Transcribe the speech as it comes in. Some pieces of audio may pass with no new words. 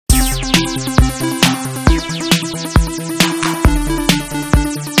Hey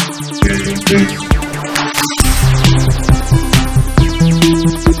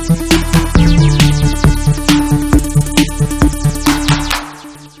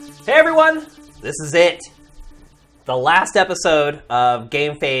everyone, this is it. The last episode of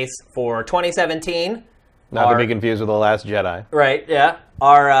Game Face for 2017. Not to be confused with The Last Jedi. Right, yeah.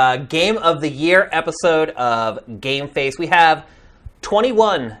 Our Game of the Year episode of Game Face. We have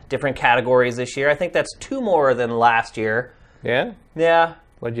 21 different categories this year. I think that's 2 more than last year. Yeah? Yeah.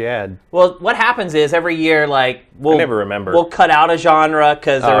 What'd you add? Well, what happens is every year, like, I never remember. We'll cut out a genre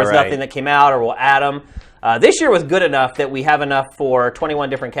because there was right. nothing that came out, or we'll add them. This year was good enough that we have enough for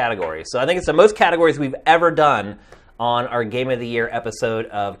 21 different categories. So I think it's the most categories we've ever done on our Game of the Year episode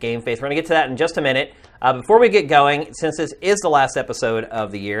of Game Face. We're going to get to that in just a minute. Before we get going, since this is the last episode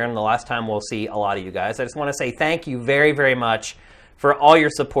of the year and the last time we'll see a lot of you guys, I just want to say thank you very, very much for all your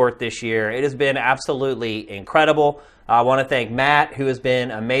support this year. It has been absolutely incredible. I want to thank Matt, who has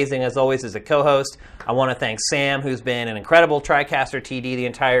been amazing as always as a co-host. I want to thank Sam, who's been an incredible TriCaster TD the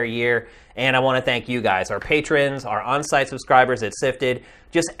entire year. And I want to thank you guys, our patrons, our on-site subscribers at SIFTD,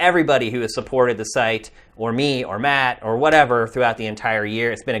 just everybody who has supported the site, or me, or Matt, or whatever, throughout the entire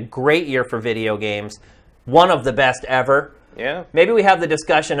year. It's been a great year for video games. One of the best ever. Yeah. Maybe we have the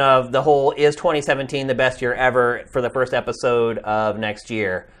discussion of the whole, is 2017 the best year ever for the first episode of next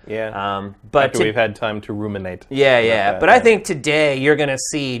year? Yeah. But after we've had time to ruminate. Yeah. But I think today you're going to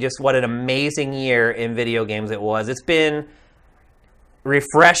see just what an amazing year in video games it was. It's been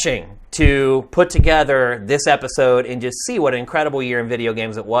refreshing to put together this episode and just see what an incredible year in video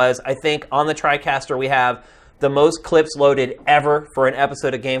games it was. I think on the TriCaster we have the most clips loaded ever for an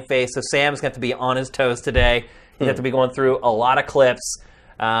episode of Game Face, so Sam's going to have to be on his toes today. He's going to be going through a lot of clips.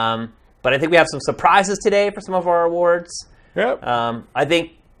 But I think we have some surprises today for some of our awards. Yep. I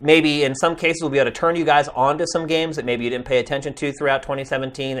think maybe in some cases we'll be able to turn you guys on to some games that maybe you didn't pay attention to throughout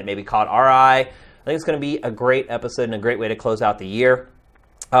 2017 that maybe caught our eye. I think it's going to be a great episode and a great way to close out the year.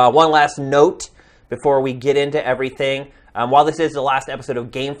 One last note before we get into everything. While this is the last episode of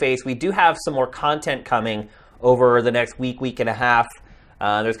Game Face, we do have some more content coming over the next week and a half.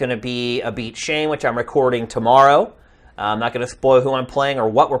 There's going to be a Beat Shane, which I'm recording tomorrow. I'm not going to spoil who I'm playing or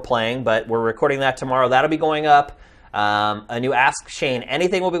what we're playing, but we're recording that tomorrow. That'll be going up. A new Ask Shane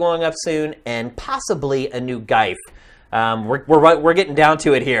Anything will be going up soon, and possibly a new Geif. We're getting down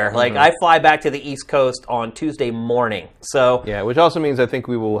to it here. Like, I fly back to the East Coast on Tuesday morning. So yeah, which also means I think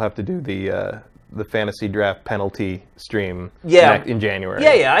we will have to do the fantasy draft penalty stream in January.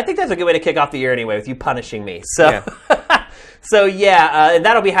 Yeah. I think that's a good way to kick off the year anyway, with you punishing me. So yeah. So and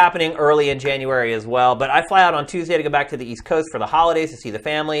that'll be happening early in January as well. But I fly out on Tuesday to go back to the East Coast for the holidays to see the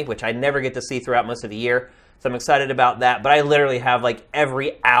family, which I never get to see throughout most of the year. So I'm excited about that. But I literally have like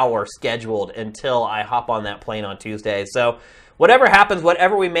every hour scheduled until I hop on that plane on Tuesday. So whatever happens,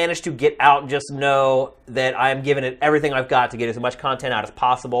 whatever we manage to get out, just know that I'm giving it everything I've got to get as much content out as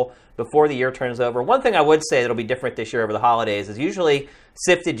possible before the year turns over. One thing I would say that'll be different this year over the holidays is usually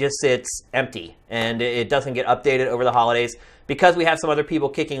SIFTD just sits empty and it doesn't get updated over the holidays. Because we have some other people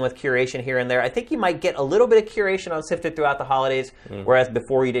kicking with curation here and there, I think you might get a little bit of curation on SIFTD throughout the holidays, whereas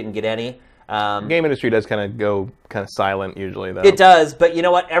before you didn't get any. Game industry does kind of go silent usually, though. It does, but you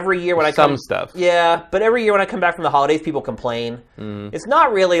know what? Every year when I come... Some stuff. Yeah, but every year when I come back from the holidays, people complain. It's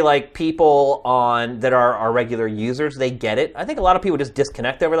not really like people that are our regular users. They get it. I think a lot of people just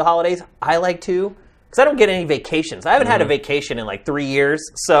disconnect over the holidays. I like to, because I don't get any vacations. I haven't had a vacation in like 3 years,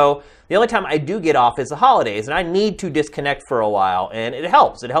 so the only time I do get off is the holidays, and I need to disconnect for a while, and it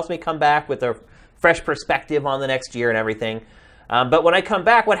helps. It helps me come back with a fresh perspective on the next year and everything. But when I come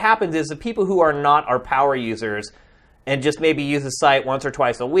back, what happens is the people who are not our power users and just maybe use the site once or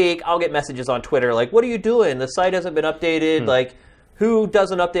twice a week, I'll get messages on Twitter like, what are you doing? The site hasn't been updated. Like, who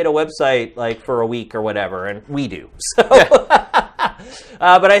doesn't update a website like for a week or whatever? And we do. So,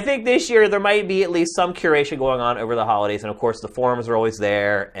 but I think this year there might be at least some curation going on over the holidays. And of course, the forums are always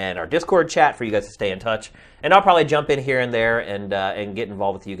there and our Discord chat for you guys to stay in touch. And I'll probably jump in here and there and get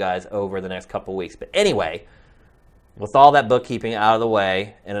involved with you guys over the next couple of weeks. But anyway, with all that bookkeeping out of the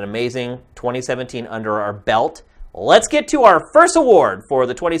way and an amazing 2017 under our belt, let's get to our first award for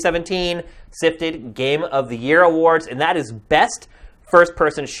the 2017 SIFTD Game of the Year Awards, and that is Best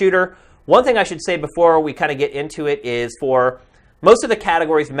First-Person Shooter. One thing I should say before we kind of get into it is for most of the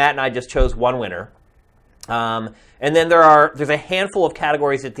categories, Matt and I just chose one winner. And then there's a handful of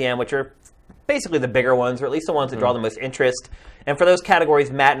categories at the end, which are basically the bigger ones, or at least the ones that draw the most interest. And for those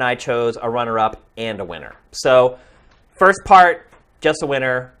categories, Matt and I chose a runner-up and a winner. So first part, just a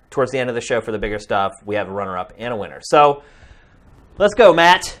winner. Towards the end of the show for the bigger stuff, we have a runner-up and a winner. So let's go,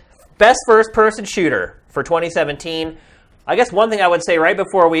 Matt. best first-person shooter for 2017. I guess one thing I would say right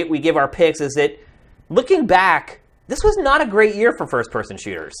before we give our picks is that looking back, this was not a great year for first-person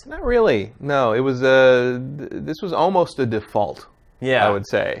shooters. Not really. No, it was this was almost a default. Yeah, I would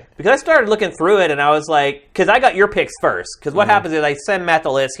say. Because I started looking through it, and I was like, because I got your picks first. Because what happens is I send Matt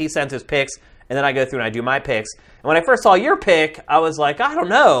the list, he sends his picks, and then I go through and I do my picks. And when I first saw your pick, I was like, I don't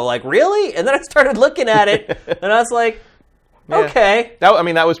know, like, really? And then I started looking at it, and I was like, okay.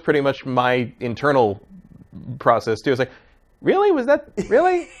 That was pretty much my internal process, too. I was like, really? Was that,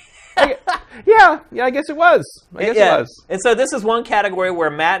 really? Yeah, I guess it was. It was. And so this is one category where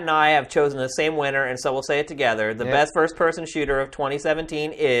Matt and I have chosen the same winner, and so we'll say it together. The best first-person shooter of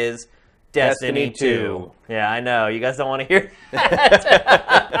 2017 is Destiny 2. Yeah, I know. You guys don't want to hear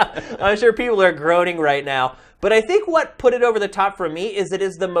that. I'm sure people are groaning right now. But I think what put it over the top for me is it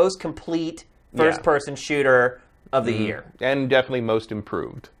is the most complete first-person shooter of the year. And definitely most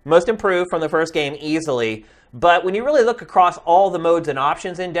improved. Most improved from the first game easily. But when you really look across all the modes and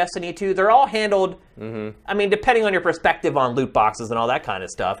options in Destiny 2, they're all handled, I mean, depending on your perspective on loot boxes and all that kind of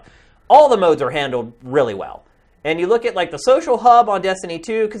stuff, all the modes are handled really well. And you look at, like, the social hub on Destiny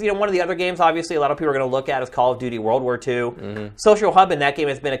 2, because, one of the other games, obviously, a lot of people are going to look at is Call of Duty World War II. Social hub in that game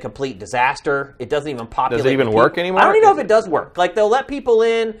has been a complete disaster. It doesn't even populate. Does it even work anymore? I don't even know if it does work. Like, they'll let people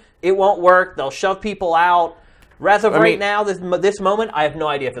in, it won't work, they'll shove people out. As of right now, this moment, I have no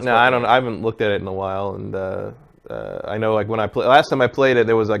idea if it's working. I haven't looked at it in a while, and I know, like, when last time I played it,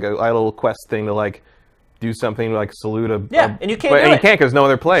 there was like a little quest thing to, like, do something like salute a... and you can't do it. And you can't because no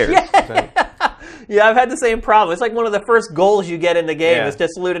other players. Yeah, I've had the same problem. It's like one of the first goals you get in the game is to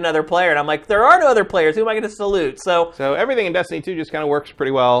salute another player, and I'm like, there are no other players. Who am I going to salute? So everything in Destiny 2 just kind of works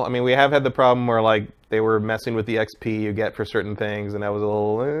pretty well. I mean, we have had the problem where, like, they were messing with the XP you get for certain things, and that was a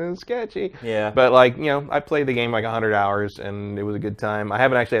little sketchy. Yeah. But, like, I played the game like 100 hours, and it was a good time. I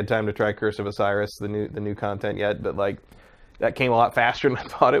haven't actually had time to try Curse of Osiris, the new content yet, but, like, that came a lot faster than I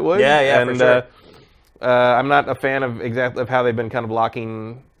thought it would. Yeah, for sure. I'm not a fan of how they've been kind of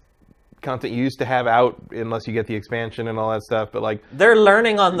locking content you used to have out unless you get the expansion and all that stuff, but like they're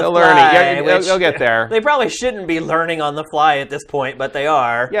learning on the fly. They'll get there. They probably shouldn't be learning on the fly at this point, but they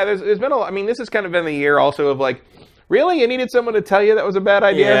are. Yeah, there's been I mean, this has kind of been the year also of like, really, you needed someone to tell you that was a bad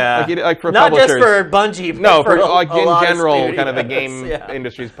idea? Yeah. Like for not publishers. just for Bungie, but no, for like in general, kind of the game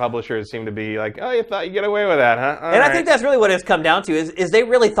industry's publishers seem to be like, oh, you thought you'd get away with that, huh? All right. I think that's really what it's come down to is they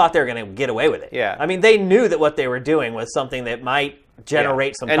really thought they were going to get away with it. Yeah. I mean, they knew that what they were doing was something that might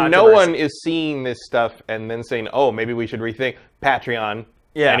generate some controversy. And no one is seeing this stuff and then saying, oh, maybe we should rethink Patreon.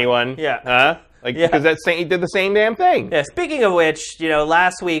 Yeah. Anyone? Yeah. Huh? Like, because he did the same damn thing. Yeah, speaking of which,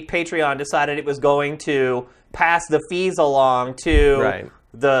 last week Patreon decided it was going to pass the fees along to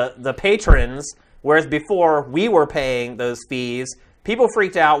the patrons, whereas before we were paying those fees. People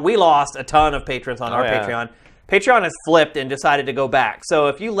freaked out. We lost a ton of patrons on our Patreon. Patreon has flipped and decided to go back. So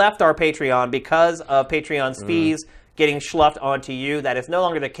if you left our Patreon because of Patreon's fees getting schluffed onto you, that is no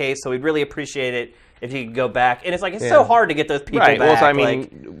longer the case. So we'd really appreciate it if you could go back. And it's like, it's so hard to get those people back. Well, so, I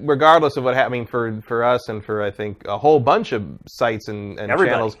mean, regardless of what happened for us and for, I think, a whole bunch of sites and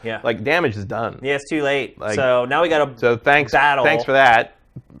channels, like, damage is done. Yeah, it's too late. Like, so now we got to battle. Thanks for that.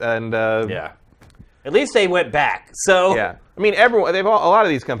 And at least they went back. So yeah. I mean, a lot of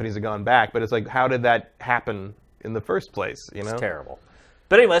these companies have gone back, but it's like, how did that happen in the first place, It's terrible.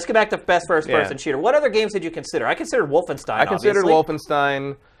 But anyway, let's get back to best first-person shooter. What other games did you consider? I considered Wolfenstein, I considered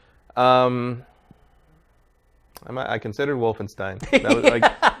Wolfenstein. I considered Wolfenstein. That was like,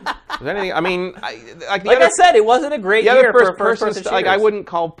 was anything? I mean, I said, it wasn't a great year for first-person shooters. Like, I wouldn't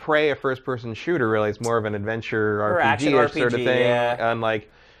call Prey a first-person shooter. Really, it's more of an adventure RPG sort of thing. And like,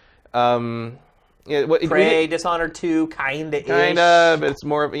 Prey, Dishonored 2, kinda-ish. But it's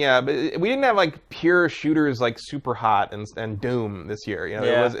more of, but we didn't have like pure shooters like Super Hot and Doom this year.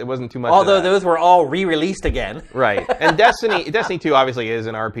 It wasn't too much. Although those were all re-released again. Right. And Destiny 2 obviously is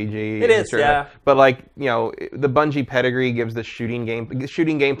an RPG. It is, yeah. But like, the Bungie pedigree gives the shooting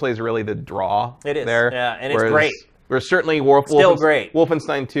gameplay is really the draw. It is. There. Yeah, and it's great. Whereas certainly great.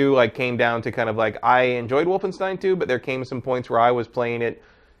 Wolfenstein 2 like came down to kind of like, I enjoyed Wolfenstein 2, but there came some points where I was playing it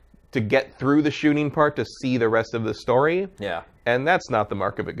to get through the shooting part to see the rest of the story. Yeah. And that's not the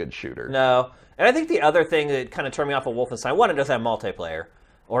mark of a good shooter. No. And I think the other thing that kind of turned me off of Wolfenstein, one, it doesn't have multiplayer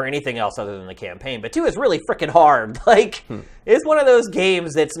or anything else other than the campaign, but two, it's really freaking hard. Like, it's one of those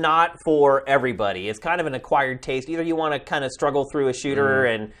games that's not for everybody. It's kind of an acquired taste. Either you want to kind of struggle through a shooter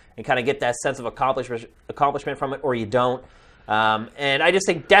and kind of get that sense of accomplishment from it, or you don't. And I just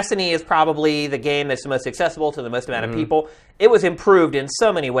think Destiny is probably the game that's the most accessible to the most amount of people. It was improved in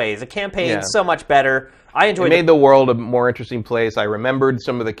so many ways. The campaign's so much better. I enjoyed it. Made the world a more interesting place. I remembered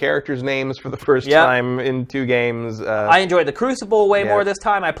some of the characters' names for the first time in 2 games. I enjoyed the Crucible way more this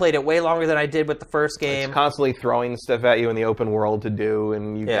time. I played it way longer than I did with the first game. It's constantly throwing stuff at you in the open world to do,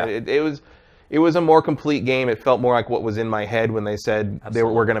 and it was a more complete game. It felt more like what was in my head when they said they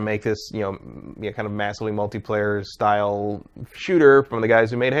were going to make this, kind of massively multiplayer style shooter from the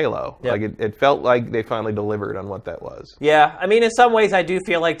guys who made Halo. Yep. Like it felt like they finally delivered on what that was. Yeah, I mean, in some ways, I do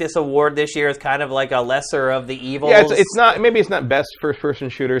feel like this award this year is kind of like a lesser of the evils. Yeah, it's not. Maybe it's not best first-person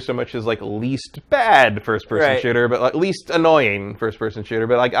shooter so much as like least bad first-person shooter, but like least annoying first-person shooter.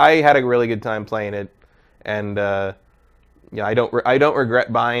 But like I had a really good time playing it, and. I don't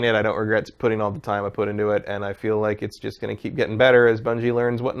regret buying it. I don't regret putting all the time I put into it, and I feel like it's just going to keep getting better as Bungie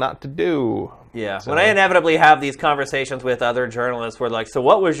learns what not to do. Yeah. So. When I inevitably have these conversations with other journalists, we're like, "So,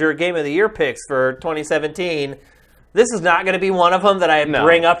 what was your Game of the Year picks for 2017?" This is not going to be one of them that I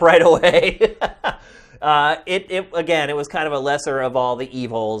bring up right away. It was kind of a lesser of all the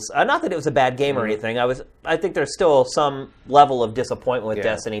evils. Not that it was a bad game or anything. I think there's still some level of disappointment with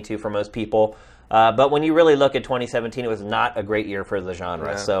Destiny 2 for most people. But when you really look at 2017, it was not a great year for the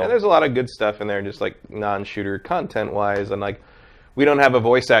genre. Yeah. So, and there's a lot of good stuff in there, just like non-shooter content-wise. And like, we don't have a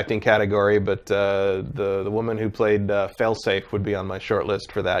voice acting category, but the woman who played Failsafe would be on my short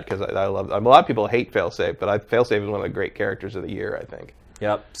list for that because I love. A lot of people hate Failsafe, but Failsafe is one of the great characters of the year, I think.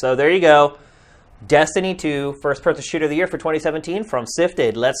 Yep. So there you go. Destiny 2, first-person shooter of the year for 2017 from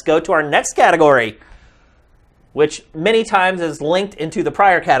SIFTD. Let's go to our next category, which many times is linked into the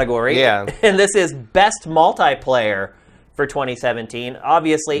prior category. Yeah. And this is Best Multiplayer for 2017.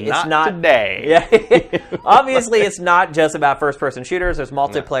 Obviously, it's not today. Yeah. Obviously, it's not just about first-person shooters. There's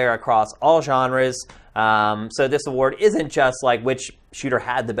multiplayer across all genres. So this award isn't just like which shooter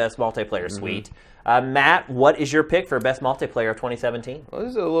had the best multiplayer suite. Matt, what is your pick for Best Multiplayer of 2017? Well, this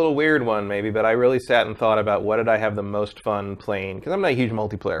is a little weird one, maybe, but I really sat and thought about what did I have the most fun playing, because I'm not a huge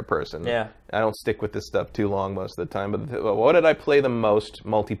multiplayer person. Yeah. I don't stick with this stuff too long most of the time, but what did I play the most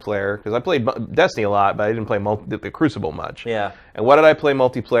multiplayer? Because I played Destiny a lot, but I didn't play the Crucible much. Yeah. And what did I play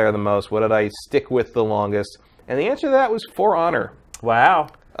multiplayer the most? What did I stick with the longest? And the answer to that was For Honor. Wow.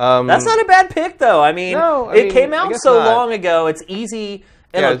 That's not a bad pick, though. I mean, it came out so long ago, it's easy.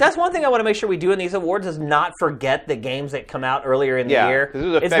 And look, that's one thing I want to make sure we do in these awards is not forget the games that come out earlier in the year. This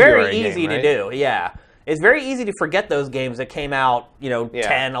is a it's February very easy game, right? to do. Yeah. It's very easy to forget those games that came out,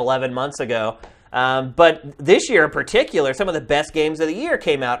 10, 11 months ago. But this year in particular, some of the best games of the year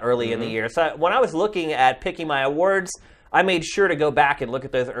came out early in the year. So when I was looking at picking my awards, I made sure to go back and look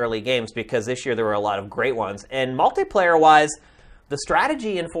at those early games because this year there were a lot of great ones. And multiplayer-wise, the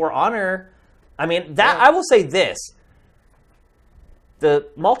strategy in For Honor, I mean, I will say this. The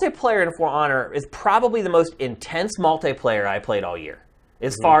multiplayer in For Honor is probably the most intense multiplayer I played all year.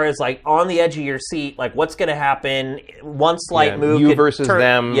 As far as like on the edge of your seat, like what's going to happen, one slight move. You versus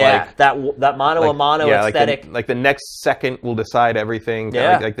them. Yeah, like, that mano-a-mano aesthetic. Like the next second will decide everything.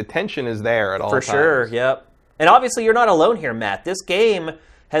 Yeah. Like the tension is there at all times. For sure, yep. And obviously you're not alone here, Matt. This game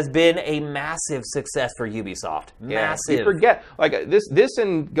has been a massive success for Ubisoft. Massive. You forget, like this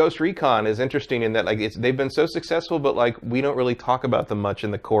and Ghost Recon is interesting in that like they've been so successful, but like we don't really talk about them much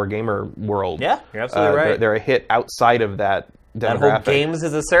in the core gamer world. Yeah, you're absolutely right. They're a hit outside of that demographic. That whole games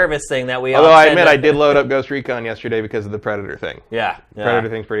as a service thing that we. Although I admit I did load up Ghost Recon yesterday because of the Predator thing. Yeah. Predator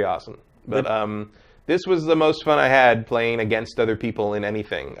thing's pretty awesome. But this was the most fun I had playing against other people in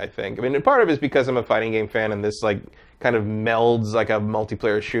anything, I think. I mean, part of it is because I'm a fighting game fan, and this like kind of melds like a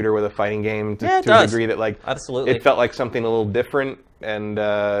multiplayer shooter with a fighting game to a degree that like absolutely it felt like something a little different. And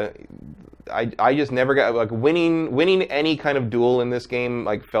I just never got like winning any kind of duel in this game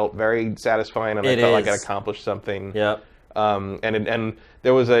like felt very satisfying, and I felt like I accomplished something. Yep. And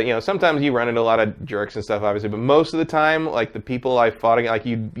there was sometimes you run into a lot of jerks and stuff, obviously, but most of the time, like the people I fought against, like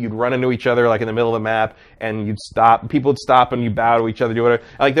you'd run into each other like in the middle of the map, and people would stop and you bow to each other, do whatever.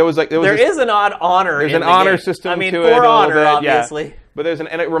 Like there is an odd honor. There's an honor system. I mean, to For it a Honor, bit, obviously. Yeah. But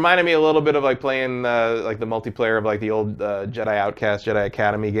and it reminded me a little bit of like playing like the multiplayer of like the old Jedi Outcast, Jedi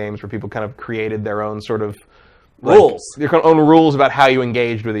Academy games, where people kind of created their own sort of rules, their own rules about how you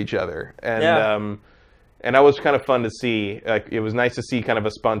engaged with each other, and. And that was kind of fun to see. Like it was nice to see kind of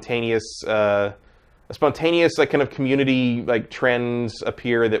a spontaneous like kind of community like trends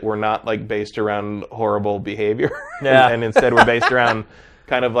appear that were not like based around horrible behavior, and instead were based around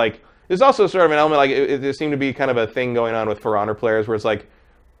kind of like there's also sort of an element like there seemed to be kind of a thing going on with For Honor players where it's like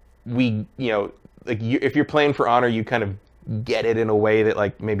if you're playing For Honor, you kind of get it in a way that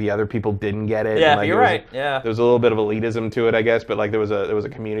like maybe other people didn't get it. Yeah, and, like, you're right. Yeah, there was a little bit of elitism to it, I guess, but like there was a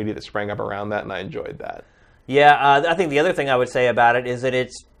community that sprang up around that, and I enjoyed that. Yeah, I think the other thing I would say about it is that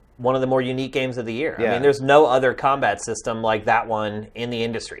it's one of the more unique games of the year. Yeah. I mean, there's no other combat system like that one in the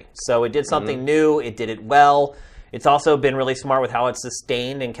industry. So it did something new. It did it well. It's also been really smart with how it's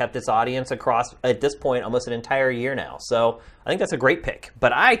sustained and kept its audience across, at this point, almost an entire year now. So I think that's a great pick.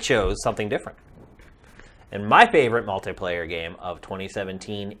 But I chose something different. And my favorite multiplayer game of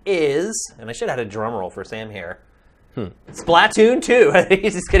 2017 is, and I should have had a drum roll for Sam here, Splatoon 2.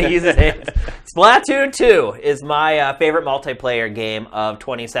 He's just going to use his hands. Splatoon 2 is my favorite multiplayer game of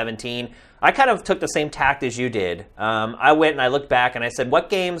 2017. I kind of took the same tact as you did. I went and I looked back and I said, what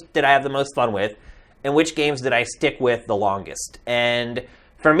games did I have the most fun with? And which games did I stick with the longest? And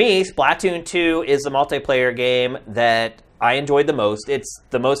for me, Splatoon 2 is the multiplayer game that I enjoyed the most. It's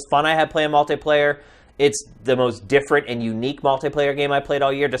the most fun I had playing multiplayer. It's the most different and unique multiplayer game I played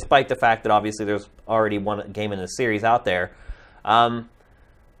all year, despite the fact that obviously there's already one game in the series out there.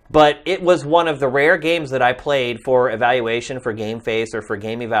 But it was one of the rare games that I played for evaluation for Game Face or for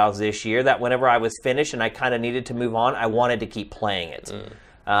Game Evals this year that whenever I was finished and I kind of needed to move on, I wanted to keep playing it.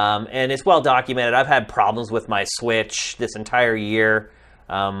 And it's well documented. I've had problems with my Switch this entire year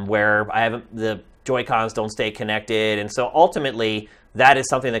where the Joy-Cons don't stay connected. And so ultimately, that is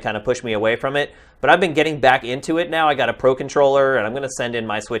something that kind of pushed me away from it. But I've been getting back into it now. I got a Pro Controller, and I'm going to send in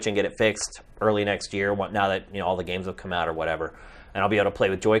my Switch and get it fixed early next year now that all the games have come out or whatever. And I'll be able to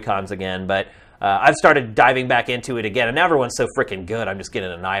play with Joy-Cons again. But I've started diving back into it again. And now everyone's so freaking good, I'm just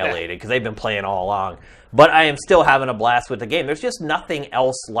getting annihilated because they've been playing all along. But I am still having a blast with the game. There's just nothing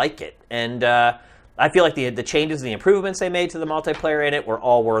else like it. And I feel like the changes and the improvements they made to the multiplayer in it were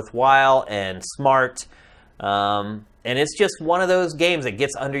all worthwhile and smart. And it's just one of those games that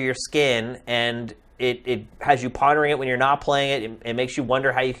gets under your skin, and it has you pondering it when you're not playing it. It makes you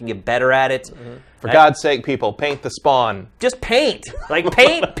wonder how you can get better at it. For God's sake, people, paint the spawn. Just paint. Like,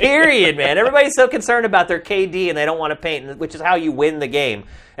 paint, period, man. Everybody's so concerned about their KD, and they don't want to paint, which is how you win the game.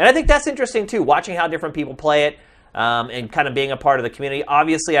 And I think that's interesting, too, watching how different people play it. And kind of being a part of the community.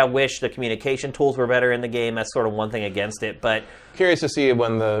 Obviously, I wish the communication tools were better in the game. That's sort of one thing against it. But curious to see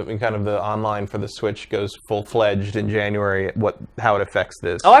when the online for the Switch goes full-fledged in January, how it affects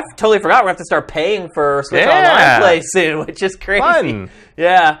this. Oh, I totally forgot. We have to start paying for Switch Online play soon, which is crazy. Fun.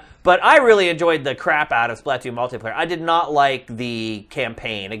 Yeah. But I really enjoyed the crap out of Splatoon multiplayer. I did not like the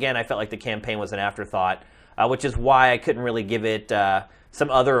campaign. Again, I felt like the campaign was an afterthought, which is why I couldn't really give it some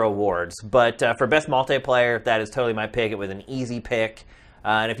other awards. But for best multiplayer, that is totally my pick. It was an easy pick.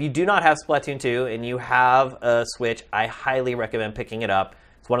 And if you do not have Splatoon 2 and you have a Switch, I highly recommend picking it up.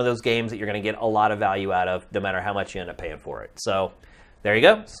 It's one of those games that you're going to get a lot of value out of, no matter how much you end up paying for it. So there you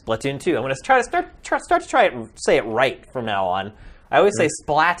go, Splatoon 2. I'm going to try to say it right from now on. I always say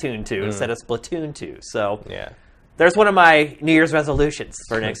Splatoon 2 instead of Splatoon 2. So yeah. There's one of my New Year's resolutions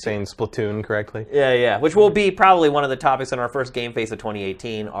for next year. Saying Splatoon correctly. Yeah. Which will be probably one of the topics in our first Game Face of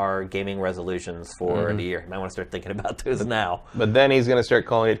 2018, our gaming resolutions for the year. You might want to start thinking about those now. But then he's going to start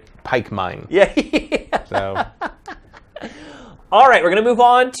calling it Pike Mine. Yeah. So. All right, we're going to move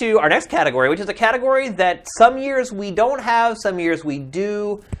on to our next category, which is a category that some years we don't have, some years we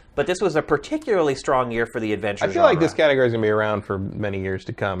do. But this was a particularly strong year for the adventure genre. I feel like this category is going to be around for many years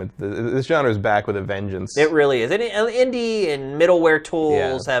to come. This genre is back with a vengeance. It really is. And indie and middleware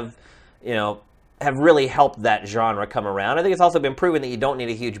tools have really helped that genre come around. I think it's also been proven that you don't need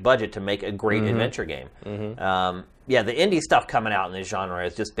a huge budget to make a great adventure game. The indie stuff coming out in this genre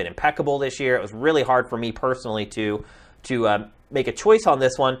has just been impeccable this year. It was really hard for me personally to make a choice on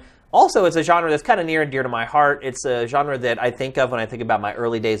this one. Also, it's a genre that's kind of near and dear to my heart. It's a genre that I think of when I think about my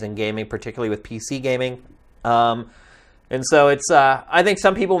early days in gaming, particularly with PC gaming. And so it's, I think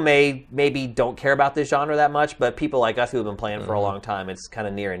some people maybe don't care about this genre that much, but people like us who have been playing for a long time, it's kind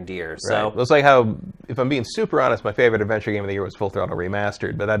of near and dear. So right. It's like how, if I'm being super honest, my favorite adventure game of the year was Full Throttle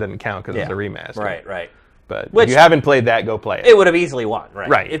Remastered, but that didn't count because it's a remaster. Right. But if you haven't played that, go play it. It would have easily won, right?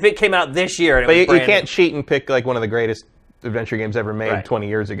 Right. If it came out this year, and but you can't cheat and pick like one of the greatest adventure games ever made 20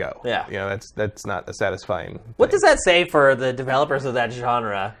 years ago. Yeah. That's not a satisfying thing. What does that say for the developers of that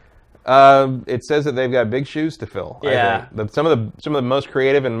genre? It says that they've got big shoes to fill. Yeah. I think. Some of the most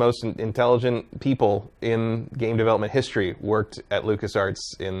creative and most intelligent people in game development history worked at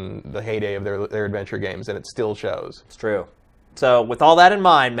LucasArts in the heyday of their adventure games, and it still shows. It's true. So with all that in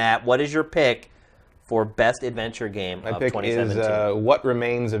mind, Matt, what is your pick for best adventure game of 2017? My pick is What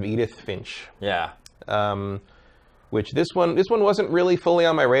Remains of Edith Finch. Yeah. Which this one wasn't really fully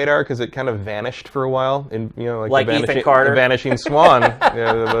on my radar because it kind of vanished for a while. Like Ethan Carter? The Vanishing Swan.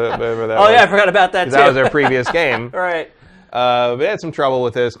 I forgot about that too. That was our previous game. Right. But I had some trouble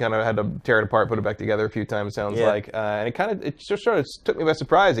with this. Kind of had to tear it apart, put it back together a few times. Sounds like, and it just sort of took me by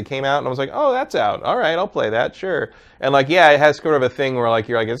surprise. It came out, and I was like, "Oh, that's out. All right, I'll play that, sure." And like, yeah, it has sort of a thing where like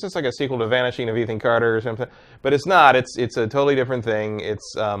you're like, "Is this like a sequel to Vanishing of Ethan Carter or something?" But it's not. It's a totally different thing.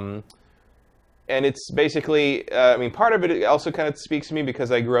 It's and it's basically, I mean, part of it also kind of speaks to me because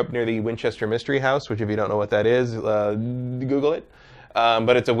I grew up near the Winchester Mystery House, which if you don't know what that is, Google it.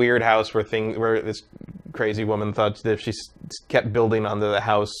 But it's a weird house where this crazy woman thought that if she kept building onto the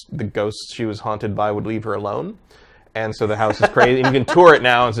house, the ghosts she was haunted by would leave her alone. And so the house is crazy. And you can tour it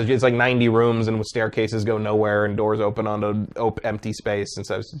now. And so it's like 90 rooms and with staircases go nowhere and doors open onto empty space. And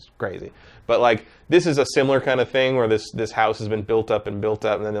so it's crazy. But like this is a similar kind of thing where this house has been built up and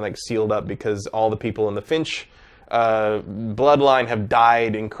then like sealed up because all the people in the Finch bloodline have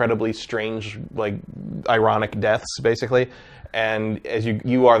died incredibly strange, like ironic deaths, basically. And as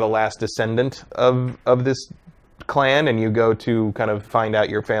you are the last descendant of this clan, and you go to kind of find out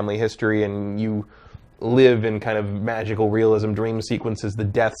your family history, and you live in kind of magical realism dream sequences, the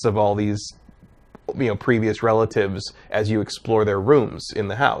deaths of all these, previous relatives as you explore their rooms in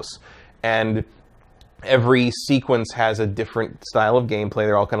the house. And every sequence has a different style of gameplay.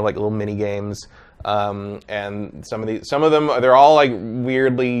 They're all kind of like little mini games. And some of them, they're all like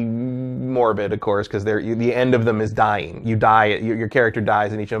weirdly morbid, of course, because the end of them is dying. You die, your character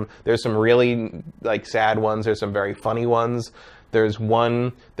dies in each of them. There's some really like sad ones. There's some very funny ones. There's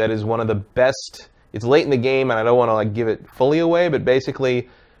one that is one of the best. It's late in the game, and I don't want to like give it fully away, but basically,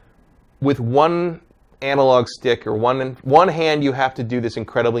 with one analog stick or one hand, you have to do this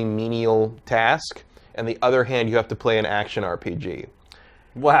incredibly menial task, and the other hand, you have to play an action RPG.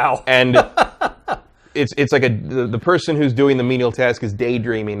 Wow. And it's like the person who's doing the menial task is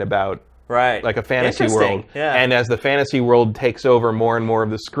daydreaming about like a fantasy world. Yeah. And as the fantasy world takes over more and more of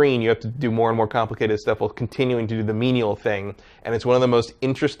the screen, you have to do more and more complicated stuff while continuing to do the menial thing. And it's one of the most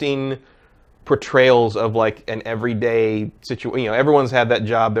interesting portrayals of like an everyday situation. Everyone's had that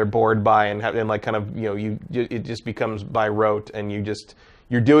job they're bored by and like kind of, it just becomes by rote, and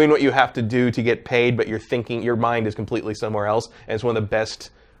you're doing what you have to do to get paid, but your mind is completely somewhere else. And it's one of the best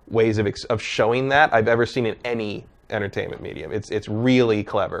ways of showing that I've ever seen in any entertainment medium. It's really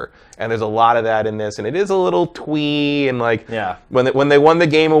clever, and there's a lot of that in this, and it is a little twee, and like when they won the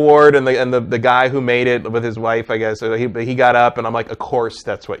game award, and the guy who made it with his wife, I guess, he got up, and I'm like, of course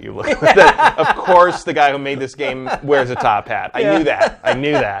that's what you look like. Of course the guy who made this game wears a top hat. I knew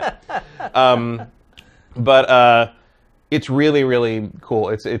that. But it's really, really cool.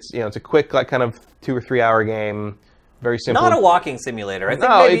 It's a quick, like, kind of 2 or 3 hour game. Very simple. Not a walking simulator. I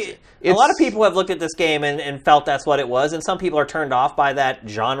think maybe a lot of people have looked at this game and felt that's what it was, and some people are turned off by that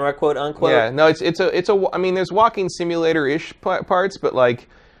genre, quote unquote. Yeah, no, I mean, there's walking simulator-ish parts, but like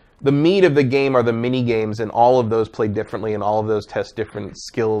the meat of the game are the mini games, and all of those play differently, and all of those test different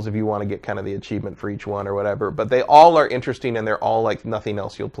skills if you want to get kind of the achievement for each one or whatever. But they all are interesting, and they're all like nothing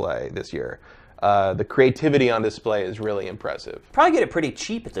else you'll play this year. The creativity on display is really impressive. Probably get it pretty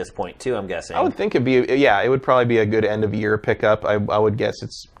cheap at this point too, I'm guessing. I would think it would probably be a good end of year pickup. I would guess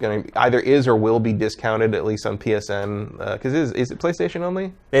it's going to either is or will be discounted, at least on PSN. Because is it PlayStation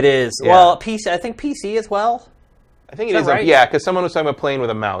only? It is. Yeah. Well, PC. I think PC as well. I think it is. Right? Yeah, because someone was talking about playing with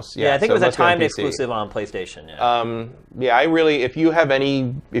a mouse. Yeah, I think it was a timed exclusive on PlayStation. Yeah. I really, if you have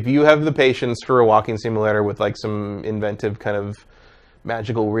the patience for a walking simulator with like some inventive kind of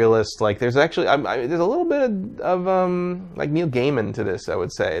magical realist, like there's actually there's a little bit of like Neil Gaiman to this, I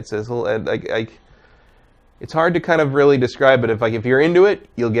would say. It's this little like it's hard to kind of really describe it. If you're into it,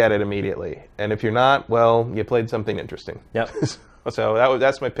 you'll get it immediately, and if you're not, well, you played something interesting. Yep. So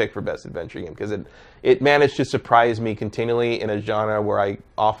that's my pick for best adventure game, because it managed to surprise me continually in a genre where I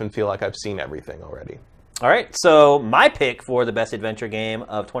often feel like I've seen everything already. All right, so my pick for the best adventure game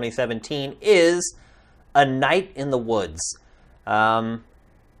of 2017 is A Night in the Woods.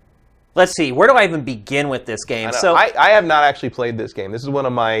 Let's see, where do I even begin with this game? So I have not actually played this game. This is one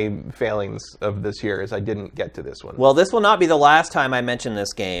of my failings of this year, is I didn't get to this one. Well, this will not be the last time I mention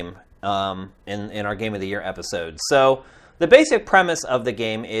this game in our Game of the Year episode. So the basic premise of the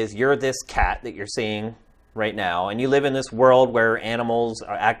game is you're this cat that you're seeing right now, and you live in this world where animals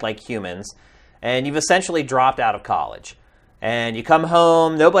act like humans, and you've essentially dropped out of college. And you come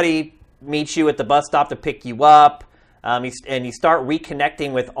home, nobody meets you at the bus stop to pick you up. And you start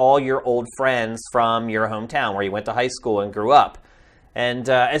reconnecting with all your old friends from your hometown where you went to high school and grew up. And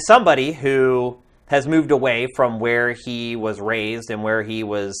as somebody who has moved away from where he was raised and where he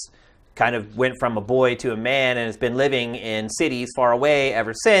was kind of went from a boy to a man and has been living in cities far away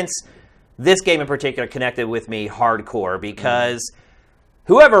ever since, this game in particular connected with me hardcore because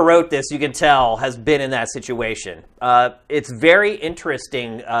whoever wrote this, you can tell, has been in that situation. It's very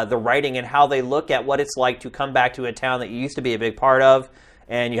interesting, the writing and how they look at what it's like to come back to a town that you used to be a big part of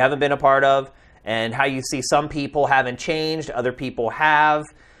and you haven't been a part of, and how you see some people haven't changed, other people have.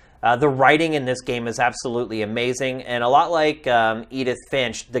 The writing in this game is absolutely amazing, and a lot like Edith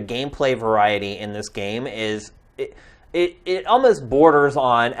Finch, the gameplay variety in this game is... It almost borders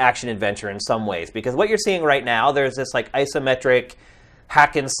on action-adventure in some ways, because what you're seeing right now, there's this like isometric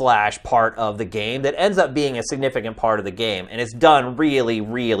hack-and-slash part of the game that ends up being a significant part of the game, and it's done really,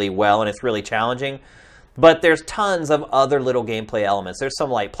 really well, and it's really challenging. But there's tons of other little gameplay elements. There's some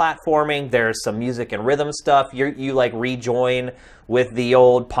light platforming. There's some music and rhythm stuff. You like rejoin with the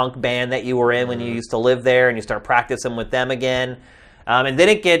old punk band that you were in when you used to live there, and you start practicing with them again. And then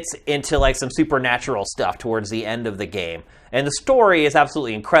it gets into like some supernatural stuff towards the end of the game. And the story is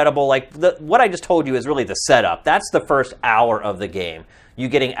absolutely incredible. Like what I just told you is really the setup. That's the first hour of the game. You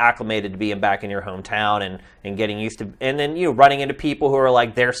getting acclimated to being back in your hometown and getting used to, and then running into people who are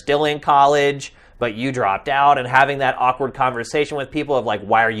like they're still in college, but you dropped out, and having that awkward conversation with people of like,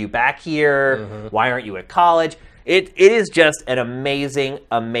 why are you back here? Mm-hmm. Why aren't you at college? It is just an amazing,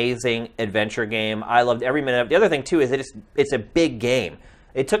 amazing adventure game. I loved every minute of it. The other thing, too, is it's a big game.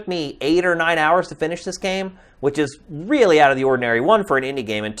 It took me 8 or 9 hours to finish this game, which is really out of the ordinary, 1 for an indie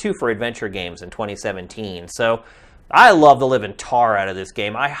game and 2 for adventure games in 2017. So I love the living tar out of this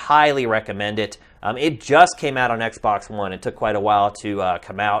game. I highly recommend it. It just came out on Xbox One. It took quite a while to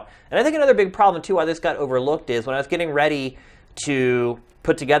come out. And I think another big problem, too, why this got overlooked is when I was getting ready to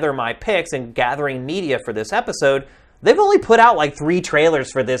put together my picks and gathering media for this episode, they've only put out like 3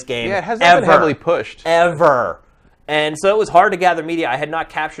 trailers for this game. Yeah, it hasn't been heavily pushed. Ever. And so it was hard to gather media. I had not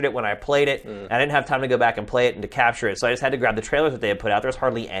captured it when I played it. I didn't have time to go back and play it and to capture it. So I just had to grab the trailers that they had put out. There's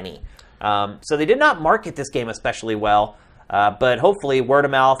hardly any. So they did not market this game especially well. But hopefully word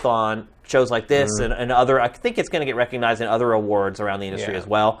of mouth on shows like this and other, I think it's going to get recognized in other awards around the industry as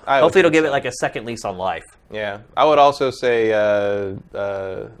well. Hopefully it'll give it like a second lease on life. Yeah. I would also say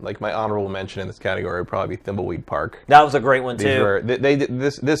like my honorable mention in this category would probably be Thimbleweed Park. That was a great one too.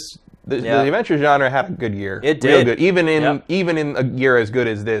 The adventure genre had a good year. It did. Real good. Even in a year as good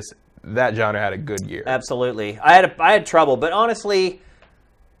as this, that genre had a good year. Absolutely. I had trouble, but honestly,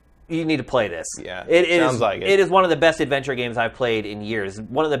 you need to play this. Yeah, sounds like it. It is one of the best adventure games I've played in years.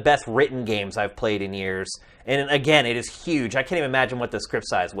 One of the best written games I've played in years. And again, it is huge. I can't even imagine what the script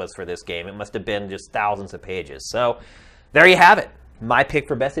size was for this game. It must have been just thousands of pages. So there you have it. My pick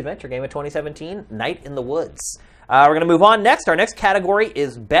for best adventure game of 2017, Night in the Woods. We're going to move on next. Our next category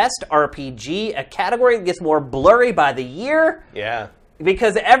is Best RPG, a category that gets more blurry by the year. Yeah.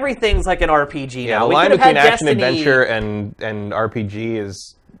 Because everything's like an RPG now. The line between action adventure and RPG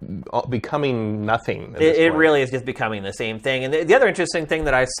is becoming nothing. It really is just becoming the same thing. And the other interesting thing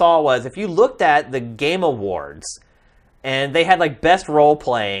that I saw was if you looked at the Game Awards, and they had like best role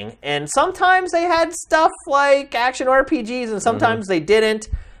playing, and sometimes they had stuff like action RPGs, and sometimes they didn't.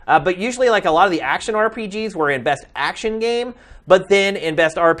 But usually, like a lot of the action RPGs were in best action game. But then in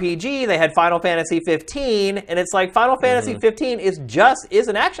best RPG, they had Final Fantasy 15, and it's like Final Fantasy 15 is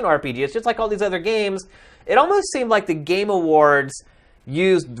an action RPG. It's just like all these other games. It almost seemed like the Game Awards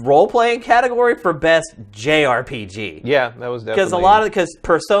used role-playing category for best JRPG. Yeah, that was definitely... Because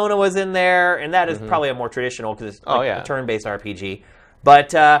Persona was in there, and that is probably a more traditional, because it's a turn-based RPG. But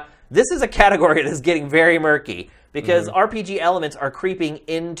this is a category that's getting very murky, because RPG elements are creeping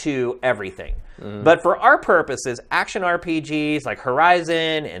into everything. But for our purposes, action RPGs like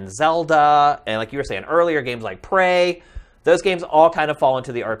Horizon and Zelda, and like you were saying earlier, games like Prey, those games all kind of fall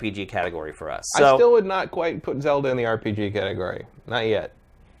into the RPG category for us. So, I still would not quite put Zelda in the RPG category. Not yet.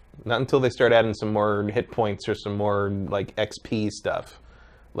 Not until they start adding some more hit points or some more like XP stuff.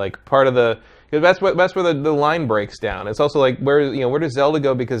 Like part of the... That's where the line breaks down. It's also like where does Zelda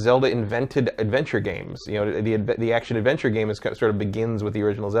go, because Zelda invented adventure games. The action adventure game sort of begins with the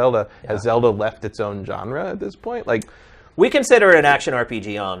original Zelda. Yeah. Has Zelda left its own genre at this point? Like, we consider it an action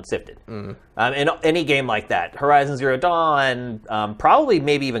RPG on SIFTD. And any game like that, Horizon Zero Dawn, probably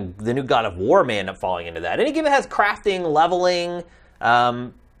maybe even the new God of War may end up falling into that. Any game that has crafting, leveling,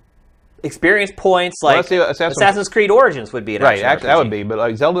 experience points, like Assassin's Creed Origins would be an action RPG. That would be, but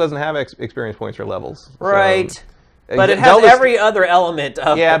like Zelda doesn't have experience points or levels. Right. So, but it has every other element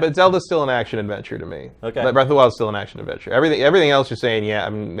of... Yeah, but Zelda's still an action adventure to me. Okay. But Breath of the Wild is still an action adventure. Everything else you're saying,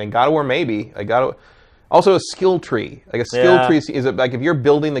 and God of War maybe. Also, a skill tree. Like a skill tree is like if you're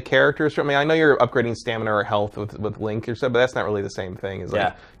building the characters. I mean, I know you're upgrading stamina or health with Link or stuff, but that's not really the same thing as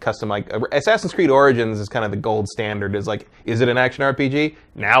like custom. Like Assassin's Creed Origins is kind of the gold standard. Is like, is it an action RPG?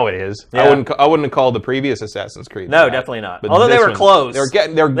 Now it is. Yeah. I wouldn't have called the previous Assassin's Creed. No, definitely not. Although they were close.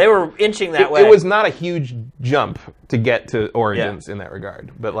 They were inching that way. It was not a huge jump to get to Origins in that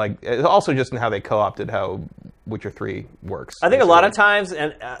regard, but like it's also just in how they co-opted how Witcher 3 works. I think a lot of times,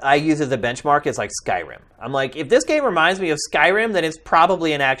 and I use it as a benchmark, it's like Skyrim. I'm like, if this game reminds me of Skyrim, then it's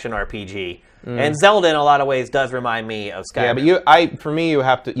probably an action RPG. And Zelda, in a lot of ways, does remind me of Skyrim. Yeah, but for me, you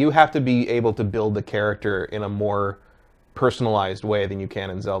have to be able to build the character in a more personalized way than you can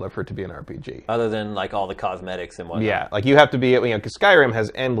in Zelda for it to be an RPG. Other than like all the cosmetics and whatnot. Yeah, like you have to be, because Skyrim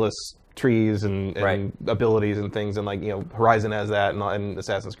has endless trees and abilities and things, and like Horizon has that, and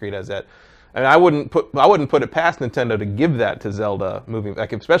Assassin's Creed has that. And I wouldn't put it past Nintendo to give that to Zelda moving,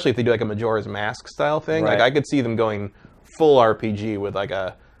 like especially if they do like a Majora's Mask style thing. Right. Like I could see them going full RPG with like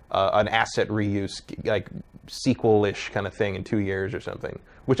an asset reuse, like sequel-ish kind of thing in 2 years or something,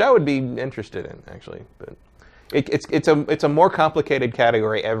 which I would be interested in actually. But it's a more complicated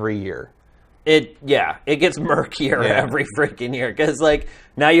category every year. It gets murkier every freaking year because like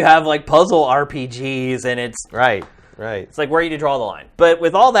now you have like puzzle RPGs and it's right. It's like where do you draw the line? But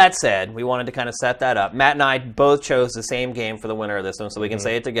with all that said, we wanted to kind of set that up. Matt and I both chose the same game for the winner of this one, so we can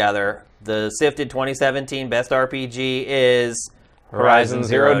say it together. The SIFTD 2017 Best RPG is Horizon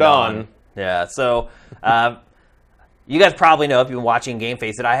Zero Dawn. Yeah, so you guys probably know if you've been watching Game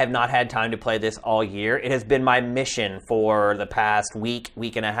Face that I have not had time to play this all year. It has been my mission for the past week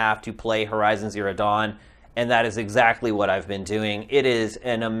and a half to play Horizon Zero Dawn, and that is exactly what I've been doing. It is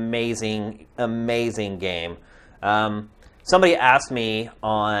an amazing, amazing game. Somebody asked me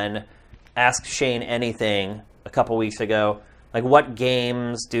on Ask Shane Anything a couple weeks ago, like what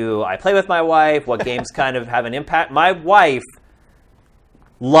games do I play with my wife? What games kind of have an impact? My wife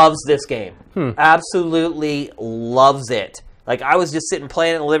loves this game. Absolutely loves it. Like I was just sitting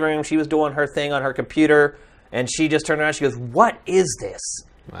playing in the living room. She was doing her thing on her computer, and she just turned around. She goes, "What is this?"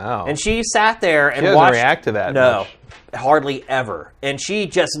 Wow. And she sat there and she doesn't watched. React to that. No. Much. Hardly ever. And she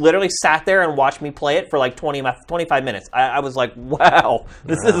just literally sat there and watched me play it for like 25 minutes. I was like, wow,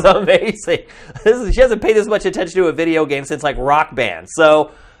 this is amazing. She hasn't paid this much attention to a video game since like Rock Band.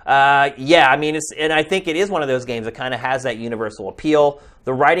 So, I mean, and I think it is one of those games that kind of has that universal appeal.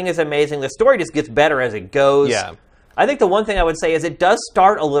 The writing is amazing. The story just gets better as it goes. Yeah. I think the one thing I would say is it does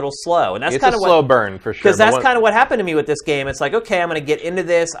start a little slow. And that's kind of a slow burn, for sure. Because that's kind of what happened to me with this game. It's like, okay, I'm going to get into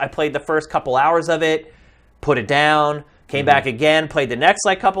this. I played the first couple hours of it. Put it down, came back again, played the next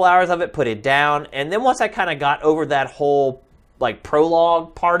like couple hours of it, put it down, and then once I kind of got over that whole like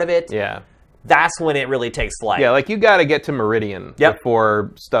prologue part of it, that's when it really takes flight. Yeah, like you got to get to Meridian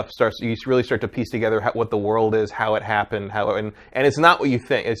before stuff starts. You really start to piece together what the world is, how it happened, and it's not what you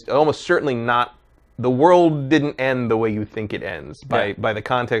think. It's almost certainly not. The world didn't end the way you think it ends by the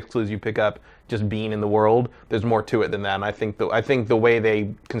context clues you pick up. Just being in the world, there's more to it than that. And I think the way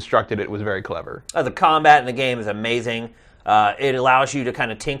they constructed it was very clever. The combat in the game is amazing. It allows you to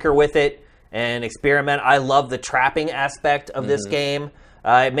kind of tinker with it and experiment. I love the trapping aspect of this game.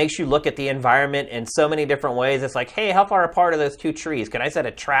 It makes you look at the environment in so many different ways. It's like, hey, how far apart are those two trees? Can I set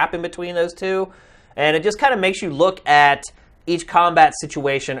a trap in between those two? And it just kind of makes you look at each combat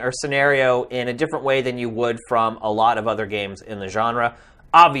situation or scenario in a different way than you would from a lot of other games in the genre.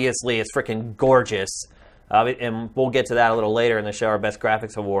 Obviously, it's freaking gorgeous, and we'll get to that a little later in the show, our Best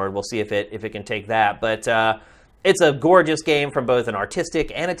Graphics Award. We'll see if it can take that. But it's a gorgeous game from both an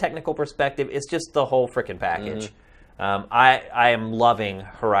artistic and a technical perspective. It's just the whole freaking package. I am loving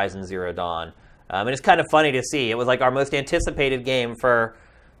Horizon Zero Dawn. And it's kind of funny to see. It was like our most anticipated game for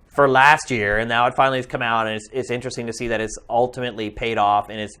last year, and now it finally has come out, and it's interesting to see that it's ultimately paid off,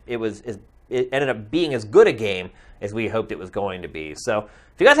 and it ended up being as good a game as we hoped it was going to be. So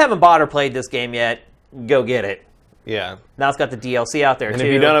if you guys haven't bought or played this game yet, go get it. Yeah. Now it's got the DLC out there, too. And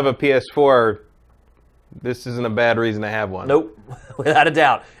if you don't have a PS4, this isn't a bad reason to have one. Nope, without a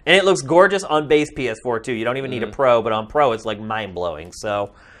doubt. And it looks gorgeous on base PS4, too. You don't even need a Pro, but on Pro, it's like mind-blowing.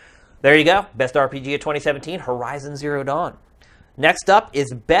 So there you go. Best RPG of 2017, Horizon Zero Dawn. Next up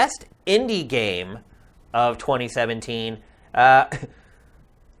is Best Indie Game of 2017. The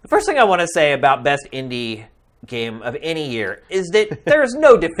first thing I want to say about Best Indie Game of any year is that there's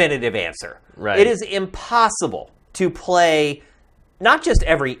no definitive answer. Right. It is impossible to play not just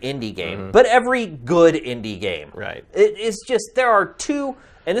every indie game, but every good indie game. Right. It's just, there are two,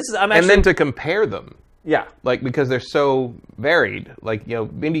 and this is, and then to compare them. Yeah. Like, because they're so varied. Like,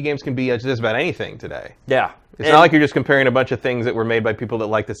 indie games can be just about anything today. Yeah. It's not like you're just comparing a bunch of things that were made by people that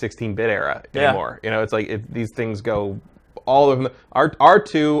like the 16-bit era anymore. You know, it's like if these things go all of them. Our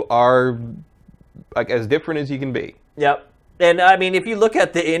two are like as different as you can be. Yep. And I mean, if you look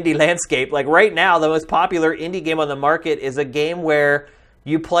at the indie landscape, like right now, the most popular indie game on the market is a game where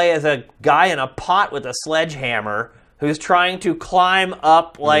you play as a guy in a pot with a sledgehammer who's trying to climb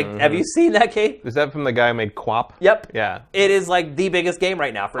up, like, have you seen that game? Is that from the guy who made Quap? Yep. Yeah. It is, like, the biggest game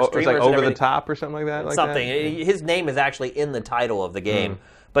right now for streamers. It's like Over the Top or something like that? Like something. That? His name is actually in the title of the game.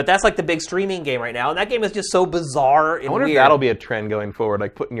 But that's, like, the big streaming game right now. And that game is just so bizarre and weird. I wonder if that'll be a trend going forward,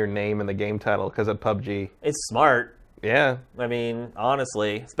 like putting your name in the game title because of PUBG. It's smart. Yeah. I mean,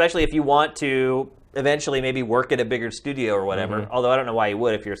 honestly. Especially if you want to eventually maybe work at a bigger studio or whatever. Although I don't know why you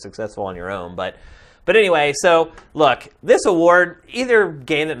would if you're successful on your own. But anyway, so look, this award, either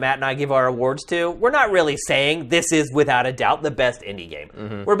game that Matt and I give our awards to, we're not really saying this is without a doubt the best indie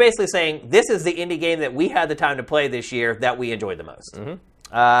game. We're basically saying this is the indie game that we had the time to play this year that we enjoyed the most.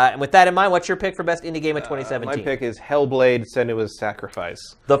 And with that in mind, what's your pick for best indie game of 2017? My pick is Hellblade: Senua's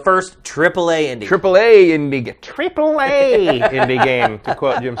Sacrifice. The first AAA indie. AAA indie game, to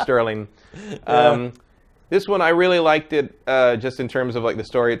quote Jim Sterling. This one, I really liked it just in terms of like the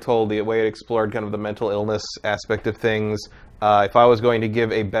story it told, the way it explored kind of the mental illness aspect of things. If I was going to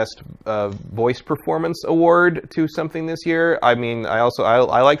give a best voice performance award to something this year, I mean, I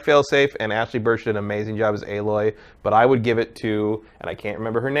like Failsafe, and Ashley Burch did an amazing job as Aloy, but I would give it to, and I can't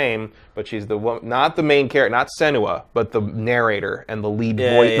remember her name, but she's the one, not the main character, not Senua, but the narrator and the lead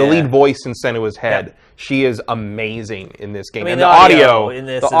voice in Senua's head. Yep. She is amazing in this game. I mean, and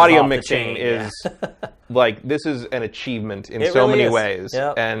the audio mixing is like, this is an achievement in so many ways.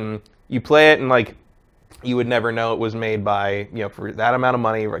 Yep. And you play it and like, you would never know it was made by, you know, for that amount of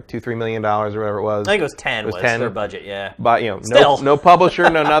money, like $2-3 million or whatever it was. I think it was 10 was their budget, yeah. But, you know, no publisher,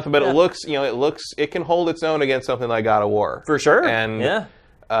 no nothing, but it can hold its own against something like God of War. For sure, and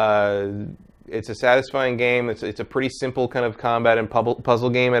it's a satisfying game. It's a pretty simple kind of combat and puzzle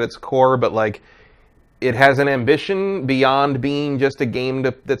game at its core, but like, it has an ambition beyond being just a game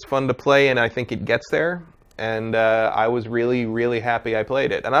that's fun to play, and I think it gets there. And I was really, really happy I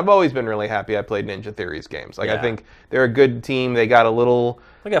played it. And I've always been really happy I played Ninja Theory's games. Like, I think they're a good team. They got a little...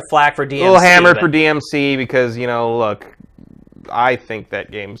 I got flack for DMC. A little hammered for DMC because, you know, look... I think that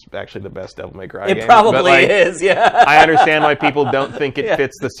game's actually the best Devil May Cry game. It probably is, yeah. I understand why people don't think it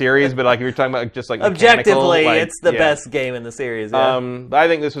fits the series, but like if you're talking about just like objectively, it's the best game in the series. Yeah. But I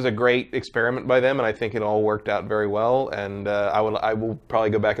think this was a great experiment by them, and I think it all worked out very well. And I will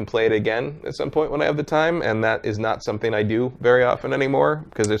probably go back and play it again at some point when I have the time. And that is not something I do very often anymore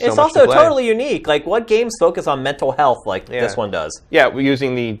because there's so much to play. It's also totally unique. Like, what games focus on mental health like this one does? Yeah, we're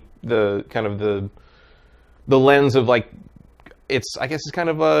using the kind of the lens of like. I guess it's kind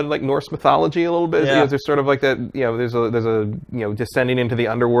of like Norse mythology a little bit. Yeah. You know, there's sort of like that. You know, there's a descending into the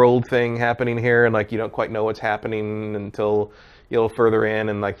underworld thing happening here, and like you don't quite know what's happening until you're a little further in,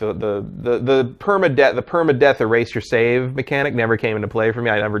 and like the permadeath erase your save mechanic never came into play for me.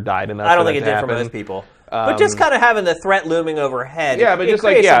 I never died enough. I don't think it did for most people. But just kind of having the threat looming overhead, but it just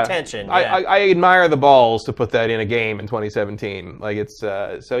creates some tension. I admire the balls to put that in a game in 2017. Like it's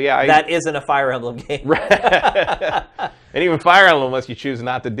that isn't a Fire Emblem game. And even Fire Emblem, unless you choose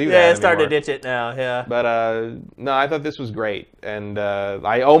not to do that. Yeah, it's starting to ditch it now. Yeah. But no, I thought this was great, and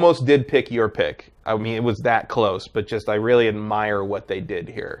I almost did pick your pick. I mean, it was that close, but just I really admire what they did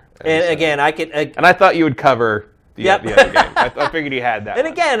here. And again, I could. And I thought you would cover. The other game. I figured you had that. And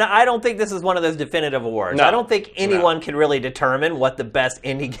again, I don't think this is one of those definitive awards. No, I don't think anyone can really determine what the best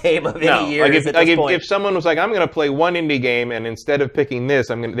indie game of any year is at this point. If someone was like, I'm going to play one indie game, and instead of picking this,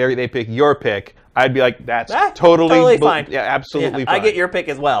 they pick your pick, I'd be like, that's totally fine. Yeah, absolutely fine. I get your pick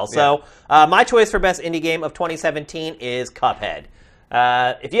as well. So my choice for best indie game of 2017 is Cuphead.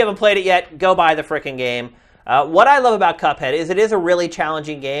 If you haven't played it yet, go buy the frickin' game. What I love about Cuphead is it is a really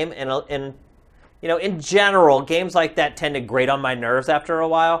challenging game, and you know, in general, games like that tend to grate on my nerves after a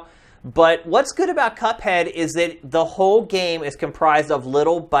while. But what's good about Cuphead is that the whole game is comprised of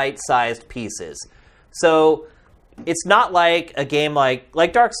little bite-sized pieces. So it's not like a game like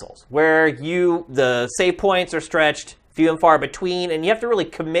Dark Souls, where the save points are stretched few and far between, and you have to really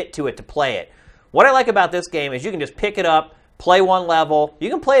commit to it to play it. What I like about this game is you can just pick it up, play one level. You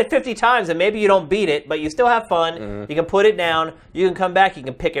can play it 50 times and maybe you don't beat it, but you still have fun. You can put it down. You can come back. You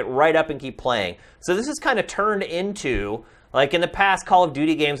can pick it right up and keep playing. So this is kind of turned into, like in the past, Call of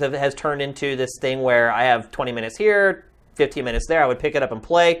Duty games has turned into this thing where I have 20 minutes here, 15 minutes there. I would pick it up and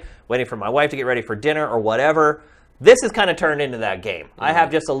play, waiting for my wife to get ready for dinner or whatever. This has kind of turned into that game. I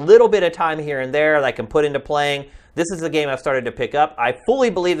have just a little bit of time here and there that I can put into playing. this is a game I've started to pick up. I fully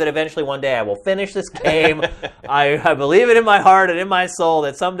believe that eventually one day I will finish this game. I believe it in my heart and in my soul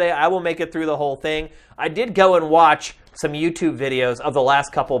that someday I will make it through the whole thing. I did go and watch some YouTube videos of the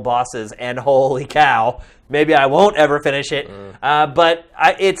last couple bosses, and holy cow, maybe I won't ever finish it. But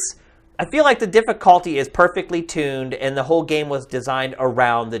I feel like the difficulty is perfectly tuned, and the whole game was designed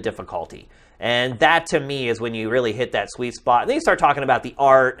around the difficulty. And that, to me, is when you really hit that sweet spot. And then you start talking about the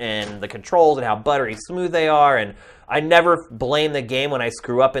art and the controls and how buttery smooth they are. And I never blame the game when I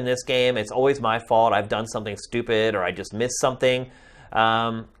screw up in this game. It's always my fault. I've done something stupid or I just missed something.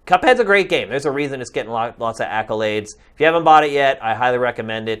 Cuphead's a great game. There's a reason it's getting lots of accolades. If you haven't bought it yet, I highly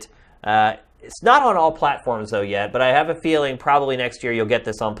recommend it. It's not on all platforms, though, yet. But I have a feeling probably next year you'll get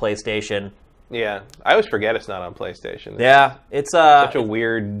this on PlayStation. Yeah. I always forget it's not on PlayStation. Yeah. It's such a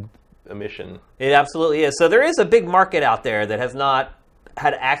weird omission. It absolutely is. So there is a big market out there that has not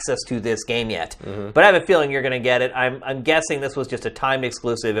had access to this game yet. But I have a feeling you're going to get it. I'm guessing this was just a timed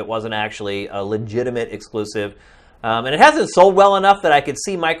exclusive. It wasn't actually a legitimate exclusive. And it hasn't sold well enough that I could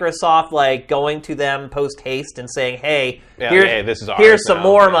see Microsoft like going to them post-haste and saying, hey, here's some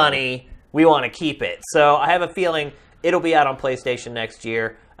more money. We want to keep it. So I have a feeling it'll be out on PlayStation next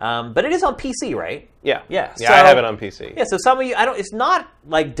year. But it is on PC, right? Yeah. Yeah. So, I have it on PC. Yeah, so some of you, it's not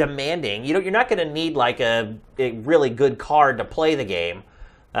like demanding. You're not going to need like a really good card to play the game.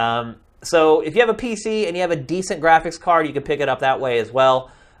 So if you have a PC and you have a decent graphics card, you can pick it up that way as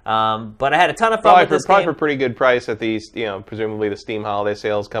well. But I had a ton of fun with this game. Probably for a pretty good price at these, presumably the Steam holiday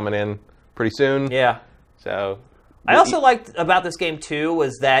sales coming in pretty soon. Yeah. So I also liked about this game too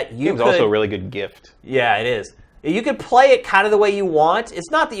was that you could... also a really good gift. Yeah, it is. You could play it kind of the way you want. It's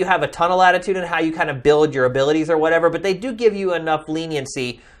not that you have a ton of latitude in how you kind of build your abilities or whatever, but they do give you enough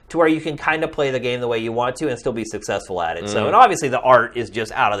leniency to where you can kind of play the game the way you want to and still be successful at it. So, and obviously the art is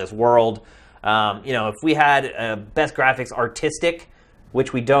just out of this world. If we had best graphics artistic,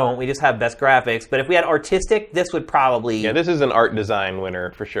 which we don't, we just have best graphics. But if we had artistic, this would probably... Yeah, this is an art design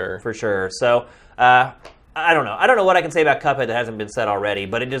winner for sure. For sure. So, I don't know. I don't know what I can say about Cuphead that hasn't been said already,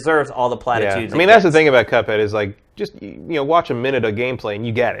 but it deserves all the platitudes. Yeah. I mean, that's the thing about Cuphead is like just watch a minute of gameplay and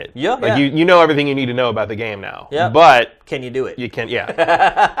you get it. Yeah. Like you know everything you need to know about the game now. Yeah. But can you do it? You can.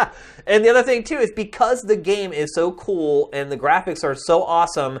 Yeah. And the other thing too is because the game is so cool and the graphics are so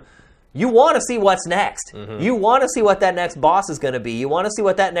awesome, you want to see what's next. You want to see what that next boss is going to be. You want to see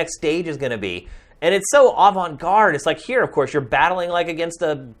what that next stage is going to be. And it's so avant-garde. It's like here, of course, you're battling like against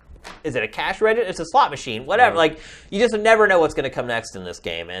is it a cash register? It's a slot machine. Whatever. Like, you just never know what's going to come next in this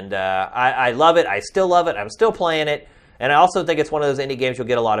game. And I love it. I still love it. I'm still playing it. And I also think it's one of those indie games you'll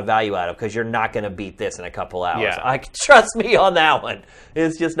get a lot of value out of because you're not going to beat this in a couple hours. Yeah. Trust me on that one.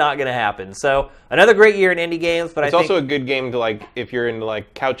 It's just not going to happen. So, another great year in indie games. But it's also a good game to, like, if you're into,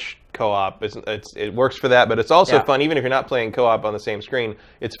 like, couch co-op. It works for that. But it's also fun, even if you're not playing co-op on the same screen,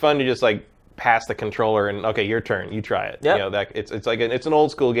 it's fun to just, like, pass the controller and okay, your turn, you try it. Yep. It's an old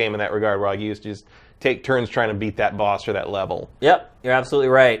school game in that regard where you used to just take turns trying to beat that boss or that level. Yep, you're absolutely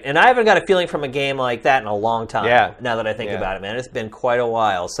right. And I haven't got a feeling from a game like that in a long time. Yeah. Now that I think about it, man, it's been quite a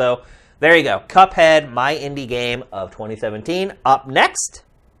while. So there you go, Cuphead, my indie game of 2017. Up next,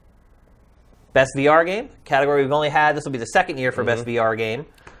 best VR game category. We've only had this will be the second year for best VR game.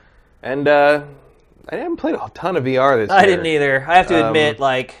 And I haven't played a ton of VR this year. I didn't either. I have to admit,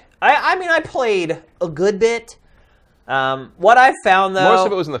 I played a good bit. What I found, though... Most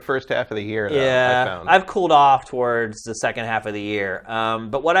of it was in the first half of the year, though, yeah, I found. I've cooled off towards the second half of the year.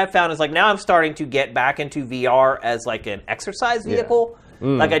 But what I found is, now I'm starting to get back into VR as, an exercise vehicle.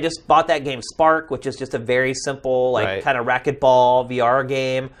 Yeah. I just bought that game Spark, which is just a very simple, kind of racquetball VR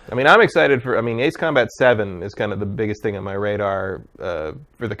game. I mean, I'm excited for... Ace Combat 7 is kind of the biggest thing on my radar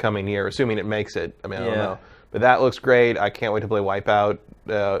for the coming year, assuming it makes it. I don't know. But that looks great. I can't wait to play Wipeout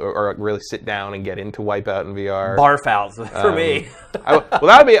or really sit down and get into Wipeout in VR. Barf outs for me.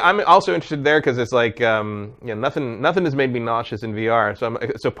 I'm also interested there because it's nothing has made me nauseous in VR.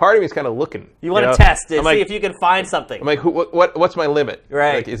 So part of me is kind of looking. You want to test it, see if you can find something. I'm like, what's my limit?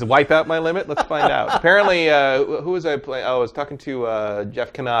 Right. Is Wipeout my limit? Let's find out. Apparently, who was I playing? I was talking to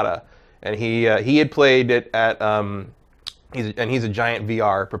Jeff Kanata, and he had played it at. He's a giant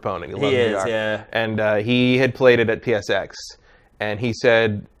VR proponent. He loves VR. Yeah. And he had played it at PSX. And he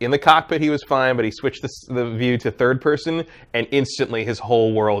said in the cockpit he was fine, but he switched the view to third person, and instantly his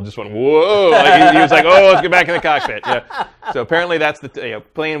whole world just went, whoa. He was like, oh, let's get back in the cockpit. Yeah. So apparently that's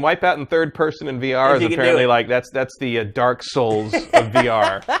playing Wipeout in third person in VR is apparently that's the Dark Souls of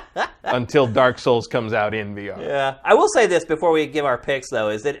VR until Dark Souls comes out in VR. Yeah. I will say this before we give our picks,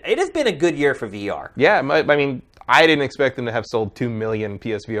 though, is that it has been a good year for VR. Yeah, I mean... I didn't expect them to have sold 2 million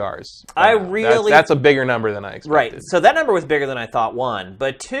PSVRs. That's a bigger number than I expected. Right. So that number was bigger than I thought, one.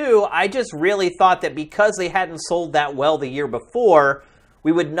 But two, I just really thought that because they hadn't sold that well the year before,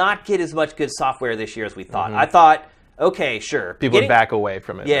 we would not get as much good software this year as we thought. I thought, okay, sure. People would back away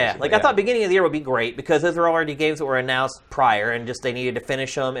from it. Yeah, I thought beginning of the year would be great because those are already games that were announced prior and just they needed to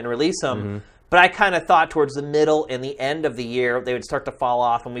finish them and release them. But I kind of thought towards the middle and the end of the year they would start to fall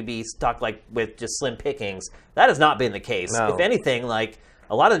off and we'd be stuck like with just slim pickings. That has not been the case. No. If anything, like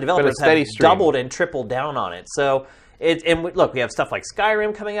a lot of the developers have doubled and tripled down on it. So look, we have stuff like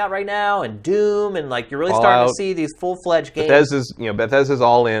Skyrim coming out right now and Doom and like you're really starting to see these full-fledged games. Bethesda's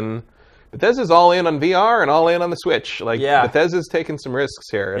all in. Bethesda's all in on VR and all in on the Switch. Like Bethesda's taking some risks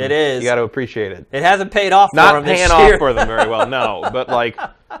here. And it is. You got to appreciate it. It hasn't paid off for them this year. Not paying off for them very well, no. But like,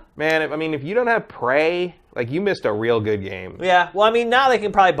 man, if you don't have Prey, like you missed a real good game. Yeah. Well, I mean, now they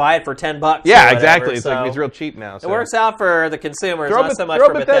can probably buy it for $10. Yeah, exactly. It's real cheap now. So. It works out for the consumers, not so much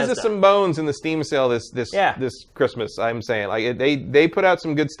for Bethesda. Throw some bones in the Steam sale this Christmas. I'm saying, like they put out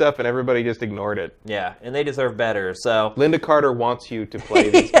some good stuff and everybody just ignored it. Yeah, and they deserve better. So Linda Carter wants you to play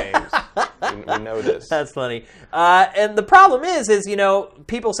these games. We know this. That's funny. And the problem is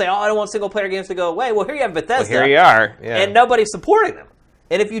people say, "Oh, I don't want single player games to go away." Well, here you have Bethesda. Well, here you are. Yeah. And nobody's supporting them.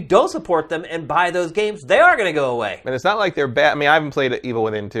 And if you don't support them and buy those games, they are going to go away. And it's not like they're bad. I mean, I haven't played Evil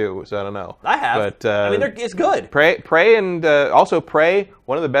Within 2, so I don't know. I have. But it's good. Prey and also Prey,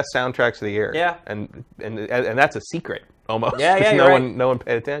 one of the best soundtracks of the year. Yeah. And that's a secret almost. Yeah, no one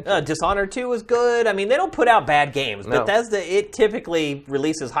paid attention. Dishonored 2 was good. I mean, they don't put out bad games. No. Bethesda, it typically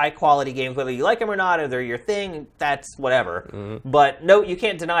releases high quality games, whether you like them or not, or they're your thing. That's whatever. But no, you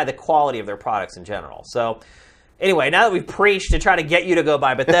can't deny the quality of their products in general. So. Anyway, now that we've preached to try to get you to go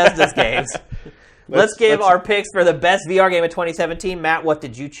buy Bethesda's games, let's give our picks for the best VR game of 2017. Matt, what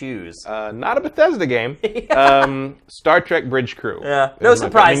did you choose? Not a Bethesda game. Star Trek Bridge Crew. Yeah, no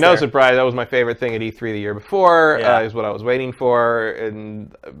surprise. No surprise. That was my favorite thing at E3 the year before. Is what I was waiting for,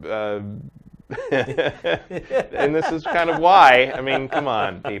 and and this is kind of why. I mean, come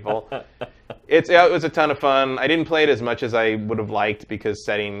on, people. It was a ton of fun. I didn't play it as much as I would have liked because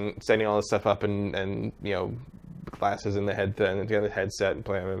setting all this stuff up and glasses in the headset and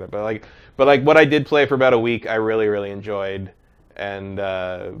playing with it. But like what I did play for about a week, I really, really enjoyed. And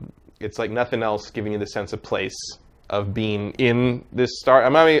it's like nothing else giving you the sense of place of being in this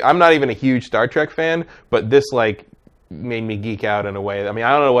I'm not even a huge Star Trek fan, but this like made me geek out in a way. I mean,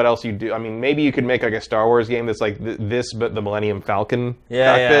 I don't know what else you do. I mean, maybe you could make like a Star Wars game that's like this, but the Millennium Falcon cockpit.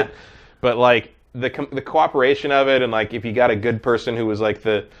 Yeah. But like the cooperation of it, and like if you got a good person who was like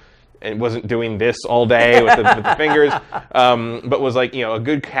and wasn't doing this all day with the fingers, but was like a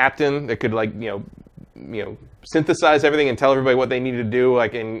good captain that could like synthesize everything and tell everybody what they needed to do,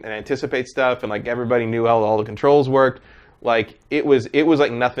 like and anticipate stuff, and like everybody knew how all the controls worked. Like it was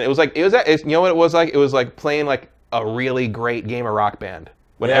like nothing. It was what it was like. It was like playing like a really great game of Rock Band.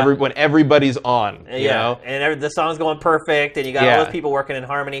 When everybody's on, you know? And the song's going perfect, and you got all those people working in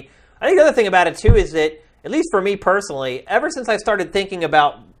harmony. I think the other thing about it, too, is that, at least for me personally, ever since I started thinking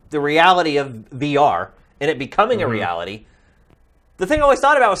about the reality of VR and it becoming a reality, the thing I always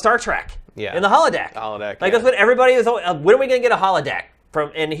thought about was Star Trek and the holodeck. Like, that's what everybody was always, when are we going to get a holodeck?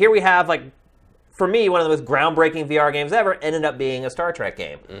 And here we have, like, for me, one of the most groundbreaking VR games ever ended up being a Star Trek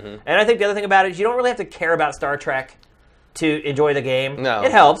game. And I think the other thing about it is you don't really have to care about Star Trek to enjoy the game. No.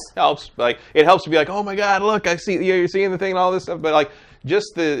 It helps. Like, it helps to be like, oh my God, look, I see, you're seeing the thing and all this stuff. But like,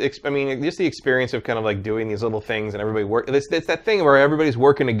 just the experience of kind of like doing these little things and everybody it's that thing where everybody's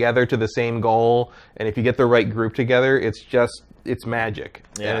working together to the same goal. And if you get the right group together, it's magic.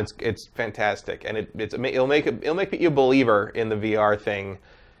 Yeah. And it's fantastic. And it'll make you a believer in the VR thing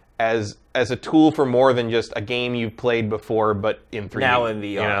as a tool for more than just a game you've played before, but in 3D. Now in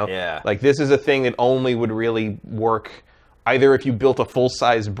VR, yeah. Like, this is a thing that only would really work either if you built a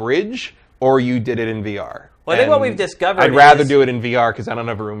full-size bridge or you did it in VR. Well, I think what we've discovered I'd rather do it in VR because I don't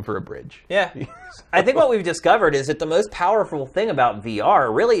have room for a bridge. Yeah. I think what we've discovered is that the most powerful thing about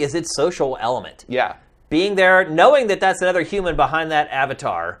VR really is its social element. Yeah. Being there, knowing that that's another human behind that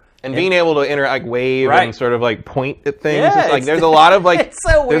avatar. And being able to interact, wave, and sort of like point at things. Yeah, it's like there's a lot of like it's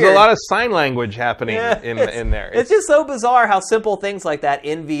so weird. There's a lot of sign language happening in there. It's just so bizarre how simple things like that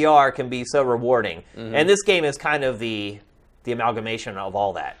in VR can be so rewarding. And this game is kind of the amalgamation of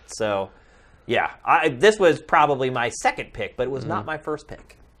all that. So, yeah, this was probably my second pick, but it was not my first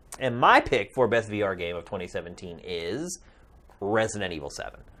pick. And my pick for best VR game of 2017 is Resident Evil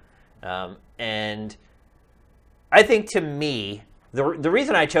 7. And I think to me, the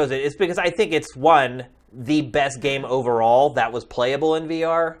reason I chose it is because I think it's, one, the best game overall that was playable in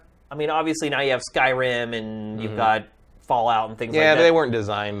VR. I mean, obviously now you have Skyrim and you've got Fallout and things like that. Yeah, they weren't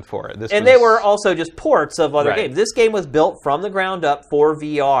designed for it. They were also just ports of other games. This game was built from the ground up for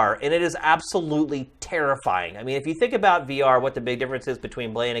VR, and it is absolutely terrifying. I mean, if you think about VR, what the big difference is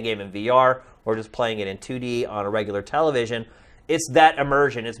between playing a game in VR or just playing it in 2D on a regular television, it's that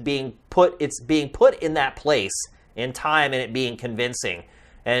immersion. It's being put in that place in time, and it being convincing.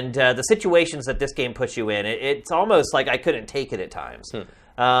 And the situations that this game puts you in, it's almost like I couldn't take it at times.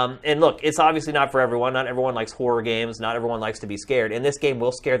 And look, it's obviously not for everyone. Not everyone likes horror games. Not everyone likes to be scared. And this game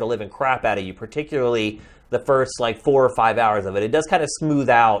will scare the living crap out of you, particularly the first 4 or 5 hours of it. It does kind of smooth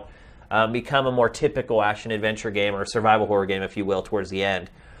out, become a more typical action-adventure game or survival horror game, if you will, towards the end.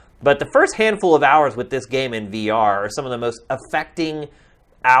 But the first handful of hours with this game in VR are some of the most affecting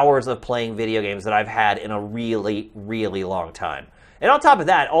hours of playing video games that I've had in a really, really long time. And on top of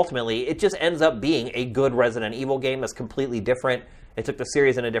that, ultimately, it just ends up being a good Resident Evil game that's completely different. It took the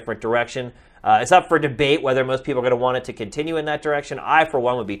series in a different direction. It's up for debate whether most people are going to want it to continue in that direction. I, for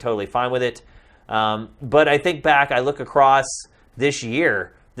one, would be totally fine with it. But I think back, I look across this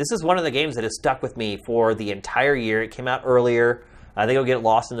year, this is one of the games that has stuck with me for the entire year. It came out earlier. I think it'll get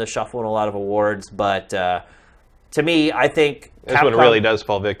lost in the shuffle in a lot of awards. But to me, I think this one really does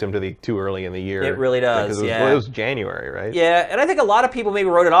fall victim to the too early in the year. It really does, it was January, right? Yeah, and I think a lot of people maybe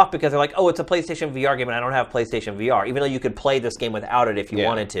wrote it off because they're like, oh, it's a PlayStation VR game and I don't have PlayStation VR, even though you could play this game without it if you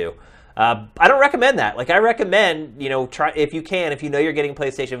wanted to. I don't recommend that. I recommend, try if you can, if you know you're getting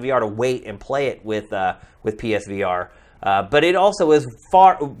PlayStation VR, to wait and play it with PSVR. But it also is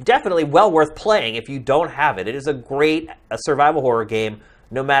definitely well worth playing if you don't have it. It is a survival horror game,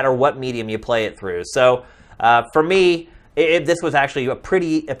 no matter what medium you play it through. So for me, this was actually a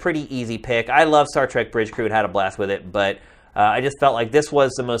pretty easy pick. I love Star Trek Bridge Crew and had a blast with it, but I just felt like this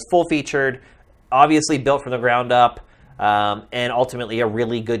was the most full-featured, obviously built from the ground up, and ultimately a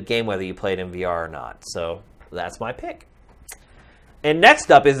really good game whether you play it in VR or not. So that's my pick. And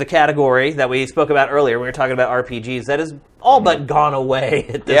next up is the category that we spoke about earlier. We were talking about RPGs. That has all but gone away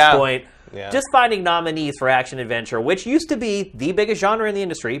at this point. Yeah. Just finding nominees for action-adventure, which used to be the biggest genre in the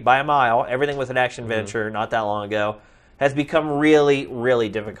industry by a mile. Everything was an action-adventure not that long ago. Has become really, really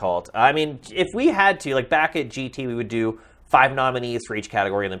difficult. I mean, if we had to, back at GT, we would do 5 nominees for each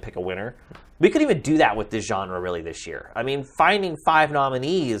category and then pick a winner. We couldn't even do that with this genre really this year. I mean, finding 5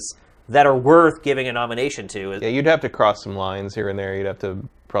 nominees that are worth giving a nomination to. Yeah, you'd have to cross some lines here and there. You'd have to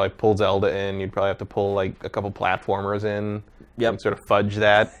probably pull Zelda in. You'd probably have to pull a couple platformers in. And sort of fudge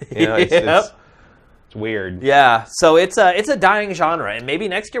that. It's weird. Yeah, so it's a dying genre, and maybe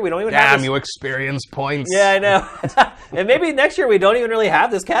next year we don't even have this. Damn, you experience points. Yeah, I know. And maybe next year we don't even really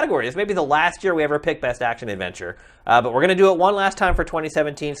have this category. This may be the last year we ever pick Best Action Adventure. But we're going to do it one last time for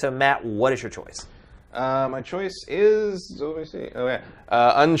 2017. So, Matt, what is your choice? My choice is, what do I say? Oh, yeah.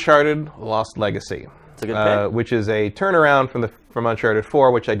 Uncharted Lost Legacy. It's a good pick. Which is a turnaround from Uncharted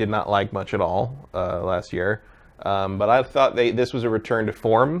 4, which I did not like much at all last year. But I thought this was a return to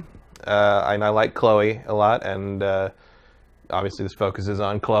form. And I like Chloe a lot, and obviously this focuses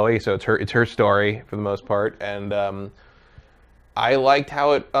on Chloe, so it's her story for the most part. And I liked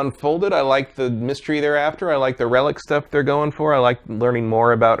how it unfolded. I liked the mystery thereafter. I liked the relic stuff they're going for. I liked learning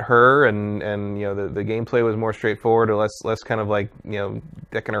more about her, and the gameplay was more straightforward, or less kind of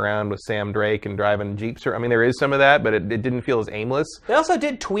dicking around with Sam Drake and driving jeeps. I mean, there is some of that, but it didn't feel as aimless. They also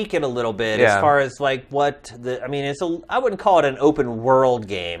did tweak it a little bit as far as I wouldn't call it an open world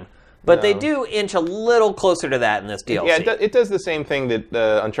game. But they do inch a little closer to that in this DLC. Yeah, it does the same thing that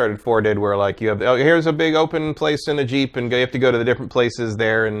Uncharted 4 did, where you have, here's a big open place in a Jeep, and you have to go to the different places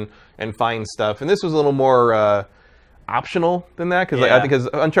there and find stuff. And this was a little more optional than that, because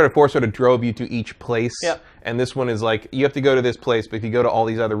Uncharted 4 sort of drove you to each place. Yep. And this one is you have to go to this place, but if you go to all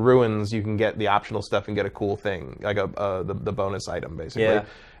these other ruins, you can get the optional stuff and get a cool thing, the bonus item, basically. Yeah.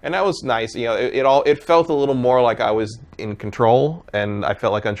 And that was nice. It felt a little more like I was in control, and I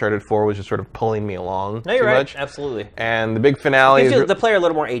felt like Uncharted 4 was just sort of pulling me along. No, you're too right. much. Absolutely. And the big finale gives the player a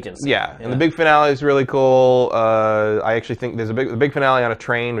little more agency. Yeah, and the big finale is really cool. I actually think there's a big finale on a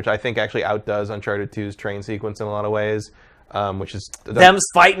train, which I think actually outdoes Uncharted 2's train sequence in a lot of ways. Which is them's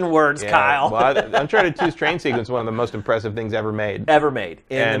fighting words, Kyle. Well, Uncharted 2's train sequence is one of the most impressive things ever made.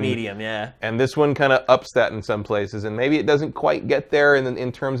 In the medium, yeah. And this one kind of ups that in some places, and maybe it doesn't quite get there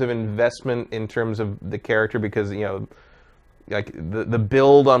in terms of investment, in terms of the character, because the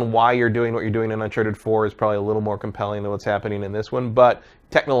build on why you're doing what you're doing in Uncharted 4 is probably a little more compelling than what's happening in this one. But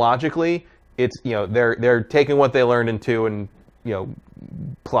technologically, it's they're taking what they learned in 2 and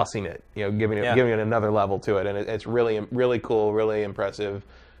plussing it, giving it another level to it, and it's really, really cool, really impressive,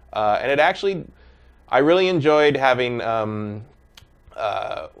 and it actually, I really enjoyed having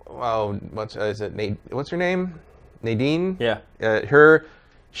What's her name? Nadine? Yeah.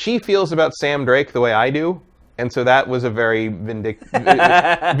 She feels about Sam Drake the way I do. And so that was a very vindicating,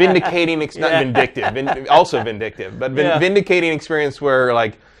 not vindictive, also vindictive, but vindicating experience where,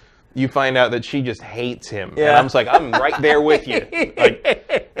 like, you find out that she just hates him. Yeah. And I'm just like, I'm right there with you.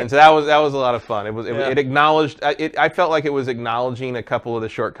 And so that was a lot of fun. It acknowledged, I felt like it was acknowledging a couple of the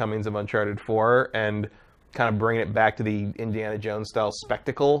shortcomings of Uncharted 4 and kind of bringing it back to the Indiana Jones style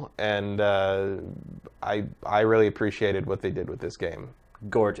spectacle. And I really appreciated what they did with this game.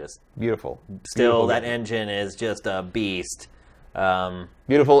 Gorgeous. Beautiful. Still, that engine is just a beast.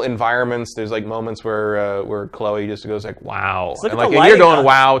 Beautiful environments. There's like moments where Chloe just goes like, "Wow," and you're going,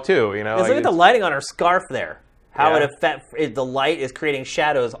 "Wow," too. You know, look at the lighting on her scarf there. How the light is creating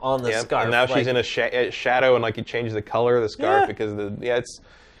shadows on the scarf. And now she's in a shadow, and like you change the color of the scarf because it's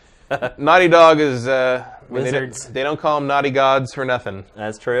Naughty Dog is wizards. They don't call them naughty gods for nothing.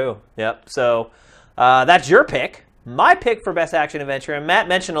 That's true. Yep. So that's your pick. My pick for Best Action Adventure, and Matt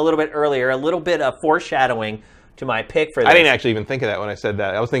mentioned a little bit earlier, a little bit of foreshadowing to my pick for this. I didn't actually even think of that when I said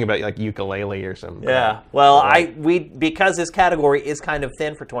that. I was thinking about like ukulele or something. Yeah. Well, because this category is kind of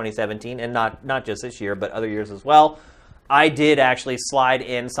thin for 2017, and not just this year, but other years as well, I did actually slide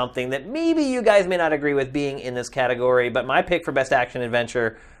in something that maybe you guys may not agree with being in this category, but my pick for Best Action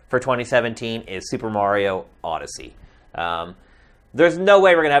Adventure for 2017 is Super Mario Odyssey. There's no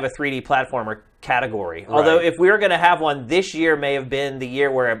way we're going to have a 3D platformer category. Right. Although if we were going to have one, this year may have been the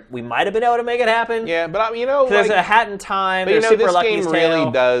year where we might have been able to make it happen. Yeah, but there's a Hat in Time. But Super this Lucky's game Tale.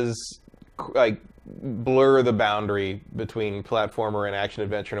 really does like blur the boundary between platformer and action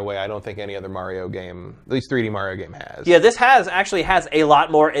adventure in a way I don't think any other Mario game, at least 3D Mario game, has. Yeah, this actually has a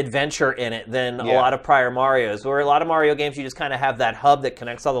lot more adventure in it than a lot of prior Marios. Where a lot of Mario games, you just kind of have that hub that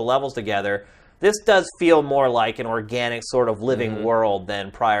connects all the levels together. This does feel more like an organic sort of living world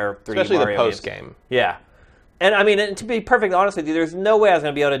than prior 3D Especially Mario the post-game. Yeah. And I mean, and to be perfectly honest with you, there's no way I was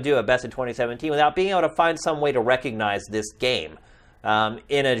going to be able to do a Best of 2017 without being able to find some way to recognize this game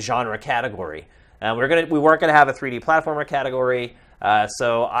in a genre category. We weren't going to have a 3D platformer category,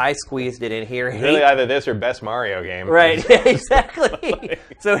 so I squeezed it in here. It's really either this or Best Mario game. Right, yeah, exactly.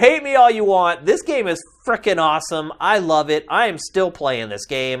 So hate me all you want. This game is freaking awesome. I love it. I am still playing this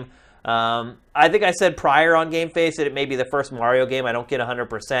game. I think I said prior on Game Face that it may be the first Mario game I don't get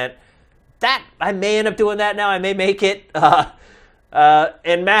 100%. That I may end up doing that now. I may make it.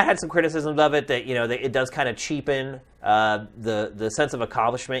 And Matt had some criticisms of it that that it does kind of cheapen the sense of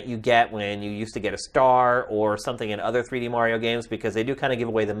accomplishment you get when you used to get a star or something in other 3D Mario games, because they do kind of give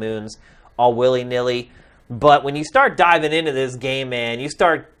away the moons all willy-nilly. But when you start diving into this game, man, you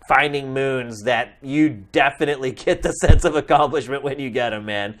start finding moons that you definitely get the sense of accomplishment when you get them,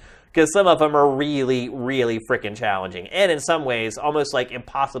 man. Because some of them are really, really freaking challenging. And in some ways, almost like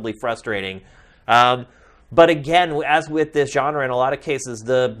impossibly frustrating. But again, as with this genre, in a lot of cases,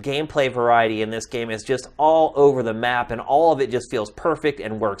 the gameplay variety in this game is just all over the map. And all of it just feels perfect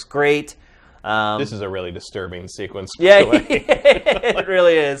and works great. This is a really disturbing sequence. Yeah, it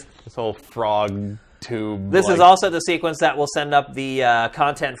really is. This whole frog tube. This is also the sequence that will send up the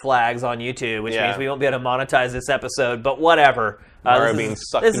content flags on YouTube, which means we won't be able to monetize this episode, but whatever.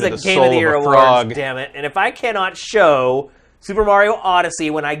 This is a Game of the Year award, damn it. And if I cannot show Super Mario Odyssey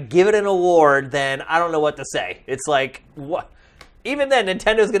when I give it an award, then I don't know what to say. It's like, what? Even then,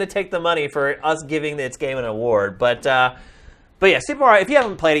 Nintendo's going to take the money for us giving its game an award. But yeah, Super Mario, if you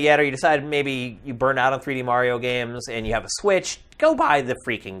haven't played it yet, or you decided maybe you burned out on 3D Mario games and you have a Switch, go buy the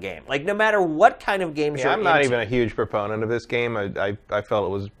freaking game. Like, no matter what kind of games you're I'm not even a huge proponent of this game. I felt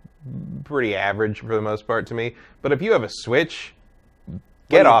it was pretty average for the most part to me. But if you have a Switch,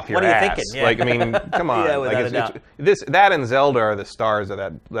 get off your ass. What are you thinking? Yeah. Like, I mean, come on. Yeah, without a doubt. That and Zelda are the stars of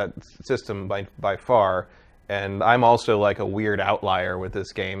that system by far. And I'm also like a weird outlier with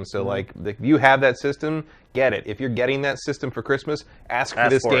this game. So like, if you have that system, get it. If you're getting that system for Christmas, ask for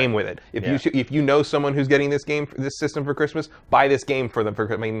this game with it. If you know someone who's getting this system for Christmas, buy this game for them.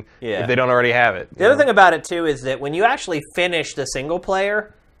 If they don't already have it. The other thing about it too is that when you actually finish the single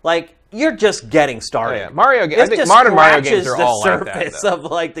player, like, you're just getting started. Oh, yeah. Mario games. I think modern Mario games are all like that. The surface of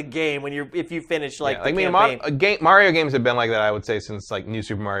like the game if you finish the campaign. Mario games have been like that, I would say, since like New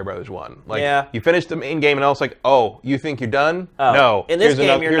Super Mario Bros. 1. Like, you finish the main game and it's like, oh, you think you're done? Oh. No. In this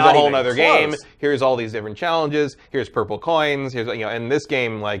game, here's a whole other game. Here's all these different challenges. Here's purple coins. Here's and this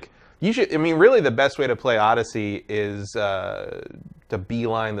game, like, you should. I mean, really, the best way to play Odyssey is to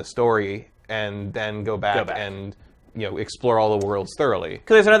beeline the story and then go back and explore all the worlds thoroughly.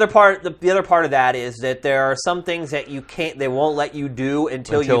 Because there's another part. The other part of that is that there are some things that they won't let you do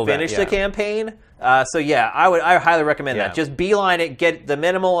until you finish the campaign. I highly recommend that. Just beeline it, get the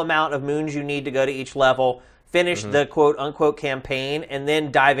minimal amount of moons you need to go to each level, finish the quote unquote campaign, and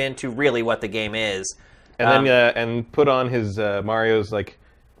then dive into really what the game is. And then and put on his Mario's like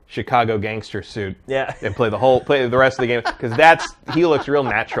Chicago gangster suit. Yeah. And play the rest of the game, because he looks real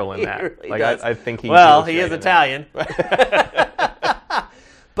natural in that. Really does. I think he is Italian.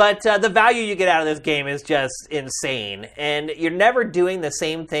 But the value you get out of this game is just insane, and you're never doing the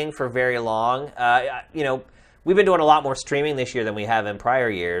same thing for very long. We've been doing a lot more streaming this year than we have in prior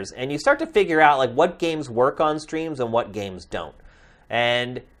years, and you start to figure out like what games work on streams and what games don't.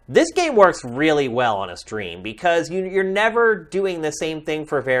 And this game works really well on a stream because you're never doing the same thing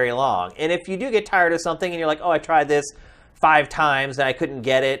for very long. And if you do get tired of something and you're like, oh, I tried this 5 times and I couldn't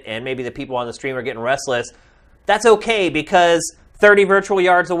get it, and maybe the people on the stream are getting restless, that's okay, because 30 virtual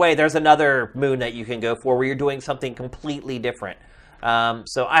yards away, there's another moon that you can go for where you're doing something completely different.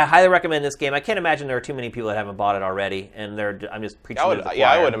 So I highly recommend this game. I can't imagine there are too many people that haven't bought it already, and I'm just preaching to the choir.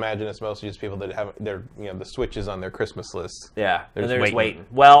 I would imagine it's mostly just people that have the Switches on their Christmas list. Yeah, they're just waiting.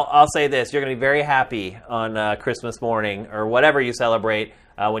 Well, I'll say this: you're going to be very happy on Christmas morning or whatever you celebrate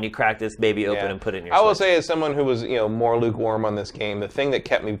when you crack this baby open and put it in your Switch. I will say, as someone who was more lukewarm on this game, the thing that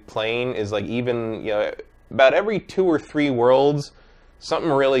kept me playing is like even about every 2 or 3 worlds, something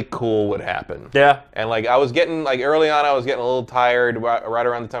really cool would happen. Yeah. And I was getting, early on, I was getting a little tired right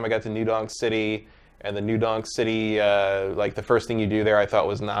around the time I got to New Donk City. And the New Donk City, the first thing you do there, I thought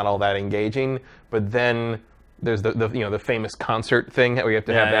was not all that engaging. But then there's the famous concert thing that we have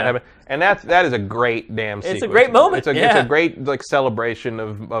to have that happen. And that is a great damn sequence. It's a great moment. It's a great celebration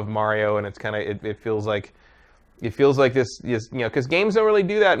of Mario, and it's kind of it feels like. It feels like this, because games don't really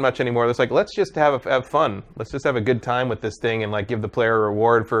do that much anymore. It's like, let's just have fun. Let's just have a good time with this thing and give the player a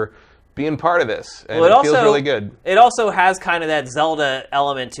reward for being part of this. And it feels really good. It also has kind of that Zelda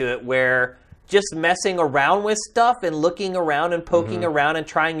element to it where just messing around with stuff and looking around and poking around and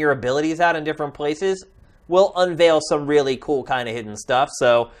trying your abilities out in different places will unveil some really cool kind of hidden stuff.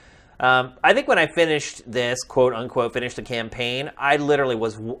 So I think when I finished this, quote unquote, finished the campaign, I literally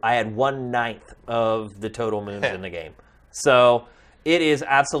I had 1/9 of the total moons in the game. So it is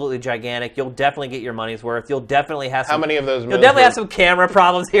absolutely gigantic. You'll definitely get your money's worth. You'll definitely have some, how many of those moons you'll definitely have some camera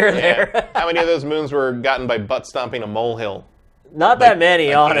problems here and there. How many of those moons were gotten by butt stomping a molehill? Not that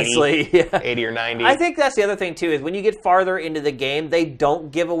many, honestly. 80 or 90. I think that's the other thing, too, is when you get farther into the game, they don't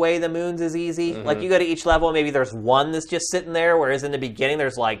give away the moons as easy. Like, you go to each level, maybe there's one that's just sitting there, whereas in the beginning,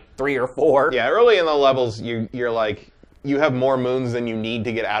 there's, 3 or 4. Yeah, early in the levels, you're like, you have more moons than you need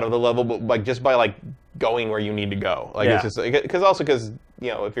to get out of the level, but just by, going where you need to go. It's just, because,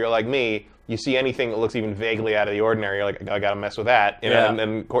 if you're like me, you see anything that looks even vaguely out of the ordinary, you're like, I gotta mess with that.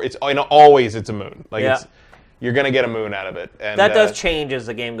 And it's always it's a moon. You're going to get a moon out of it. And that does change as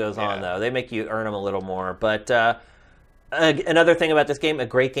the game goes on, though. They make you earn them a little more. But another thing about this game, a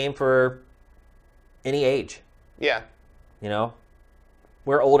great game for any age. Yeah.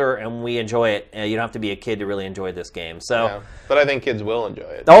 We're older and we enjoy it. You don't have to be a kid to really enjoy this game. So, yeah. But I think kids will enjoy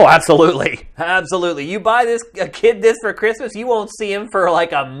it. Oh, absolutely. Absolutely. You buy a kid this for Christmas, you won't see him for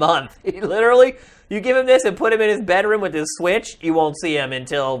a month. Literally. You give him this and put him in his bedroom with his Switch, you won't see him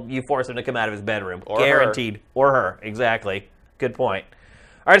until you force him to come out of his bedroom. Or guaranteed. Her. Or her, exactly. Good point.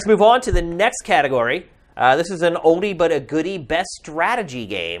 All right, let's move on to the next category. This is an oldie but a goodie best strategy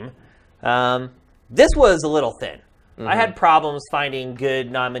game. This was a little thin. I had problems finding good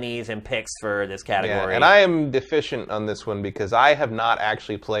nominees and picks for this category. Yeah, and I am deficient on this one because I have not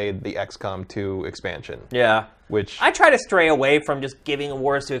actually played the XCOM 2 expansion. Yeah. Which I try to stray away from just giving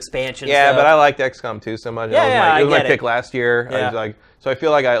awards to expansions. Yeah, but I liked XCOM 2 so much. It was my pick last year. Yeah. So I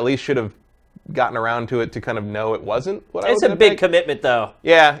feel like I at least should have gotten around to it to kind of know it wasn't what I was going to pick. It's a big commitment, though.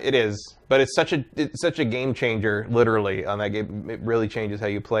 Yeah, it is. But it's such a game changer, literally, on that game. It really changes how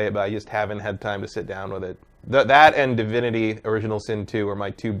you play it, but I just haven't had time to sit down with it. That and Divinity Original Sin 2 are my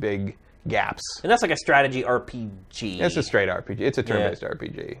 2 big gaps. And that's like a strategy RPG. It's a straight RPG. It's a turn-based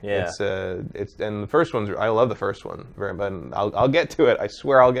RPG. Yeah. And the first one's, I love the first one very much. I'll get to it. I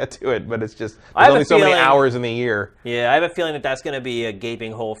swear I'll get to it. But it's just there's only so many hours in the year. Yeah, I have a feeling that's going to be a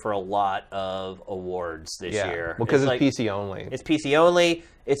gaping hole for a lot of awards this year. Well, because it's PC only. It's PC only.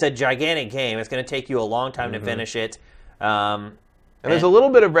 It's a gigantic game. It's going to take you a long time to finish it. And there's a little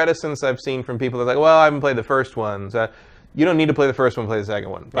bit of reticence I've seen from people that are like, well, I haven't played the first ones. You don't need to play the first one, play the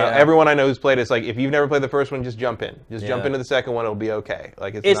second one. But everyone I know who's played it's like, if you've never played the first one, just jump in. Just jump into the second one, it'll be okay.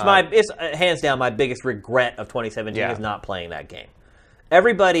 It's hands down my biggest regret of 2017 is not playing that game.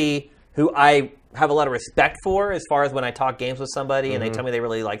 Everybody who I have a lot of respect for as far as when I talk games with somebody and they tell me they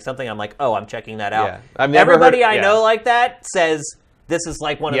really like something, I'm like, oh, I'm checking that out. Yeah. Everybody I know like that says this is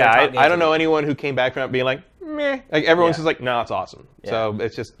like one of the top games. I don't know anyone who came back from it being like, meh. Like everyone's just like, no, it's awesome. Yeah. So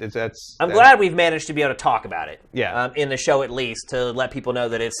it's just I'm glad we've managed to be able to talk about it. Yeah. In the show at least, to let people know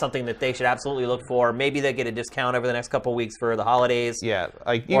that it's something that they should absolutely look for. Maybe they get a discount over the next couple of weeks for the holidays. Yeah.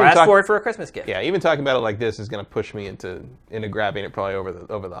 Or ask for it for a Christmas gift. Yeah. Even talking about it like this is going to push me into grabbing it probably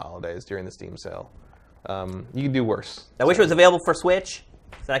over the holidays during the Steam sale. You can do worse. I wish it was available for Switch.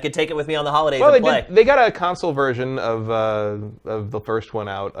 So I could take it with me on the holidays and play. They got a console version of the first one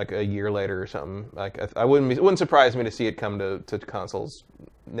out like a year later or something. Like it wouldn't surprise me to see it come to consoles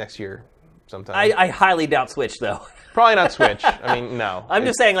next year sometime. I highly doubt Switch though. Probably not Switch. I mean, no. I'm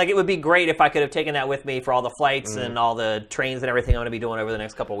just saying, like, it would be great if I could have taken that with me for all the flights and all the trains and everything I'm going to be doing over the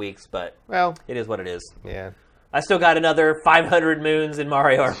next couple of weeks. But it is what it is. Yeah. I still got another 500 moons in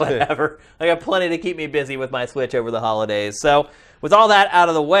Mario or whatever. I got plenty to keep me busy with my Switch over the holidays. So, with all that out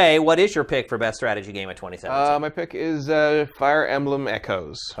of the way, what is your pick for best strategy game of 2017? My pick is Fire Emblem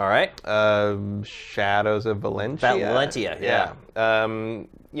Echoes. All right. Shadows of Valentia. Valentia, yeah. I'm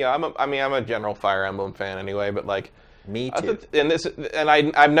a general Fire Emblem fan anyway, but like. Me too.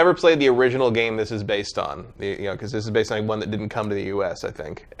 I've never played the original game this is based on, because this is based on one that didn't come to the U.S. I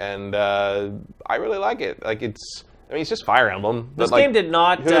think, and I really like it. Like it's just Fire Emblem. This game did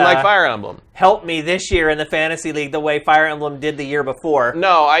not. Who didn't like Fire Emblem? Help me this year in the Fantasy League the way Fire Emblem did the year before.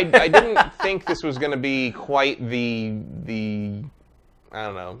 No, I didn't think this was going to be quite the I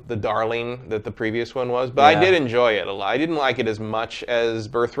don't know, the darling that the previous one was, but I did enjoy it a lot. I didn't like it as much as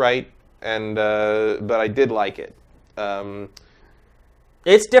Birthright, but I did like it.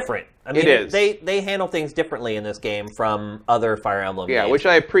 It's different. I mean, it is. They handle things differently in this game from other Fire Emblem games. Yeah, which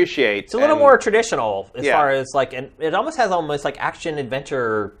I appreciate. It's a little more traditional as far as like, and it almost has like action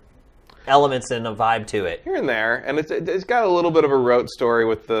adventure elements and a vibe to it. Here and there, and it's got a little bit of a rote story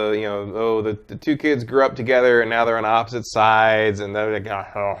with the two kids grew up together and now they're on opposite sides and they're like,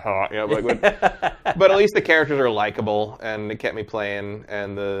 but at least the characters are likable and it kept me playing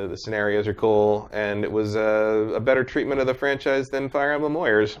and the scenarios are cool and it was a better treatment of the franchise than Fire Emblem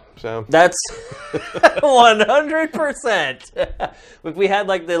Warriors. So that's 100%. If we had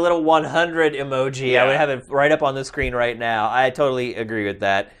like the little 100 emoji, I would have it right up on the screen right now. I totally agree with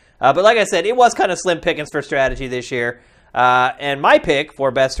that. But like I said, it was kind of slim pickings for strategy this year. And my pick for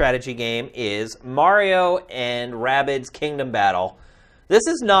best strategy game is Mario and Rabbids Kingdom Battle. This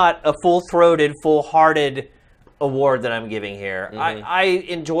is not a full-throated, full-hearted award that I'm giving here. Mm-hmm. I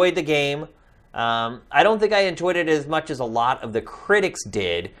enjoyed the game. I don't think I enjoyed it as much as a lot of the critics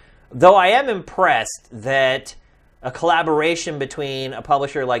did, though I am impressed that a collaboration between a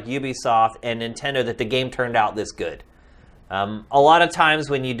publisher like Ubisoft and Nintendo, that the game turned out this good. A lot of times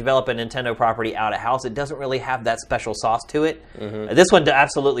when you develop a Nintendo property out of house, it doesn't really have that special sauce to it. Mm-hmm. This one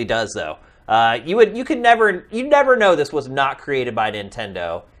absolutely does, though. You never know this was not created by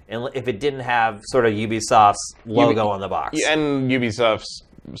Nintendo, and if it didn't have sort of Ubisoft's logo on the box. And Ubisoft's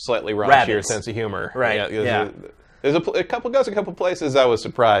slightly raunchier sense of humor. Right. There's a couple places I was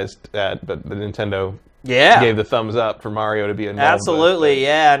surprised at, but the Nintendo gave the thumbs up for Mario to be involved. Absolutely,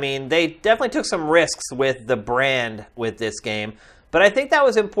 yeah. I mean, they definitely took some risks with the brand with this game, but I think that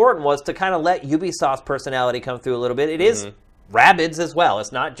was important, was to kind of let Ubisoft's personality come through a little bit. It is Rabbids as well.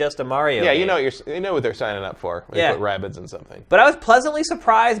 It's not just a Mario game. You know what they're signing up for when you put Rabbids in something. But I was pleasantly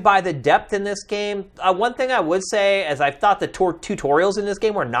surprised by the depth in this game. One thing I would say is I thought the tutorials in this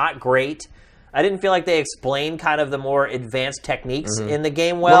game were not great. I didn't feel like they explained kind of the more advanced techniques in the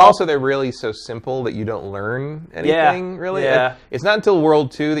game well. Well, also, they're really so simple that you don't learn anything, really. Yeah. It's not until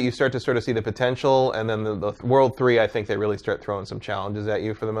World 2 that you start to sort of see the potential, and then the World 3, I think they really start throwing some challenges at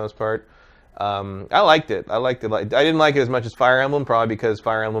you for the most part. I liked it. I didn't like it as much as Fire Emblem, probably because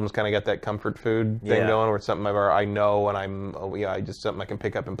Fire Emblem's kind of got that comfort food thing going, where it's something I know and something I can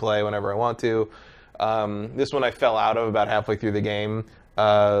pick up and play whenever I want to. This one I fell out of about halfway through the game.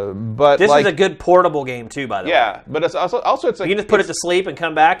 But this is a good portable game too, by the way. Yeah, but it's also it's like you can just put it to sleep and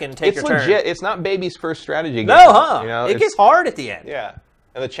come back and take your turn. It's legit. It's not baby's first strategy game. No, huh? It gets hard at the end. Yeah,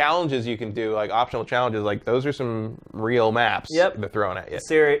 and the challenges you can do, like optional challenges, like those are some real maps they're throwing at you.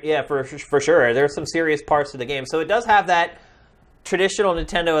 For sure. There's some serious parts to the game, so it does have that traditional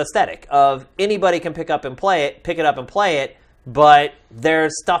Nintendo aesthetic of anybody can pick it up and play it. But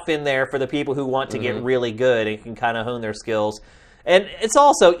there's stuff in there for the people who want to get really good and can kind of hone their skills. And it's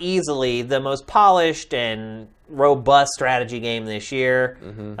also easily the most polished and robust strategy game this year.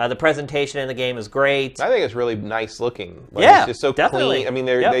 Mm-hmm. The presentation in the game is great. I think it's really nice looking. It's just so definitely clean. I mean,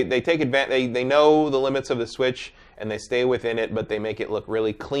 they take advantage. They know the limits of the Switch, and they stay within it, but they make it look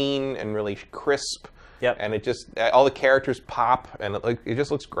really clean and really crisp. Yep. And it just, all the characters pop, and it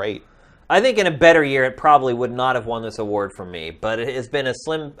just looks great. I think in a better year, it probably would not have won this award from me, but it has been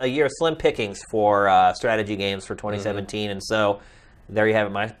a year of slim pickings for strategy games for 2017, and so there you have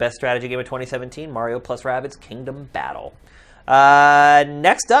it. My best strategy game of 2017, Mario plus Rabbids Kingdom Battle.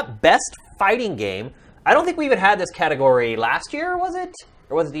 Next up, best fighting game. I don't think we even had this category last year, was it?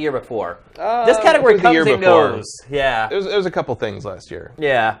 Or was it the year before? This category comes and goes. Yeah. There was a couple things last year.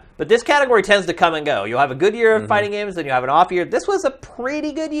 Yeah, but this category tends to come and go. You'll have a good year of fighting games, then you'll have an off year. This was a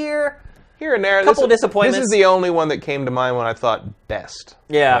pretty good year. Here and there. A couple of disappointments. This is the only one that came to mind when I thought best.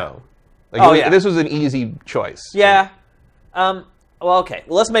 Yeah. So, this was an easy choice. Yeah. Well, okay.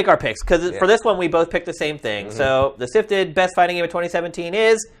 Well, let's make our picks, because for this one, we both picked the same thing. So the SIFTD best fighting game of 2017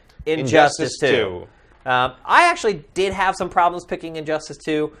 is Injustice 2. I actually did have some problems picking Injustice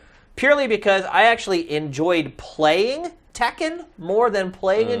 2, purely because I actually enjoyed playing Tekken more than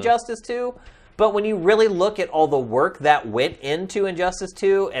playing Injustice 2. But when you really look at all the work that went into Injustice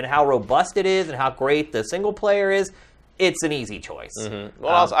 2 and how robust it is and how great the single player is, it's an easy choice.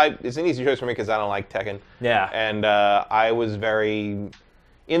 Well, also, it's an easy choice for me because I don't like Tekken. Yeah. And I was very...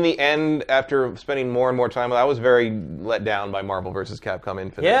 In the end, after spending more and more time with it, I was very let down by Marvel vs. Capcom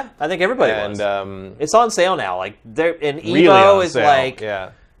Infinite. Yeah, I think everybody was. It's on sale now. Like, Evo really is like...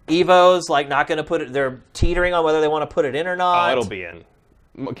 Yeah. Evo's like not going to put it... They're teetering on whether they want to put it in or not. Oh, it'll be in.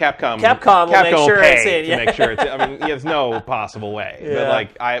 Capcom will make sure it's in. To make sure it's in. I mean, there's no possible way.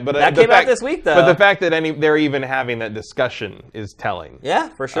 Yeah. But that came out this week, though. But the fact that they're even having that discussion is telling. Yeah,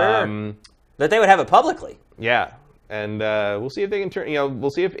 for sure. That they would have it publicly. Yeah, and we'll see if they can turn.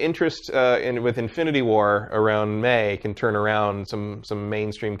 We'll see if interest with Infinity War around May can turn around some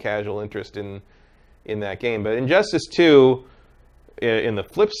mainstream casual interest in that game. But Injustice 2, in the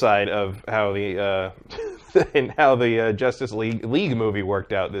flip side of how the Justice League movie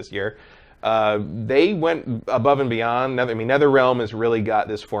worked out this year, they went above and beyond. NetherRealm has really got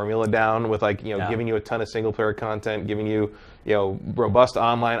this formula down with giving you a ton of single player content, giving you robust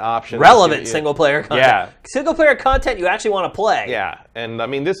online options, relevant single player content. Yeah, single player content you actually want to play. Yeah, and I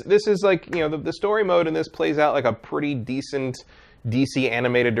mean this is like the story mode in this plays out like a pretty decent DC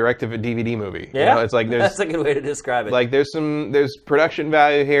animated direct-to-DVD movie. Yeah, it's like that's a good way to describe it. Like there's production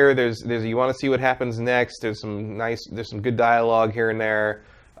value here. There's you want to see what happens next. There's some good dialogue here and there.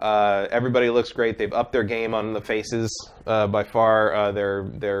 Everybody looks great. They've upped their game on the faces by far.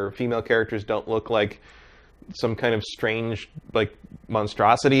 Their female characters don't look like some kind of strange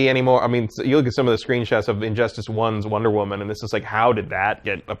monstrosity anymore. I mean, you look at some of the screenshots of Injustice 1's Wonder Woman, and this is like, how did that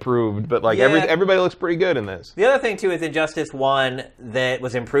get approved? But everybody looks pretty good in this. The other thing too with Injustice 1 that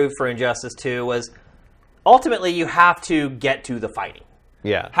was improved for Injustice 2 was ultimately you have to get to the fighting.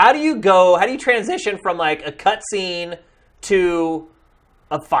 Yeah. How do you transition from like a cutscene to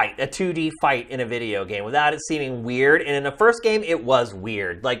a fight, a 2D fight in a video game without it seeming weird? And in the first game, it was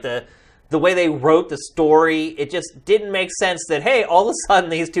weird. Like the way they wrote the story, it just didn't make sense that, hey, all of a sudden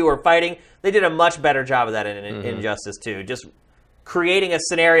these two are fighting. They did a much better job of that in Injustice 2. Just creating a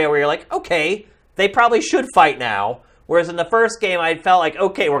scenario where you're like, okay, they probably should fight now. Whereas in the first game, I felt like,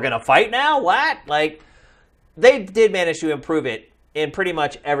 okay, we're going to fight now? What? Like, they did manage to improve it in pretty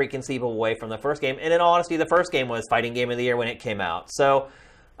much every conceivable way from the first game. And in all honesty, the first game was Fighting Game of the Year when it came out. So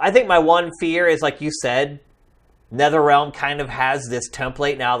I think my one fear is, like you said, NetherRealm kind of has this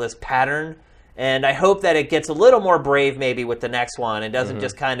template now, this pattern, and I hope that it gets a little more brave maybe with the next one and doesn't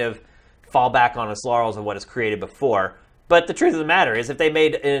just kind of fall back on its laurels of what it's created before. But the truth of the matter is, if they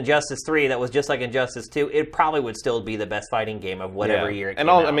made an Injustice 3 that was just like Injustice 2, it probably would still be the best fighting game of whatever year it came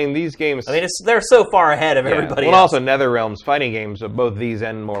out. I mean, these games... I mean, they're so far ahead of everybody else. Well, also, NetherRealm's fighting games, both these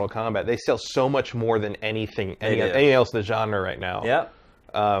and Mortal Kombat, they sell so much more than anything else in the genre right now. Yeah.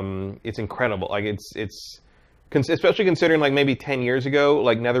 It's incredible. Like, it's especially considering like maybe 10 years ago,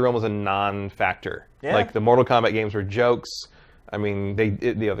 like NetherRealm was a non-factor. Yeah. Like the Mortal Kombat games were jokes. I mean,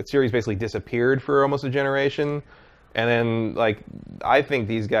 the series basically disappeared for almost a generation. And then, like, I think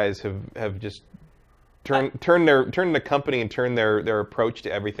these guys have just turned the company and turned their approach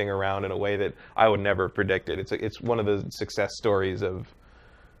to everything around in a way that I would never have predicted. It's one of the success stories of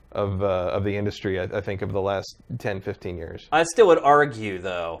the industry, I think, of the last 10, 15 years. I still would argue,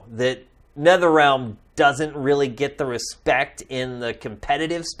 though, that NetherRealm doesn't really get the respect in the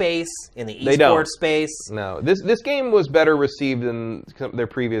competitive space, in the esports space. No, this game was better received than their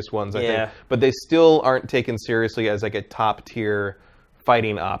previous ones, I think. But they still aren't taken seriously as like a top tier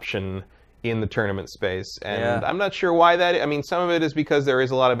fighting option in the tournament space. And I'm not sure why that. I mean, some of it is because there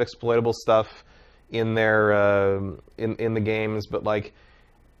is a lot of exploitable stuff in their in the games, but like,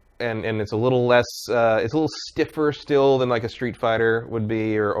 and it's a little less, it's a little stiffer still than like a Street Fighter would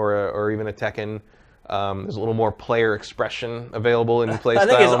be, or even a Tekken. There's a little more player expression available in play style. I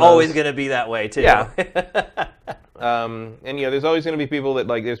think it's always going to be that way too. Yeah. And there's always going to be people that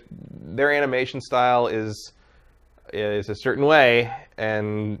like their animation style is a certain way,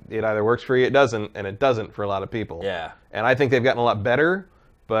 and it either works for you, it doesn't, and it doesn't for a lot of people. Yeah. And I think they've gotten a lot better,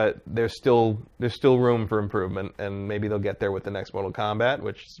 but there's still room for improvement, and maybe they'll get there with the next Mortal Kombat,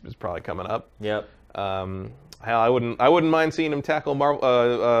 which is probably coming up. Yep. Hell, I wouldn't mind seeing them tackle Mortal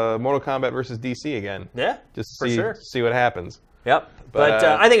Kombat versus DC again. Yeah, just to see what happens. Yep. But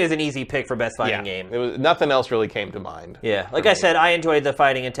I think it was an easy pick for best fighting game. It was, nothing else really came to mind. Yeah, like I said, I enjoyed the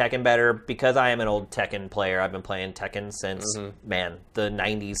fighting in Tekken better because I am an old Tekken player. I've been playing Tekken since, the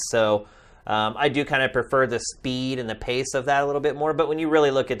 90s. So I do kind of prefer the speed and the pace of that a little bit more. But when you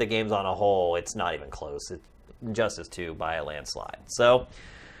really look at the games on a whole, it's not even close. It's Injustice 2 by a landslide. So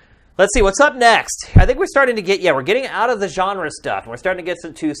let's see, what's up next? I think we're starting to we're getting out of the genre stuff. And we're starting to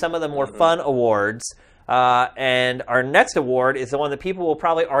get to some of the more fun awards. And our next award is the one that people will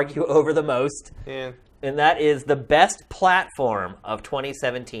probably argue over the most. Yeah. And that is the best platform of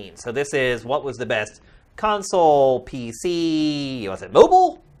 2017. So this is what was the best console, PC, was it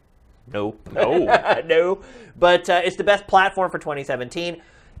mobile? No. No. But it's the best platform for 2017.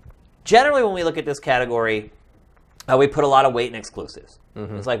 Generally, when we look at this category, we put a lot of weight in exclusives.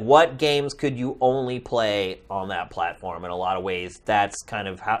 It's like, what games could you only play on that platform? In a lot of ways, that's kind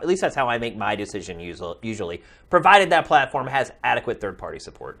of how, at least that's how I make my decision usually, provided that platform has adequate third-party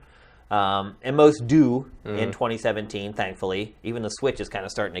support. And most do in 2017, thankfully. Even the Switch is kind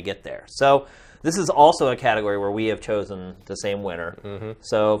of starting to get there. So this is also a category where we have chosen the same winner.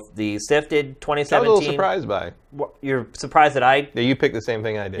 So the SIFTD 2017... I was a little surprised by. You're surprised that I... Yeah, you picked the same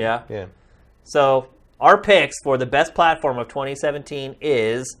thing I did. Yeah? Yeah. So our picks for the best platform of 2017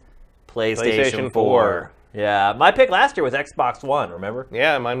 is PlayStation 4. Yeah, my pick last year was Xbox One, remember?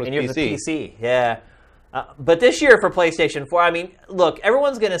 Yeah, mine was and yours PC. was PC, yeah. But this year for PlayStation 4, I mean, look,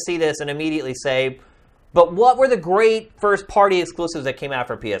 everyone's going to see this and immediately say, but what were the great first-party exclusives that came out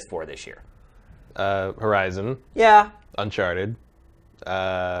for PS4 this year? Horizon. Yeah. Uncharted.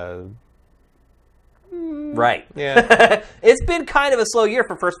 Right. Yeah. It's been kind of a slow year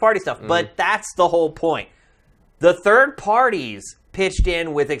for first-party stuff, but that's the whole point. The third parties pitched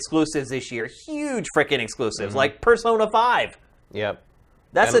in with exclusives this year. Huge freaking exclusives, like Persona 5. Yep.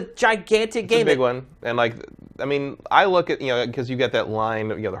 That's a gigantic game. It's a big one. And, like, I mean, I look at, because you get that line,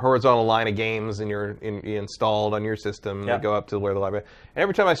 the horizontal line of games and you're installed on your system. They go up to where the library. And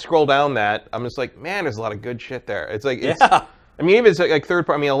every time I scroll down that, I'm just like, man, there's a lot of good shit there. It's like, I mean, even if it's like third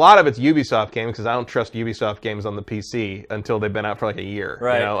party, I mean, a lot of it's Ubisoft games because I don't trust Ubisoft games on the PC until they've been out for like a year.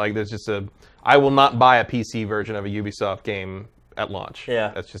 Right. Like there's just I will not buy a PC version of a Ubisoft game at launch.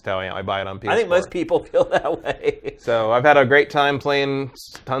 Yeah. That's just how I am. I buy it on PS4. I think most people feel that way. So I've had a great time playing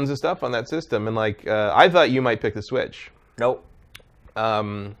tons of stuff on that system. And like, I thought you might pick the Switch. Nope.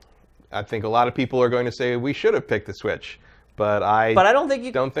 I think a lot of people are going to say we should have picked the Switch. But I don't think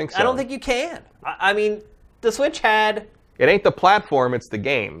so. I don't think you can. I mean, the Switch had... It ain't the platform, it's the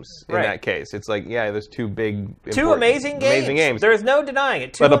games in that case. It's like, there's two amazing games. There's no denying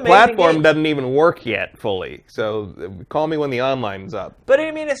it. But the platform doesn't even work yet fully. So call me when the online's up. But I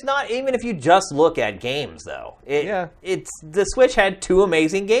mean, it's not, even if you just look at games, though. It's the Switch had 2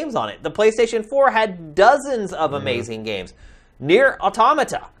 amazing games on it. The PlayStation 4 had dozens of amazing games. Nier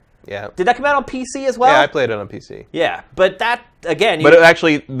Automata. Yeah. Did that come out on PC as well? Yeah, I played it on PC. Yeah, but that, again... But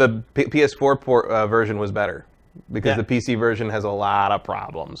actually, the PS4 version was better. Because the PC version has a lot of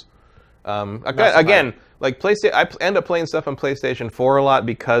problems. Again, like I end up playing stuff on PlayStation 4 a lot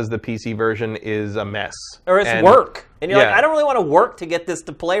because the PC version is a mess. Or it's work. And you're like, I don't really want to work to get this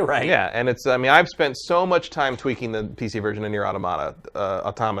to play right. Yeah, and it's, I mean, I've spent so much time tweaking the PC version of Nier Automata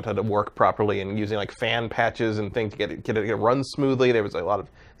to work properly and using like fan patches and things to get it to run smoothly. There was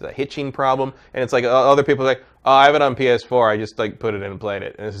a hitching problem. And it's like other people are like, oh, I have it on PS4. I just like put it in and played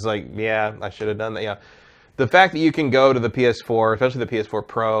it. And it's just like, yeah, I should have done that. Yeah. The fact that you can go to the PS4, especially the PS4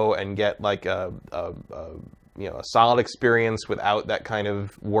 Pro, and get like a solid experience without that kind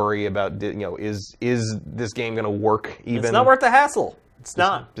of worry about is this game going to work even? It's not worth the hassle. It's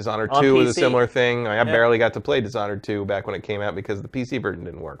not. Dishonored 2 was a similar thing. I barely got to play Dishonored 2 back when it came out because the PC version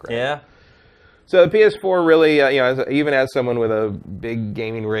didn't work right. Yeah. So the PS4 really, even as someone with a big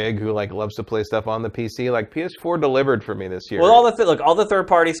gaming rig who like loves to play stuff on the PC, like PS4 delivered for me this year. Well, all the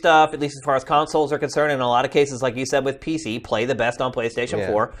third-party stuff, at least as far as consoles are concerned, in a lot of cases, like you said with PC, play the best on PlayStation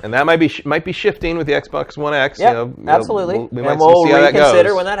 4. And that might be shifting with the Xbox One X. Yeah, absolutely. We might see how that goes.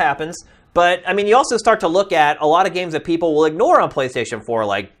 Reconsider when that happens. But, I mean, you also start to look at a lot of games that people will ignore on PlayStation 4,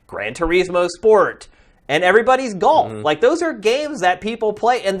 like Gran Turismo Sport and Everybody's Golf. Like, those are games that people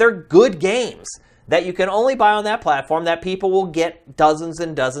play, and they're good games that you can only buy on that platform that people will get dozens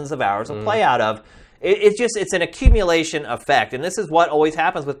and dozens of hours of play out of. It's an accumulation effect, and this is what always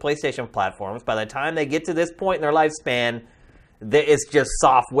happens with PlayStation platforms. By the time they get to this point in their lifespan, it's just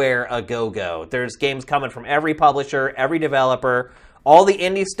software a go-go. There's games coming from every publisher, every developer. All the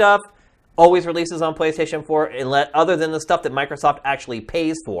indie stuff always releases on PlayStation 4, other than the stuff that Microsoft actually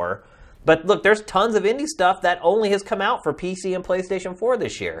pays for. But look, there's tons of indie stuff that only has come out for PC and PlayStation 4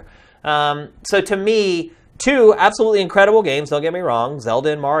 this year. So to me, two absolutely incredible games, don't get me wrong. Zelda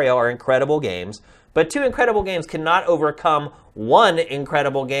and Mario are incredible games. But two incredible games cannot overcome one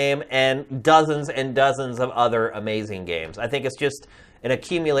incredible game and dozens of other amazing games. I think it's just an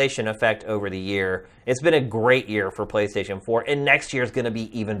accumulation effect over the year. It's been a great year for PlayStation 4, and next year is going to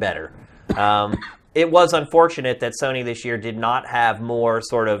be even better. It was unfortunate that Sony this year did not have more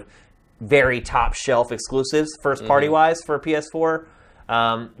sort of very top-shelf exclusives, first-party-wise, for PS4.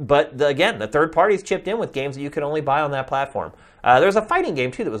 But again, the third parties chipped in with games that you could only buy on that platform. There's a fighting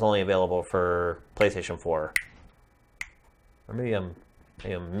game, too, that was only available for PlayStation 4. Or maybe I'm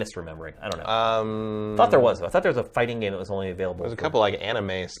misremembering. I don't know. Thought there was. I thought there was a fighting game that was only available. There's a couple like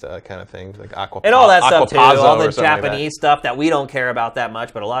anime kind of things, like Aqua and all that stuff too. All the Japanese like stuff that we don't care about that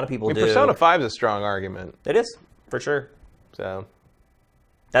much, but a lot of people do. Persona 5 is a strong argument. It is, for sure. So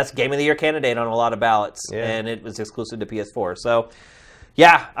that's Game of the Year candidate on a lot of ballots, and it was exclusive to PS4. So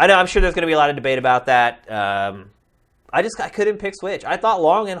yeah, I know. I'm sure there's going to be a lot of debate about that. I couldn't pick Switch. I thought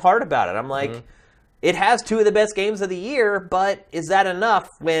long and hard about it. I'm like, it has two of the best games of the year, but is that enough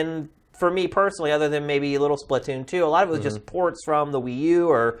when, for me personally, other than maybe a little Splatoon 2, a lot of it was just ports from the Wii U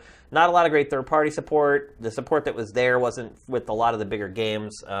or not a lot of great third-party support. The support that was there wasn't with a lot of the bigger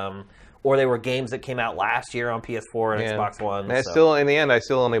games, or they were games that came out last year on PS4 and Xbox One. And in the end, I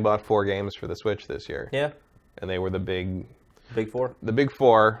still only bought 4 games for the Switch this year. Yeah. And they were the big four? The big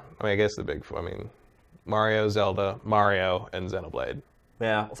four. I mean, I guess the big four. I mean, Mario, Zelda, Mario, and Xenoblade.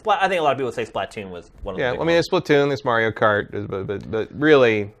 Yeah, I think a lot of people say Splatoon was one of the big I mean, there's Splatoon, there's Mario Kart, but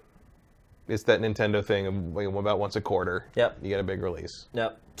really, it's that Nintendo thing of about once a quarter. Yep. You get a big release.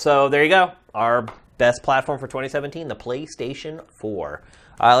 Yep. So there you go. Our best platform for 2017, the PlayStation 4.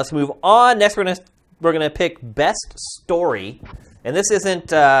 Let's move on. Next, we're gonna pick best story, and this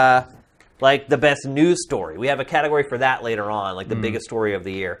isn't like the best news story. We have a category for that later on, like the biggest story of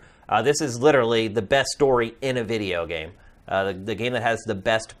the year. This is literally the best story in a video game. The game that has the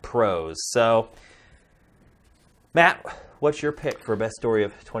best prose. So, Matt, what's your pick for best story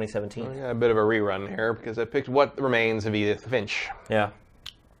of 2017? I got a bit of a rerun here because I picked What Remains of Edith Finch. Yeah.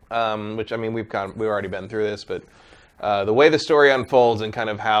 Which, I mean, we've already been through this, but the way the story unfolds and kind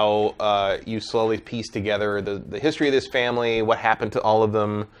of how you slowly piece together the history of this family, what happened to all of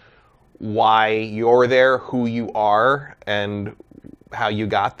them, why you're there, who you are, and how you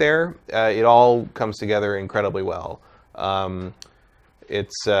got there, it all comes together incredibly well. And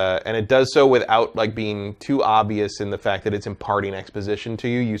it does so without like being too obvious in the fact that it's imparting exposition to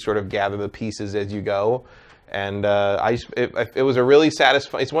you. You sort of gather the pieces as you go, and it was a really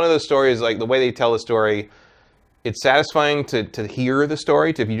satisfying. It's one of those stories, like the way they tell the story. It's satisfying to hear the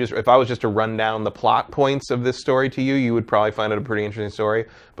story. If I was just to run down the plot points of this story to you, you would probably find it a pretty interesting story.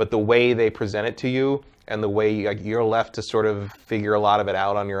 But the way they present it to you and the way you're left to sort of figure a lot of it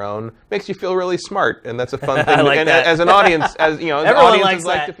out on your own makes you feel really smart, and that's a fun thing. Like that. As an audience, audiences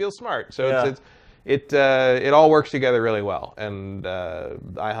like to feel smart. So it all works together really well, and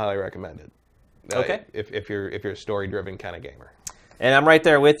I highly recommend it. Okay. If you're a story-driven kind of gamer. And I'm right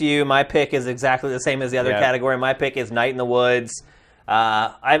there with you. My pick is exactly the same as the other category. My pick is Night in the Woods.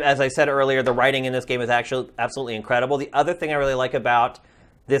 As I said earlier, the writing in this game is actually absolutely incredible. The other thing I really like about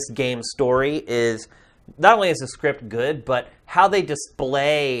this game's story is not only is the script good, but how they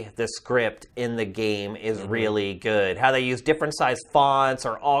display the script in the game is really good. How they use different size fonts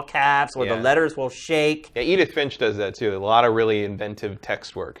or all caps where the letters will shake. Yeah, Edith Finch does that too. A lot of really inventive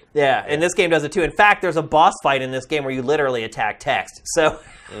text work. Yeah, and this game does it too. In fact, there's a boss fight in this game where you literally attack text. So,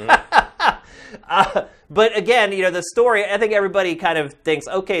 but again, the story, I think everybody kind of thinks,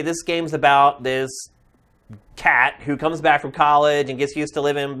 okay, this game's about this cat who comes back from college and gets used to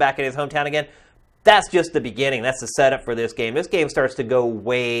living back in his hometown again. That's just the beginning. That's the setup for this game. This game starts to go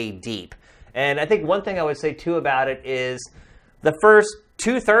way deep. And I think one thing I would say, too, about it is the first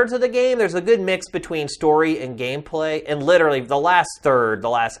 2/3 of the game, there's a good mix between story and gameplay. And literally, the last third, the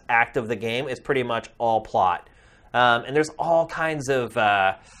last act of the game is pretty much all plot. And there's all kinds of...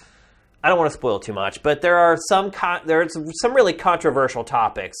 I don't want to spoil too much, but there's some really controversial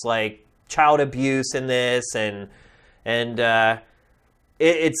topics, like child abuse in this, and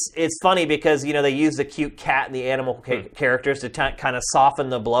it's funny because, you know, they use the cute cat and the animal characters to kind of soften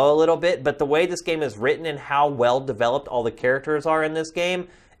the blow a little bit, but the way this game is written and how well developed all the characters are in this game,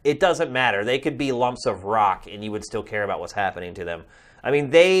 it doesn't matter. They could be lumps of rock and you would still care about what's happening to them. I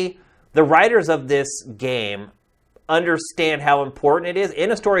mean, the writers of this game understand how important it is in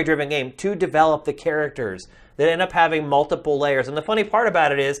a story-driven game to develop the characters that end up having multiple layers. And the funny part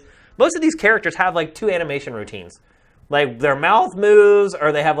about it is most of these characters have like 2 animation routines. Like their mouth moves,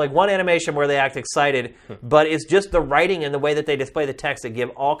 or they have like one animation where they act excited, but it's just the writing and the way that they display the text that give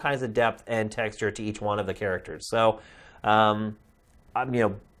all kinds of depth and texture to each one of the characters. So, you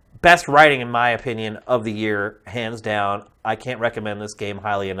know, best writing, in my opinion, of the year, hands down. I can't recommend this game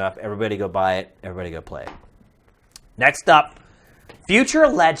highly enough. Everybody go buy it. Everybody go play it. Next up, Future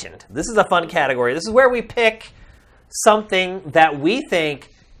Legend. This is a fun category. This is where we pick something that we think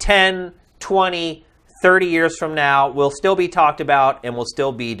 10, 20, 30 years from now will still be talked about and will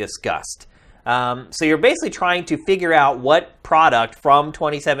still be discussed. So you're basically trying to figure out what product from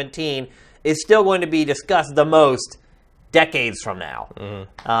 2017 is still going to be discussed the most decades from now.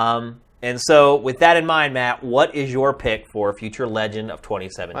 Mm-hmm. And so with that in mind, Matt, what is your pick for Future Legend of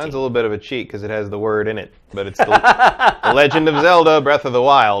 2017? Mine's a little bit of a cheat because it has the word in it, but it's the Legend of Zelda: Breath of the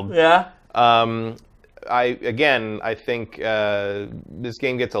Wild. Yeah. I think this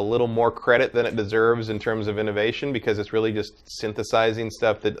game gets a little more credit than it deserves in terms of innovation because it's really just synthesizing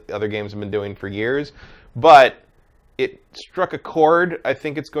stuff that other games have been doing for years. But it struck a chord. I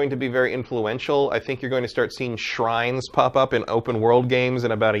think it's going to be very influential. I think you're going to start seeing shrines pop up in open world games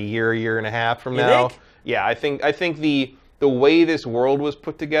in about a year and a half from now. Think? Yeah, I think the way this world was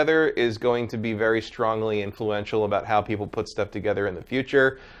put together is going to be very strongly influential about how people put stuff together in the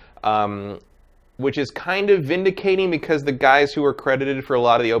future. Which is kind of vindicating because the guys who are credited for a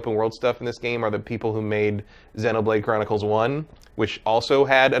lot of the open world stuff in this game are the people who made Xenoblade Chronicles 1, which also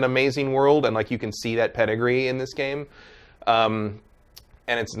had an amazing world, and like you can see that pedigree in this game. And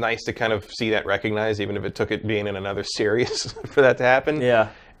it's nice to kind of see that recognized, even if it took it being in another series for that to happen. Yeah.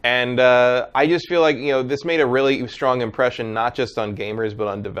 And I just feel like, you know, this made a really strong impression, not just on gamers, but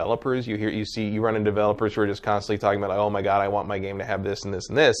on developers. You run into developers who are just constantly talking about, like, oh my God, I want my game to have this and this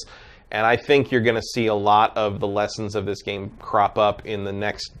and this. And I think you're going to see a lot of the lessons of this game crop up in the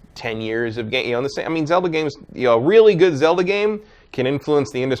next 10 years of game. You know, Zelda games, you know, a really good Zelda game can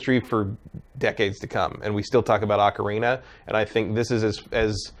influence the industry for decades to come. And we still talk about Ocarina, and I think this is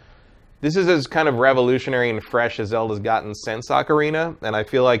as kind of revolutionary and fresh as Zelda's gotten since Ocarina. And I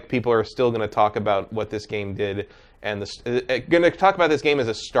feel like people are still going to talk about what this game did, and going to talk about this game as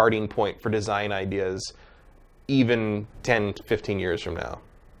a starting point for design ideas, even 10, 15 years from now.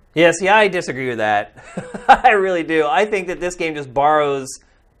 Yeah, see, I disagree with that. I really do. I think that this game just borrows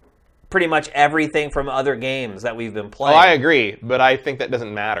pretty much everything from other games that we've been playing. Oh, I agree, but I think that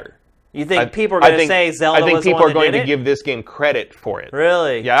doesn't matter. You think people are going to say Zelda was the one that did it? I think people are going to give this game credit for it.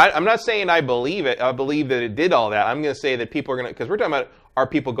 Really? Yeah, I'm not saying I believe it. I believe that it did all that. I'm going to say that people are going to, because we're talking about, are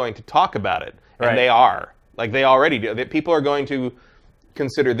people going to talk about it? And right. They are. Like, they already do. People are going to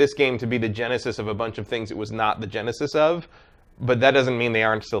consider this game to be the genesis of a bunch of things it was not the genesis of. But that doesn't mean they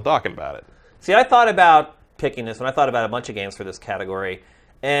aren't still talking about it. See, I thought about picking this when I thought about a bunch of games for this category.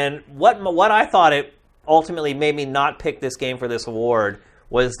 And what I thought it ultimately made me not pick this game for this award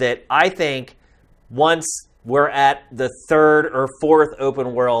was that I think once we're at the 3rd or 4th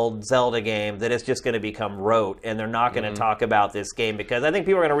open world Zelda game, that it's just going to become rote, and they're not going to talk about this game, because I think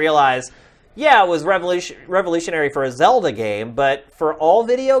people are going to realize, yeah, it was revolutionary for a Zelda game, but for all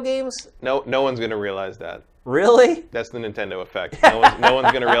video games? No one's going to realize that. Really? That's the Nintendo effect. No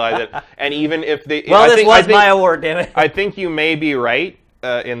one's going to realize it. And even if they... Well, this was my award, damn it. I think you may be right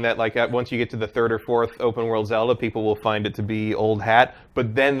in that, like, once you get to the 3rd or 4th open world Zelda, people will find it to be old hat.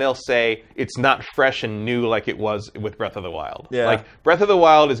 But then they'll say it's not fresh and new like it was with Breath of the Wild. Yeah. Like, Breath of the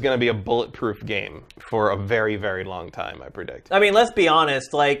Wild is going to be a bulletproof game for a very, very long time, I predict. I mean, let's be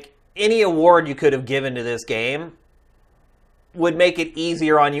honest. Like, any award you could have given to this game would make it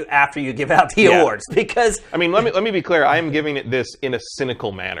easier on you after you give out the awards, because I mean, let me be clear. I am giving it this in a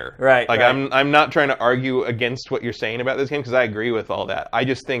cynical manner. Right. Like, right. I'm not trying to argue against what you're saying about this game, because I agree with all that. I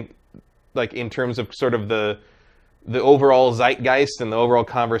just think, like, in terms of sort of the overall zeitgeist and the overall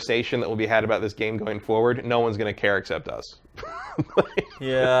conversation that will be had about this game going forward, no one's going to care except us.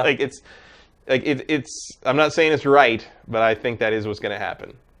 Yeah. It's I'm not saying it's right, but I think that is what's going to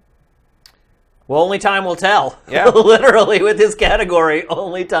happen. Well, only time will tell. Yeah. Literally, with this category,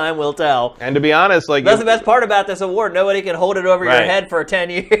 only time will tell. And to be honest, like that's the best part about this award. Nobody can hold it over your head for 10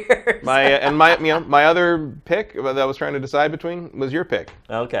 years. My other pick that I was trying to decide between was your pick.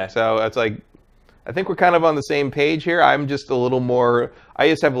 Okay. So it's like, I think we're kind of on the same page here. I'm just a little more. I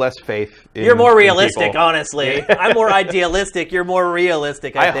just have less faith. You're more realistic, honestly. I'm more idealistic. You're more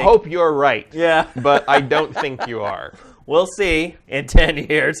realistic. I think. Hope you're right. Yeah. But I don't think you are. We'll see in 10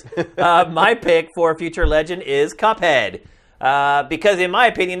 years. My pick for Future Legend is Cuphead. Because in my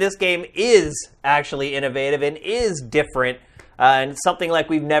opinion, this game is actually innovative and is different and something like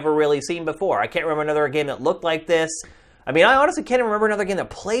we've never really seen before. I can't remember another game that looked like this. I mean, I honestly can't remember another game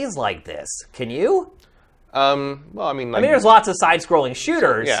that plays like this. Can you? Well, I mean, there's lots of side-scrolling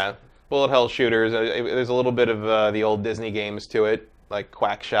shooters. Yeah, bullet hell shooters. There's a little bit of the old Disney games to it, like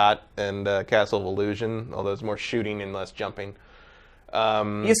Quackshot and Castle of Illusion, although it's more shooting and less jumping.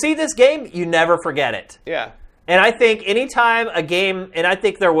 You see this game, you never forget it. Yeah. And I think anytime a game, and I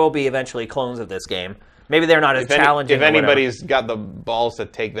think there will be eventually clones of this game. Maybe they're not as challenging. If anybody's got the balls to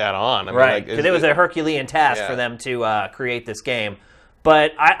take that on. I mean, right, because it was a Herculean task for them to create this game.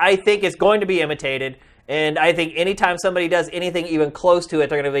 But I think it's going to be imitated. And I think anytime somebody does anything even close to it,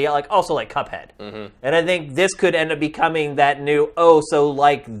 they're going to be also like Cuphead. Mm-hmm. And I think this could end up becoming that new,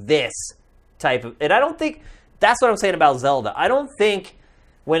 like this type of... And I don't think... That's what I'm saying about Zelda. I don't think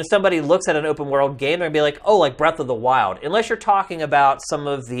when somebody looks at an open world game, they're going to be like, like Breath of the Wild. Unless you're talking about some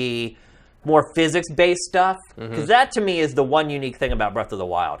of the more physics-based stuff. Because that, to me, is the one unique thing about Breath of the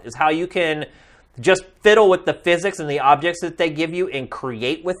Wild, is how you can just fiddle with the physics and the objects that they give you and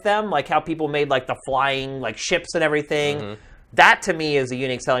create with them, like how people made the flying ships and everything. That, to me, is a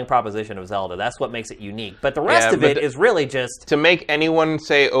unique selling proposition of Zelda. That's what makes it unique. But the rest of it is really just... To make anyone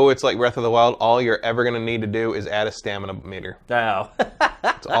say, it's like Breath of the Wild, all you're ever going to need to do is add a stamina meter. Oh.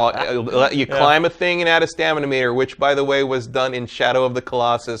 That's all. You climb a thing and add a stamina meter, which, by the way, was done in Shadow of the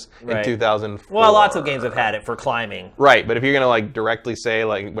Colossus in 2004. Well, lots of games have had it for climbing. Right, but if you're going to directly say,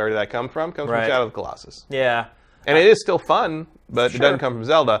 where did that come from? It comes from Shadow of the Colossus. Yeah. And it is still fun, but it doesn't come from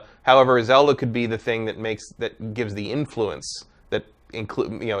Zelda. However, Zelda could be the thing that gives the influence that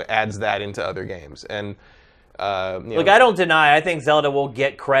adds that into other games. And look, I don't deny. I think Zelda will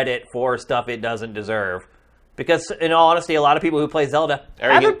get credit for stuff it doesn't deserve, because in all honesty, a lot of people who play Zelda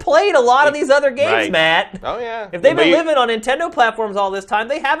haven't played a lot of these other games, Matt. Oh yeah. If they've been living on Nintendo platforms all this time,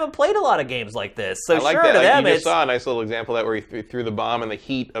 they haven't played a lot of games like this. So to them, you just saw a nice little example of that where he threw the bomb and the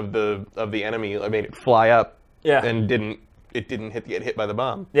heat of the enemy made it fly up. Yeah. And didn't get hit by the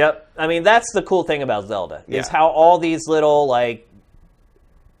bomb. Yep. I mean, that's the cool thing about Zelda, is how all these little,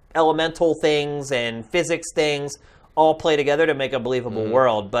 elemental things and physics things all play together to make a believable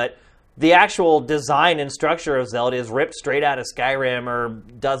world. But the actual design and structure of Zelda is ripped straight out of Skyrim or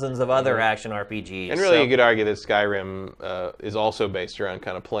dozens of other action RPGs. And really, you could argue that Skyrim is also based around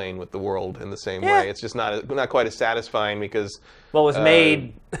kind of playing with the world in the same way. It's just not quite as satisfying because... Well, it was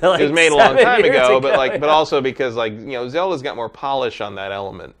made it was made a long time ago, but also because Zelda's got more polish on that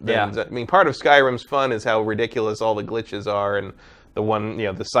element. I mean, part of Skyrim's fun is how ridiculous all the glitches are, and the one,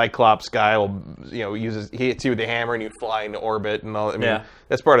 the Cyclops guy will, he hits you with the hammer and you fly into orbit and all. I mean,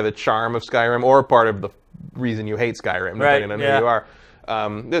 that's part of the charm of Skyrim, or part of the reason you hate Skyrim, depending on who you are.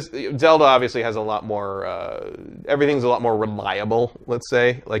 This Zelda obviously has a lot more. Everything's a lot more reliable. Let's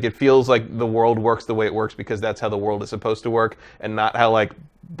say, it feels like the world works the way it works because that's how the world is supposed to work, and not how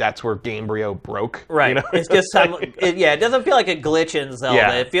that's where Gamebryo broke. Right. It's just it doesn't feel like a glitch in Zelda.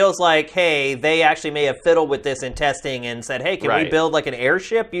 Yeah. It feels like, hey, they actually may have fiddled with this in testing and said, hey, can we build an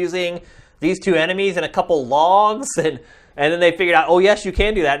airship using these two enemies and a couple logs? And then they figured out, yes, you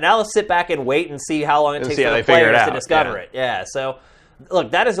can do that. Now let's sit back and wait and see how long it takes for the players to discover it. Yeah. So,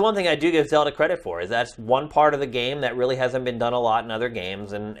 look, that is the one thing I do give Zelda credit for, is that's one part of the game that really hasn't been done a lot in other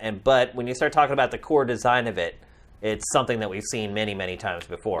games. But when you start talking about the core design of it, it's something that we've seen many, many times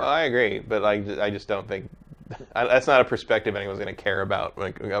before. Well, I agree, but I just don't think that's not a perspective anyone's going to care about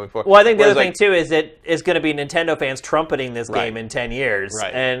going forward. Well, I think the other thing too is that it's going to be Nintendo fans trumpeting this game in 10 years,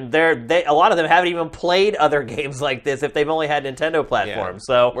 and a lot of them haven't even played other games like this if they've only had Nintendo platforms.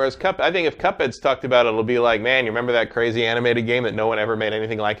 Yeah. So, whereas I think if Cuphead's talked about it, it'll be like, man, you remember that crazy animated game that no one ever made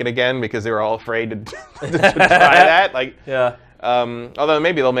anything like it again because they were all afraid to try that? Yeah. Although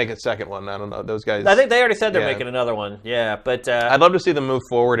maybe they'll make a second one. I don't know. Those guys. I think they already said they're making another one. Yeah, but I'd love to see them move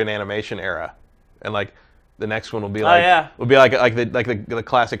forward in animation era, and the next one will be like the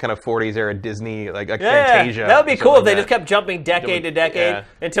classic kind of 40s era Disney Fantasia. That would be cool if they just kept jumping decade to decade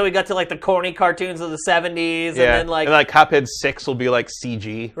until we got to the corny cartoons of the 70s, and then Cuphead 6 will be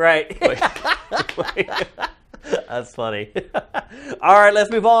CG. Right. That's funny. All right,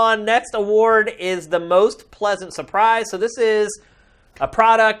 let's move on. Next award is the most pleasant surprise. So this is a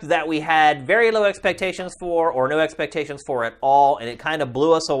product that we had very low expectations for or no expectations for at all, and it kind of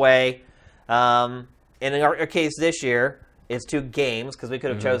blew us away. And in our case this year, it's 2 games, because we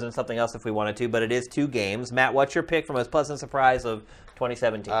could have chosen something else if we wanted to, but it is 2 games. Matt, what's your pick for most pleasant surprise of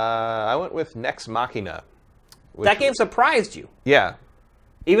 2017? I went with Nex Machina. That game surprised you. Yeah.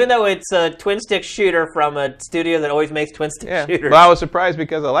 Even though it's a twin-stick shooter from a studio that always makes twin-stick shooters. Well, I was surprised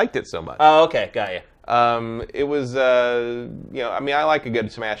because I liked it so much. Oh, okay. Got you. It was, I mean, I like a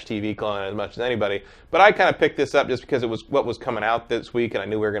good Smash TV clone as much as anybody, but I kind of picked this up just because it was what was coming out this week, and I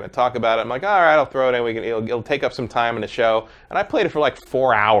knew we were going to talk about it. I'm like, all right, I'll throw it in. It'll take up some time in the show, and I played it for like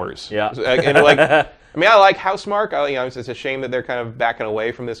 4 hours. Yeah. And like, I mean, I like Housemarque. It's a shame that they're kind of backing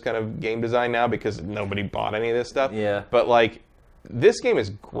away from this kind of game design now because nobody bought any of this stuff. Yeah. But like, this game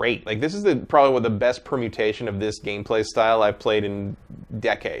is great. Like, this is probably the best permutation of this gameplay style I've played in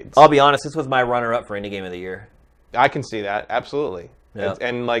decades. I'll be honest, this was my runner-up for Indie Game of the Year. I can see that, absolutely. Yeah.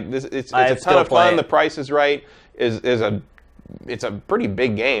 And like this, it's a ton of fun. The price is right. It's a pretty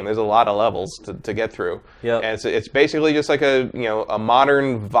big game. There's a lot of levels to get through. Yeah. And it's basically just like a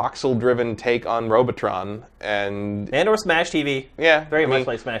modern voxel-driven take on Robotron and or Smash TV. Yeah, very much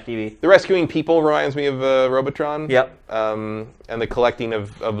like Smash TV. The rescuing people reminds me of Robotron. Yep. And the collecting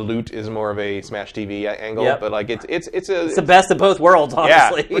of loot is more of a Smash TV angle. Yep. But like it's the best of both worlds,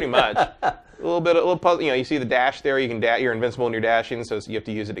 honestly. Yeah, pretty much. A little puzzle. You see the dash there. You can you're invincible when you're dashing, so you have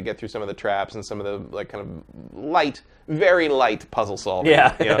to use it to get through some of the traps and some of the like kind of very light puzzle solving. Yeah,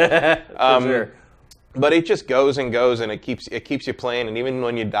 for sure. But it just goes and goes, and it keeps you playing. And even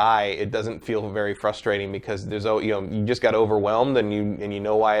when you die, it doesn't feel very frustrating because there's you just got overwhelmed and you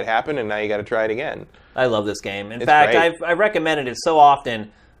know why it happened, and now you got to try it again. I love this game. In fact, I've recommended it so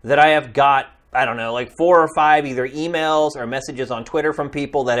often that I have got, I don't know, like 4 or 5 either emails or messages on Twitter from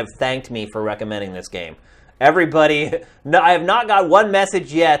people that have thanked me for recommending this game. Everybody, no, I have not got one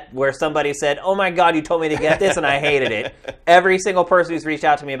message yet where somebody said, oh my God, you told me to get this and I hated it. Every single person who's reached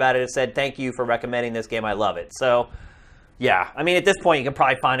out to me about it has said, thank you for recommending this game, I love it. So, yeah, I mean, at this point, you can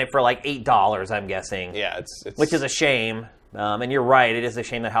probably find it for like $8, I'm guessing. Yeah, it's which is a shame. And you're right, it is a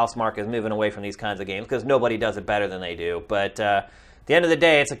shame that Housemarque is moving away from these kinds of games because nobody does it better than they do. But at the end of the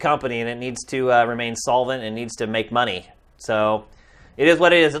day, it's a company and it needs to remain solvent and needs to make money. So it is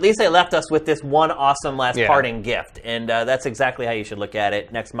what it is. At least they left us with this one awesome last parting gift. And that's exactly how you should look at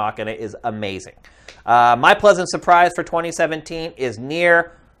it. Nex Machina is amazing. My pleasant surprise for 2017 is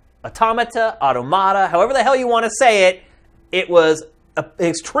Nier Automata, however the hell you want to say it. It was an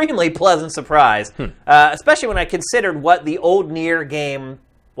extremely pleasant surprise, especially when I considered what the old Nier game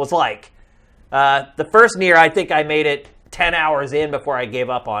was like. The first Nier, I think I made it 10 hours in before I gave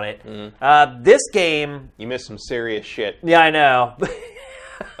up on it. This game... You missed some serious shit. Yeah, I know.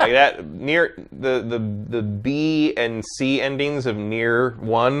 Like that, Nier, the B and C endings of Nier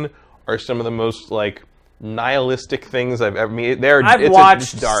 1 are some of the most, like, nihilistic things I've ever made. I've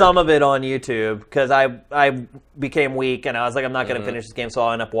watched some of it on YouTube because I became weak and I was like, I'm not going to finish this game, so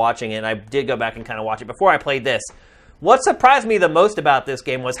I'll end up watching it. And I did go back and kind of watch it before I played this. What surprised me the most about this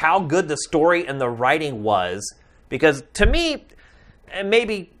game was how good the story and the writing was. Because to me, and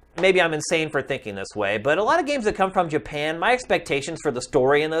maybe I'm insane for thinking this way, but a lot of games that come from Japan, my expectations for the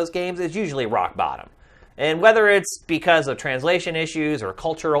story in those games is usually rock bottom. And whether it's because of translation issues or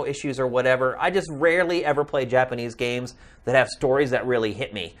cultural issues or whatever, I just rarely ever play Japanese games that have stories that really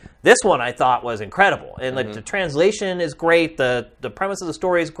hit me. This one I thought was incredible. And the translation is great. The premise of the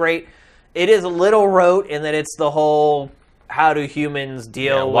story is great. It is a little rote in that it's the whole... How do humans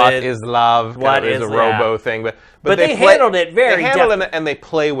deal with... What is love? What is a robo thing. But they handled it very deftly. And they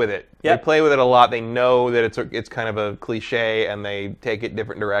play with it. Yep. They play with it a lot. They know that it's kind of a cliche, and they take it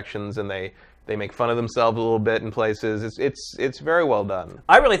different directions, and they make fun of themselves a little bit in places. It's very well done.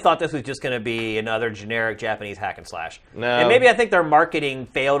 I really thought this was just going to be another generic Japanese hack and slash. No. And maybe I think their marketing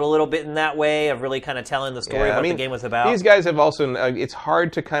failed a little bit in that way of really kind of telling the story of what the game was about. These guys have also... it's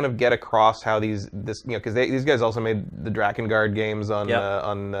hard to kind of get across how because these guys also made the Drakengard games on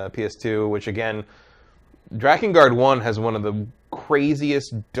PS2, which again, Drakengard 1 has one of the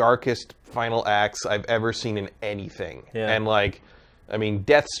craziest, darkest final acts I've ever seen in anything. Yeah. And like... I mean,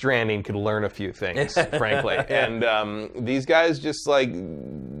 Death Stranding could learn a few things, frankly. And these guys just, like,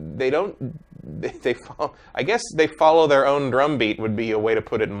 they follow, I guess they follow their own drumbeat would be a way to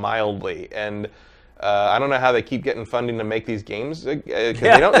put it mildly. And I don't know how they keep getting funding to make these games because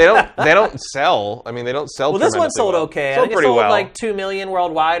they don't sell. I mean, they don't sell. Well, this one sold okay. I think it sold like 2 million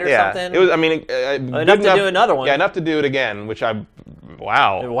worldwide or something. It was. I mean, enough to do another one. Yeah, enough to do it again. Which wow,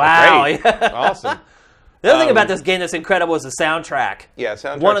 great. yeah. Awesome. The other thing about this game that's incredible is the soundtrack. Yeah,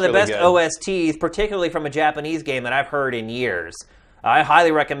 soundtrack's one of the really best good. OSTs, particularly from a Japanese game that I've heard in years. I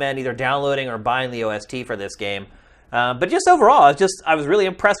highly recommend either downloading or buying the OST for this game. But just overall, I was really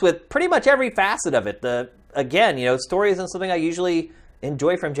impressed with pretty much every facet of it. Again, story isn't something I usually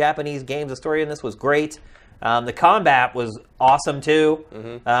enjoy from Japanese games. The story in this was great. The combat was awesome too.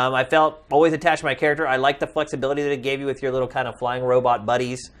 Mm-hmm. I felt always attached to my character. I liked the flexibility that it gave you with your little kind of flying robot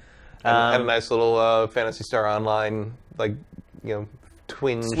buddies. Had a nice little Phantasy Star Online,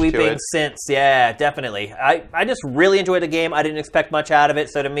 twinge sweeping to it. synths, yeah, definitely. I just really enjoyed the game. I didn't expect much out of it,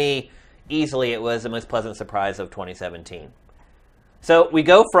 so to me, easily it was the most pleasant surprise of 2017. So we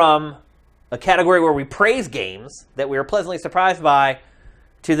go from a category where we praise games that we were pleasantly surprised by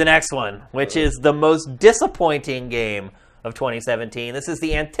to the next one, which is the most disappointing game of 2017. This is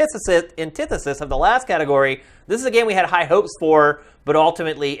the antithesis of the last category. This is a game we had high hopes for, but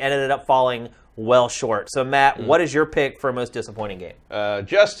ultimately ended up falling well short. So, Matt, what is your pick for most disappointing game?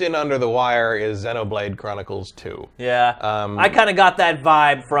 Just in under the wire is Xenoblade Chronicles 2. Yeah. I kind of got that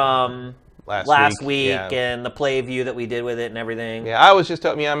vibe from last week yeah. and the play view that we did with it and everything. Yeah, I was just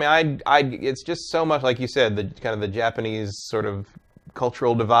talking, it's just so much, like you said, the Japanese sort of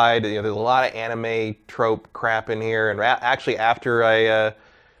cultural divide. There's a lot of anime trope crap in here. And actually, after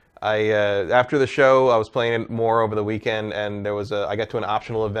after the show, I was playing it more over the weekend, and I got to an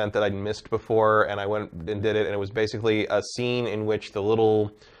optional event that I'd missed before, and I went and did it, and it was basically a scene in which the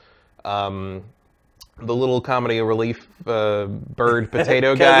little comedy relief bird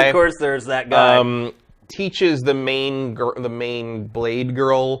potato guy. Of course, there's that guy. Teaches the main Blade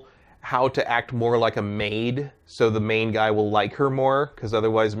girl how to act more like a maid, so the main guy will like her more, because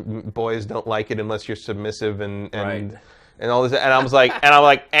otherwise boys don't like it unless you're submissive and all this. And I was like, it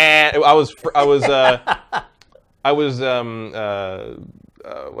was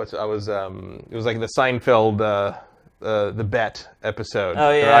like the Seinfeld the bet episode.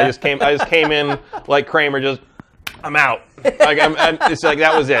 Oh yeah. I just came in like Kramer, just I'm out. It's like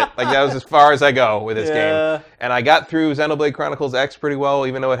that was it. Like that was as far as I go with this game. And I got through Xenoblade Chronicles X pretty well,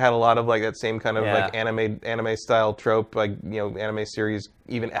 even though it had a lot of like that same kind of like anime style trope, like anime series,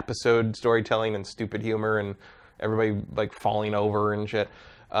 even episode storytelling and stupid humor and everybody like falling over and shit.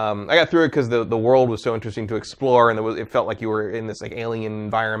 I got through it because the world was so interesting to explore, and it felt like you were in this like alien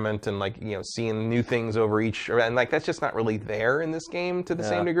environment and like seeing new things over each, and like that's just not really there in this game to the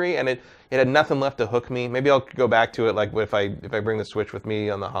same degree, and it had nothing left to hook me. Maybe I'll go back to it like if I bring the Switch with me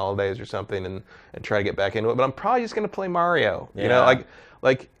on the holidays or something and try to get back into it. But I'm probably just gonna play Mario.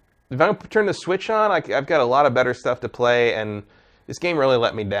 Like if I turn the Switch on, I've got a lot of better stuff to play, and this game really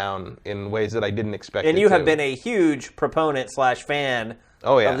let me down in ways that I didn't expect. And you have been a huge proponent / fan.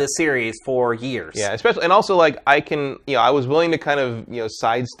 Of this series for years. Yeah, especially, and also like I was willing to kind of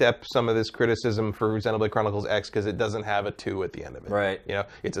sidestep some of this criticism for Xenoblade Chronicles X because it doesn't have a 2 at the end of it. Right.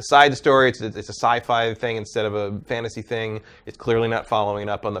 It's a side story. It's a sci-fi thing instead of a fantasy thing. It's clearly not following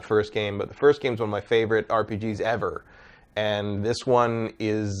up on the first game, but the first game is one of my favorite RPGs ever, and this one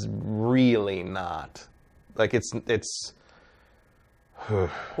is really not. Like it's.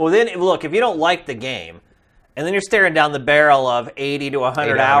 Well, then look, if you don't like the game, and then you're staring down the barrel of 80 to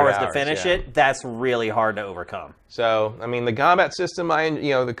 100 hours to finish it, that's really hard to overcome. So, I mean, the combat system,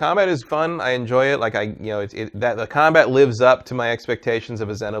 the combat is fun. I enjoy it. Like, the combat lives up to my expectations of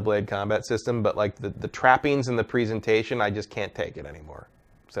a Xenoblade combat system, but like the trappings and the presentation, I just can't take it anymore.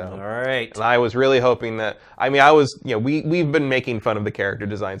 So, all right. And I was really hoping that, we've been making fun of the character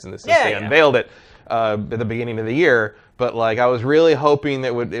designs in this since they unveiled it at the beginning of the year, but like I was really hoping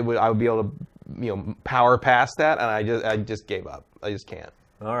that I would be able to power past that, and I just gave up. I just can't.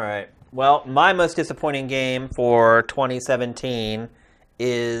 All right. Well, my most disappointing game for 2017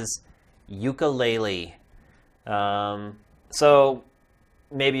 is Yooka-Laylee. So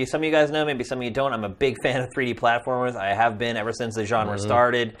maybe some of you guys know, maybe some of you don't. I'm a big fan of 3D platformers. I have been ever since the genre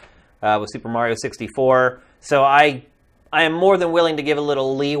started with Super Mario 64. So I am more than willing to give a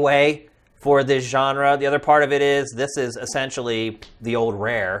little leeway for this genre. The other part of it is this is essentially the old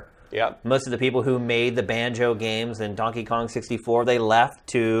Rare. Yep. Most of the people who made the Banjo games and Donkey Kong 64, they left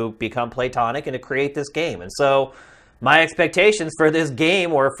to become Playtonic and to create this game. And so my expectations for this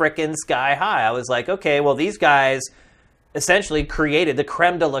game were frickin' sky high. I was like, okay, well, these guys essentially created the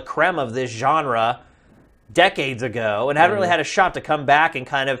creme de la creme of this genre decades ago and haven't really had a shot to come back and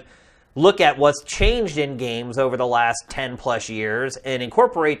kind of look at what's changed in games over the last 10 plus years and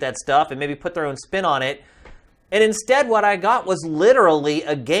incorporate that stuff and maybe put their own spin on it. And instead, what I got was literally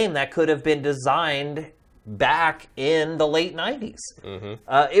a game that could have been designed back in the late 90s.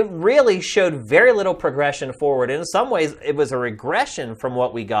 It really showed very little progression forward. In some ways, it was a regression from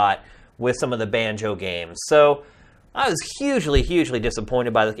what we got with some of the Banjo games. So I was hugely, hugely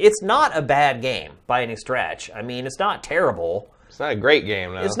disappointed by this. It's not a bad game by any stretch. I mean, it's not terrible. It's not a great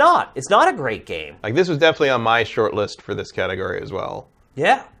game, no. It's not. It's not a great game. Like, this was definitely on my short list for this category as well.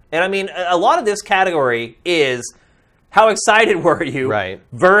 Yeah. And I mean, a lot of this category is how excited were you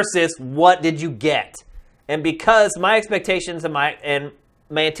versus what did you get? And because my expectations and my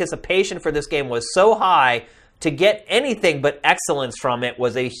anticipation for this game was so high, to get anything but excellence from it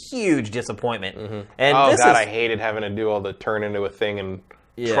was a huge disappointment. And I hated having to do all the turn into a thing and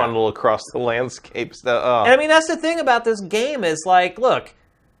trundle across the landscape stuff. Oh. And I mean, that's the thing about this game is, like, look,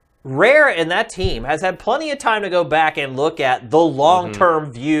 Rare and that team has had plenty of time to go back and look at the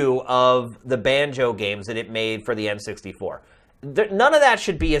long-term view of the Banjo games that it made for the N64. None of that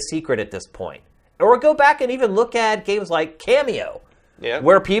should be a secret at this point. Or go back and even look at games like Cameo,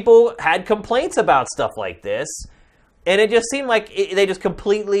 where people had complaints about stuff like this, and it just seemed like they just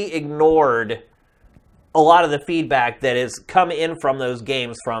completely ignored a lot of the feedback that has come in from those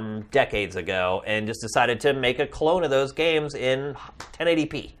games from decades ago and just decided to make a clone of those games in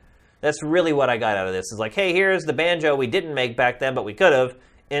 1080p. That's really what I got out of this. Is like, hey, here's the Banjo we didn't make back then, but we could have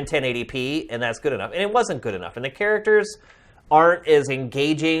in 1080p, and that's good enough. And it wasn't good enough. And the characters aren't as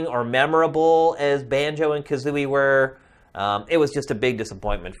engaging or memorable as Banjo and Kazooie were. It was just a big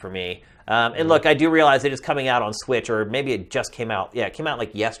disappointment for me. And look, I do realize it is coming out on Switch, or maybe it just came out. Yeah, it came out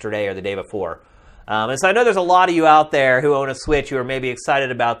like yesterday or the day before. And so I know there's a lot of you out there who own a Switch who are maybe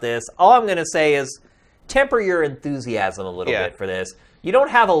excited about this. All I'm going to say is temper your enthusiasm a little bit for this. You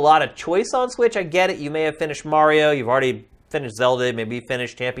don't have a lot of choice on Switch. I get it. You may have finished Mario. You've already finished Zelda. Maybe you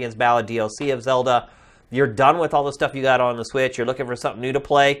finished Champions Ballad DLC of Zelda. You're done with all the stuff you got on the Switch. You're looking for something new to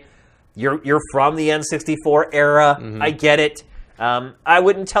play. You're from the N64 era. I get it. I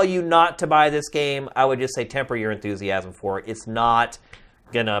wouldn't tell you not to buy this game. I would just say temper your enthusiasm for it. It's not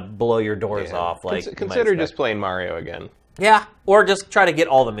going to blow your doors off. Like consider just playing Mario again. Yeah, or just try to get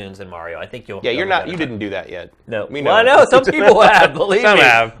all the moons in Mario. I think you'll. Yeah, you didn't do that yet. No, we know. Well, I know some people have. Believe some me,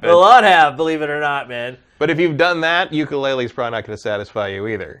 have. A lot have. Believe it or not, man. But if you've done that, ukulele's probably not going to satisfy you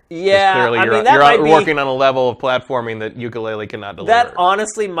either. Yeah, clearly you're working on a level of platforming that ukulele cannot deliver. That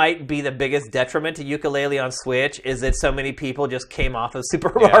honestly might be the biggest detriment to ukulele on Switch, is that so many people just came off of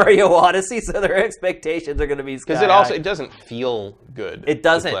Super Mario Odyssey, so their expectations are going to be sky high. Because it doesn't feel good. It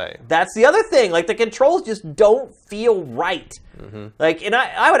doesn't. To play. That's the other thing. Like, the controls just don't feel right. Like, and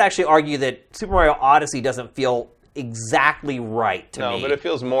I would actually argue that Super Mario Odyssey doesn't feel exactly right to me. No, but it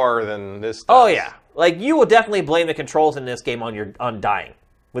feels more than this does. Oh yeah. Like, you will definitely blame the controls in this game on dying,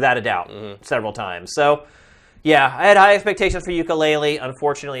 without a doubt, several times. So, yeah, I had high expectations for ukulele.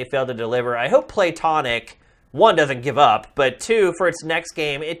 Unfortunately, it failed to deliver. I hope Playtonic, one, doesn't give up, but two, for its next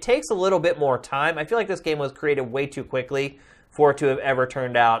game, it takes a little bit more time. I feel like this game was created way too quickly for it to have ever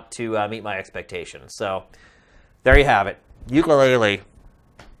turned out to meet my expectations. So, there you have it. Ukulele.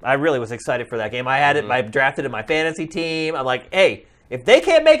 I really was excited for that game. I had it. I drafted it in my fantasy team. I'm like, hey, if they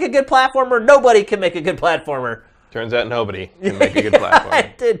can't make a good platformer, nobody can make a good platformer. Turns out nobody can make a good platformer.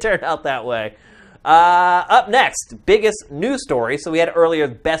 It did turn out that way. Up next, biggest news story. So we had earlier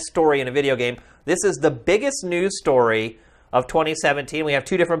best story in a video game. This is the biggest news story of 2017. We have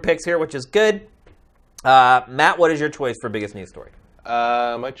two different picks here, which is good. Matt, what is your choice for biggest news story?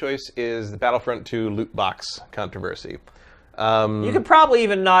 My choice is the Battlefront 2 loot box controversy. You could probably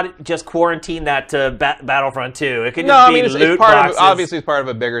even not just quarantine that to Battlefront 2. It could just be loot boxes. Obviously, it's part of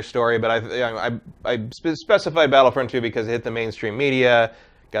a bigger story, but I specified Battlefront 2 because it hit the mainstream media,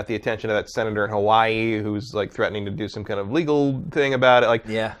 got the attention of that senator in Hawaii who's like threatening to do some kind of legal thing about it. Like,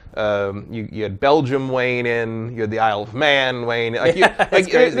 you had Belgium weighing in, you had the Isle of Man weighing in.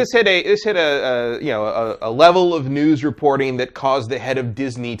 This hit a level of news reporting that caused the head of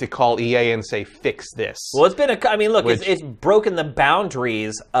Disney to call EA and say, "Fix this." Well, it's been it's broken the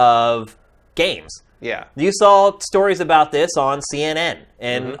boundaries of games. Yeah. You saw stories about this on CNN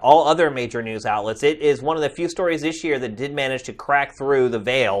and all other major news outlets. It is one of the few stories this year that did manage to crack through the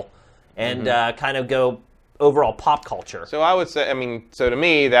veil and kind of go overall pop culture. So I would say, so to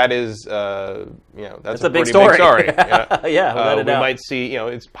me, that is, that's a big pretty story. Big story. Yeah, without a doubt. We might see,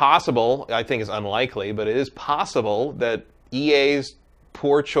 it's possible, I think it's unlikely, but it is possible that EA's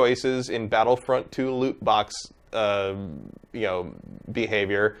poor choices in Battlefront 2 loot box,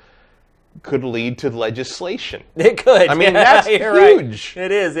 behavior could lead to legislation. It could. I mean, yeah, that's Right. huge.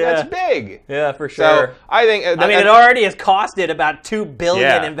 It is, yeah. That's big. Yeah, for sure. So I think... I mean, it already has costed about $2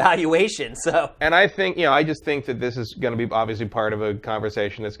 billion in valuation, so... And I think, I just think that this is going to be obviously part of a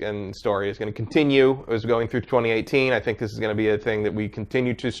conversation and story is going to continue as going through 2018. I think this is going to be a thing that we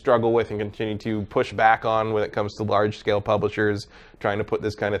continue to struggle with and continue to push back on when it comes to large-scale publishers trying to put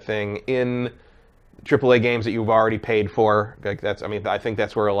this kind of thing in AAA games that you've already paid for. I think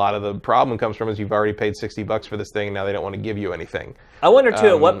that's where a lot of the problem comes from, is you've already paid $60 for this thing, and now they don't want to give you anything. I wonder, too,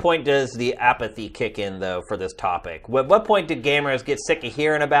 at what point does the apathy kick in, though, for this topic? What point do gamers get sick of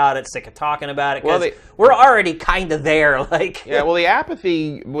hearing about it, sick of talking about it? Because we're already kind of there. Yeah, well, the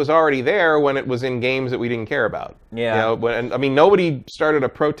apathy was already there when it was in games that we didn't care about. Yeah. Nobody started a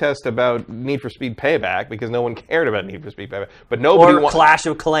protest about Need for Speed Payback because no one cared about Need for Speed Payback. But nobody or Clash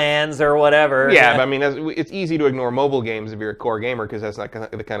of Clans or whatever. Yeah, but it's easy to ignore mobile games if you're a core gamer because that's not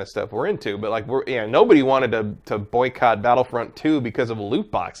the kind of stuff we're into. But nobody wanted to boycott Battlefront 2 because of loot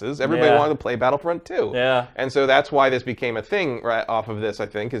boxes. Everybody wanted to play Battlefront 2. Yeah. And so that's why this became a thing right off of this, I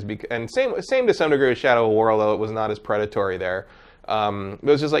think. And same to some degree with Shadow of War, although it was not as predatory there. It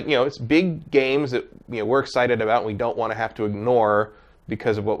was just it's big games that we're excited about and we don't want to have to ignore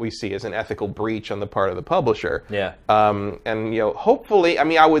because of what we see as an ethical breach on the part of the publisher. Yeah. And hopefully,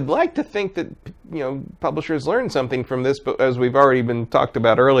 I would like to think that publishers learn something from this, but as we've already been talked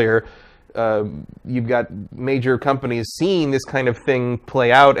about earlier, you've got major companies seeing this kind of thing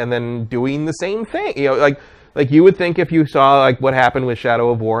play out and then doing the same thing. Like you would think if you saw what happened with Shadow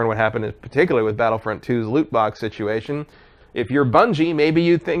of War and what happened in particular with Battlefront 2's loot box situation. If you're Bungie, maybe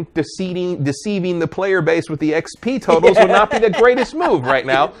you think deceiving the player base with the XP totals would not be the greatest move right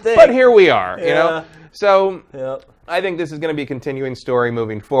now. But here we are, So I think this is going to be a continuing story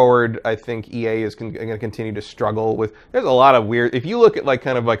moving forward. I think EA is going to continue to struggle with... There's a lot of weird... If you look at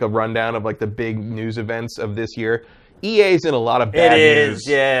a rundown of the big news events of this year, EA's in a lot of bad news.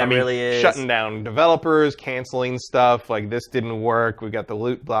 Yeah, it really is. Shutting down developers, canceling stuff, this didn't work. We got the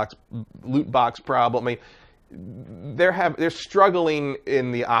loot box problem. They're struggling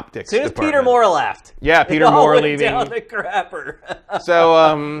in the optics department. As soon as department. Peter Moore left. Yeah, Peter Moore leaving. Down the crapper. So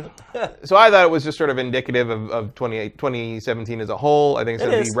I thought it was just sort of indicative of 2017 as a whole. I think it's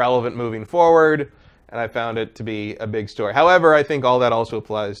going to be relevant moving forward, and I found it to be a big story. However, I think all that also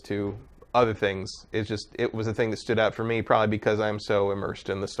applies to other things. It was a thing that stood out for me, probably because I'm so immersed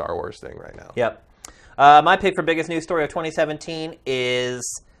in the Star Wars thing right now. Yep. My pick for biggest news story of 2017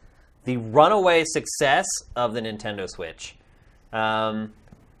 is the runaway success of the Nintendo Switch. Look,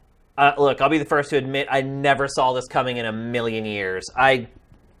 I'll be the first to admit I never saw this coming in a million years. I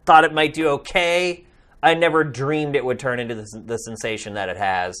thought it might do okay. I never dreamed it would turn into the sensation that it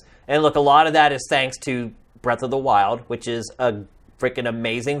has. And look, a lot of that is thanks to Breath of the Wild, which is a freaking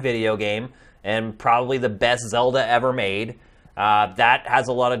amazing video game and probably the best Zelda ever made. That has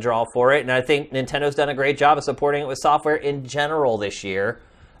a lot of draw for it, and I think Nintendo's done a great job of supporting it with software in general this year.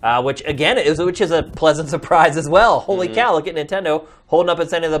 Which is a pleasant surprise as well. Holy cow, look at Nintendo holding up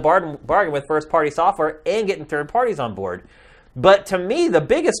its end of the bargain with first-party software and getting third parties on board. But to me, the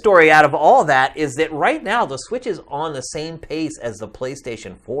biggest story out of all that is that right now the Switch is on the same pace as the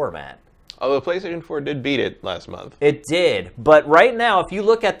PlayStation 4, Matt. Although the PlayStation 4 did beat it last month. It did. But right now, if you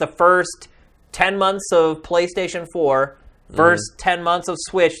look at the first 10 months of PlayStation 4, first 10 months of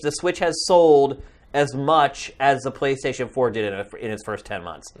Switch, the Switch has sold as much as the PlayStation 4 did in its first 10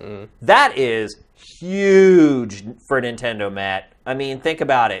 months. That is huge for Nintendo, Matt. I mean, think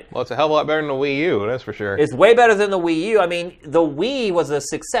about it. Well, it's a hell of a lot better than the Wii U, that's for sure. It's way better than the Wii U. I mean, the Wii was a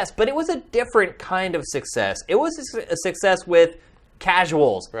success, but it was a different kind of success. It was a success with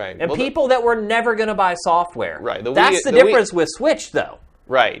casuals and people that were never going to buy software. Right. That's the difference with Switch, though.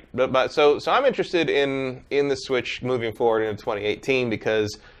 Right. But so I'm interested in the Switch moving forward into 2018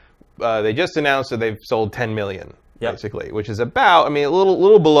 because they just announced that they've sold 10 million, basically, which is about, a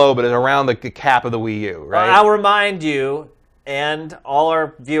little below, but it's around the cap of the Wii U, right? I'll remind you and all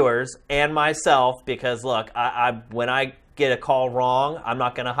our viewers and myself, because look, when I get a call wrong, I'm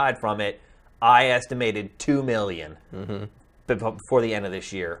not going to hide from it. I estimated 2 million before the end of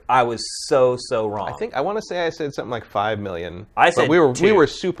this year. I was so wrong. I want to say I said something like 5 million. I said but we were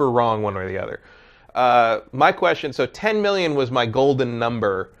super wrong one way or the other. My question, so 10 million was my golden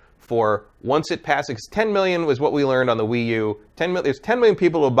number for once it passes. 10 million was what we learned on the Wii U. There's 10 million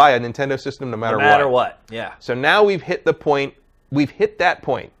people who will buy a Nintendo system no matter what. Yeah. So now we've hit the point. We've hit that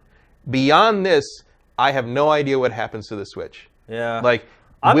point. Beyond this, I have no idea what happens to the Switch. Yeah.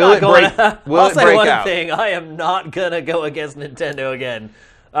 Will it break out? I'll say one thing. I am not going to go against Nintendo again.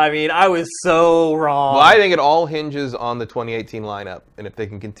 I was so wrong. Well, I think it all hinges on the 2018 lineup, and if they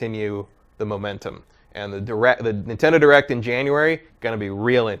can continue the momentum. And the Nintendo Direct in January going to be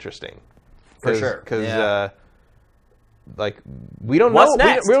real interesting. For sure. Because like we don't what's know,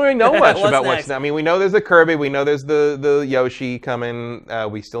 next? we don't really know much about next? what's next. I mean, we know there's the Kirby, we know there's the Yoshi coming.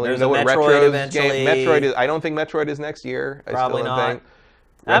 We still don't know what Retro's game. Metroid is. I don't think Metroid is next year. Probably not.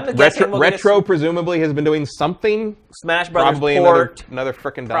 Retro presumably has been doing something. Smash Brothers probably port, another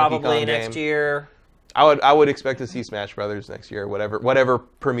frickin' Donkey probably Kong next game. year. I would expect to see Smash Brothers next year, whatever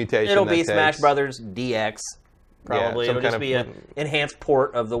permutation. It'll that be takes. Smash Brothers DX. Probably it'll just be an enhanced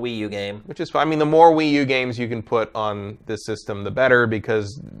port of the Wii U game, which is fine. I mean, the more Wii U games you can put on this system, the better,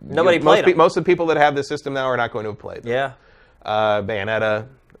 because most of the people that have this system now are not going to have played them. Yeah. Bayonetta.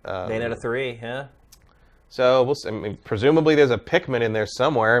 Bayonetta 3. Yeah. So we'll see. I mean, presumably there's a Pikmin in there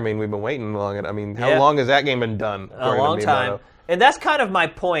somewhere. I mean, we've been waiting long. I mean, how long has that game been done? A long time. And that's kind of my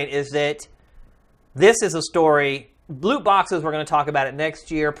point. Is that this is a story. Loot boxes, we're going to talk about it next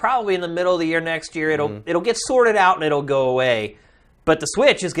year. Probably in the middle of the year next year, it'll get sorted out and it'll go away. But the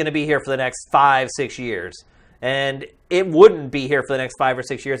Switch is going to be here for the next 5-6 years, and it wouldn't be here for the next 5 or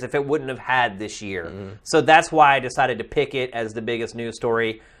 6 years if it wouldn't have had this year. So that's why I decided to pick it as the biggest news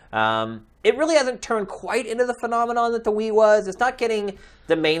story. It really hasn't turned quite into the phenomenon that the Wii was. It's not getting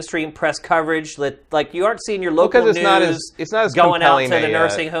the mainstream press coverage. Like, you aren't seeing your local news it's not as going out to the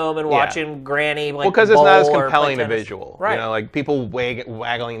nursing home and watching Granny. Like, because it's not as compelling a visual. Right. You know, like people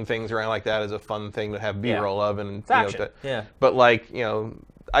waggling things around like that is a fun thing to have B-roll of, and But like, you know,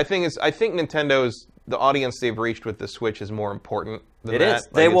 I think Nintendo's the audience they've reached with the Switch is more important than that. It is.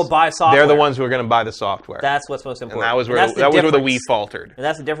 They will buy software. They're the ones who are going to buy the software. That's what's most important. And that was where the Wii faltered. And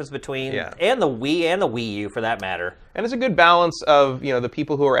that's the difference between and the Wii and the Wii U, for that matter. And it's a good balance of, you know, the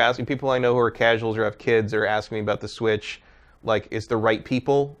people who are asking, people I know who are casuals or have kids are asking me about the Switch. Like, is the right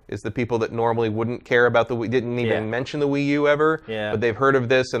people? Is the people that normally wouldn't care about the Wii, didn't even mention the Wii U ever, but they've heard of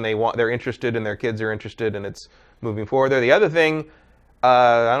this and they're interested and their kids are interested and it's moving forward there. The other thing,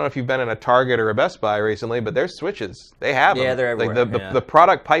 I don't know if you've been in a Target or a Best Buy recently, but there's Switches. They have them. Yeah, they're everywhere. Like the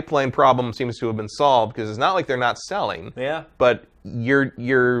product pipeline problem seems to have been solved, because it's not like they're not selling. Yeah. But you're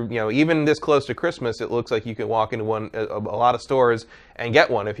you know, even this close to Christmas, it looks like you can walk into a lot of stores and get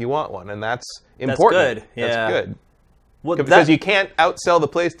one if you want one, and that's important. That's good. Yeah. That's good. Well, because you can't outsell the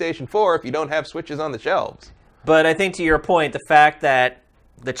PlayStation 4 if you don't have Switches on the shelves. But I think, to your point, the fact that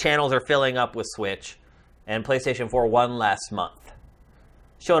the channels are filling up with Switch and PlayStation 4 won last month,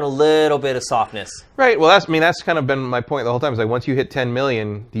 showing a little bit of softness. Right. Well, that's kind of been my point the whole time. Is like, once you hit 10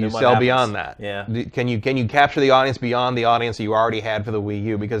 million, do you sell beyond that? Yeah. Can you capture the audience beyond the audience that you already had for the Wii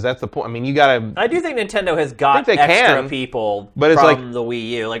U? Because that's the point. I mean, you gotta. I do think Nintendo has got extra people from the Wii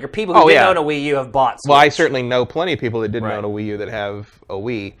U. Like, or people who didn't own a Wii U have bought Switch. Well, I certainly know plenty of people that didn't own a Wii U that have a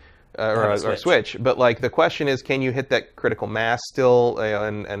Wii. Or a Switch. But like, the question is, can you hit that critical mass still?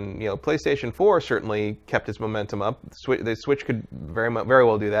 And you know, PlayStation 4 certainly kept its momentum up. The Switch could very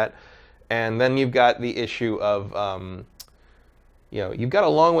well do that. And then you've got the issue of, you know, you've got a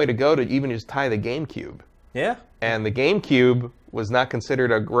long way to go to even just tie the GameCube. Yeah. And the GameCube was not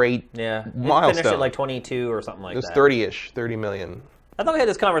considered a great milestone. It finished at like 22 or something like that. It was 30-ish, 30 million. I thought we had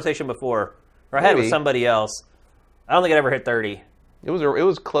this conversation before, or I had it with somebody else. I don't think it ever hit 30. It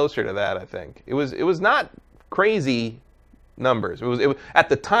was closer to that, I think. It was not crazy numbers. It was at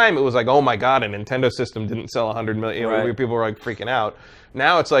the time, it was like, oh my god, a Nintendo system didn't sell 100 million. You know, people were like freaking out.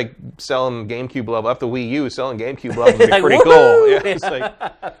 Now it's like selling GameCube level, after Wii U, selling GameCube level would be like, pretty cool. Yeah, it's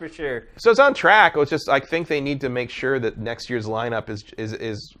like, for sure. So it's on track. It's just, I think they need to make sure that next year's lineup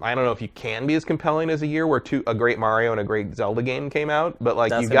is I don't know if you can be as compelling as a year where a great Mario and a great Zelda game came out, but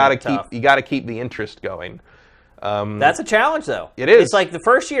like, you got to keep the interest going. That's a challenge, though. It is. It's like the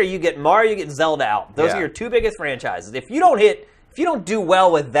first year you get Mario, you get Zelda out. Those are your two biggest franchises. If you don't do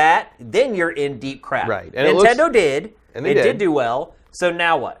well with that, then you're in deep crap. Right. And Nintendo did. And they did do well. So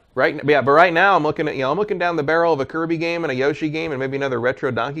now what? Right. Yeah. But right now I'm looking down the barrel of a Kirby game and a Yoshi game and maybe another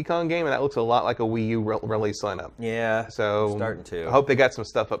retro Donkey Kong game, and that looks a lot like a Wii U release lineup. Yeah. So starting to. I hope they got some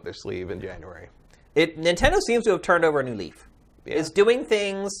stuff up their sleeve in January. Nintendo seems to have turned over a new leaf. Yeah. It's doing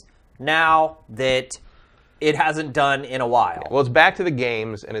things now that it hasn't done in a while. Well, it's back to the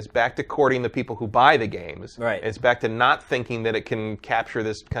games, and it's back to courting the people who buy the games. Right. And it's back to not thinking that it can capture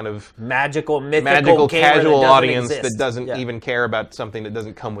this kind of mythical casual audience that doesn't even care about something that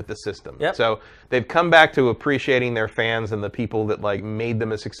doesn't come with the system. Yep. So they've come back to appreciating their fans and the people that like made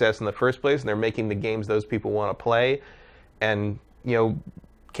them a success in the first place, and they're making the games those people want to play. And you know,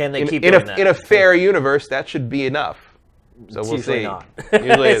 can they keep doing that? In a fair universe, that should be enough. So we'll see. Not.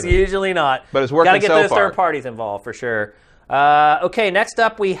 Usually it's usually not. But it's working so far. Got to get those third parties involved for sure. Okay, next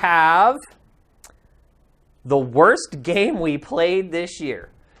up we have the worst game we played this year.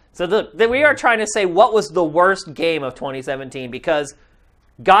 So we are trying to say what was the worst game of 2017, because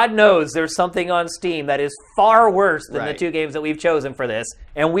God knows there's something on Steam that is far worse than the 2 games that we've chosen for this,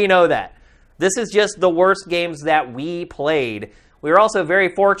 and we know that. This is just the worst games that we played. We are also very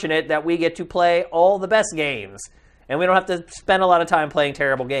fortunate that we get to play all the best games, and we don't have to spend a lot of time playing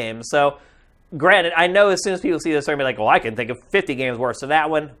terrible games. So, granted, I know as soon as people see this, they're going to be like, well, I can think of 50 games worse than that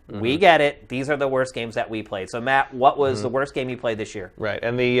one. We get it. These are the worst games that we played. So, Matt, what was the worst game you played this year? Right.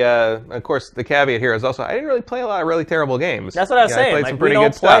 And of course, the caveat here is also, I didn't really play a lot of really terrible games. That's what I was saying. I played some pretty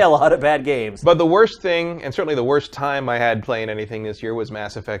good stuff. We don't play a lot of bad games. But the worst thing, and certainly the worst time I had playing anything this year, was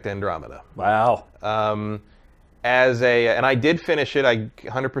Mass Effect Andromeda. Wow. And I did finish it. I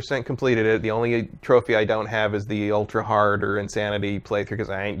 100% completed it. The only trophy I don't have is the ultra hard or insanity playthrough,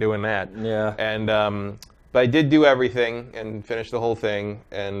 because I ain't doing that. Yeah. And but I did do everything and finish the whole thing,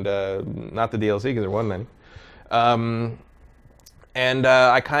 and not the DLC because there wasn't any. And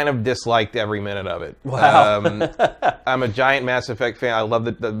I kind of disliked every minute of it. Wow. I'm a giant Mass Effect fan. I love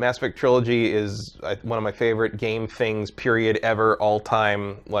the Mass Effect trilogy is one of my favorite game things, period, ever, all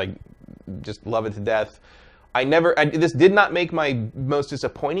time. Like, just love it to death. This did not make my most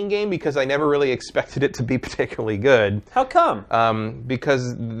disappointing game, because I never really expected it to be particularly good. How come?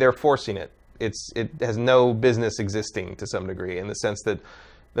 Because they're forcing it. It has no business existing to some degree, in the sense that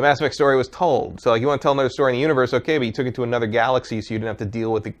the Mass Effect story was told. So, like, you want to tell another story in the universe, okay, but you took it to another galaxy, so you didn't have to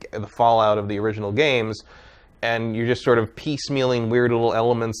deal with the fallout of the original games, and you're just sort of piecemealing weird little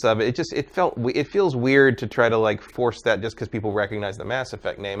elements of it. It feels weird to try to, like, force that just because people recognize the Mass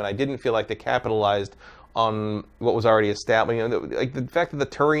Effect name, and I didn't feel like they capitalized on what was already established. You know, like the fact that the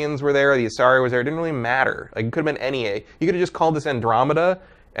Turians were there, the Asari was there, it didn't really matter. Like, it could have been any. You could have just called this Andromeda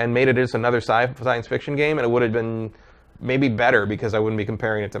and made it just another science fiction game, and it would have been maybe better, because I wouldn't be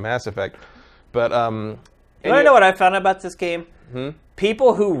comparing it to Mass Effect. But you know what I found out about this game?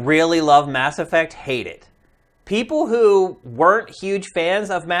 People who really love Mass Effect hate it. People who weren't huge fans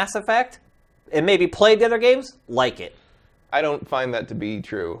of Mass Effect and maybe played the other games like it. I don't find that to be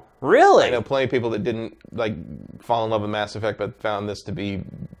true. Really? I know plenty of people that didn't fall in love with Mass Effect, but found this to be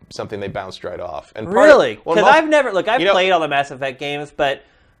something they bounced right off. And really? Because I've played all the Mass Effect games, but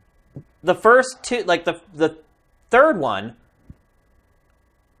the first 2, like the third one,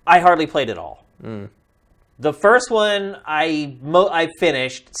 I hardly played at all. The first one I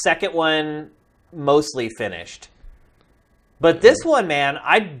finished. Second one, mostly finished. But this one, man,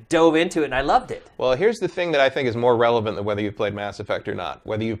 I dove into it and I loved it. Well, here's the thing that I think is more relevant than whether you've played Mass Effect or not,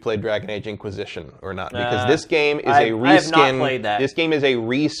 whether you've played Dragon Age Inquisition or not, because this game is a reskin. I have not played that. This game is a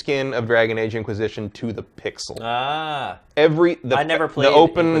reskin of Dragon Age Inquisition to the pixel. I never played the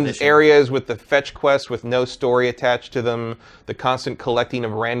open Inquisition. Areas with the fetch quests with no story attached to them, the constant collecting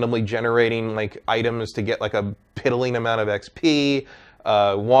of randomly generating items to get a piddling amount of XP.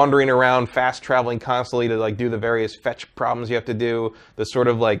 Wandering around, fast traveling constantly to do the various fetch problems you have to do, the sort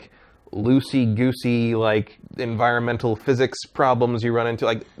of loosey-goosey environmental physics problems you run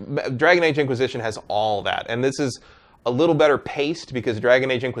into. Dragon Age Inquisition has all that, and this is a little better paced, because Dragon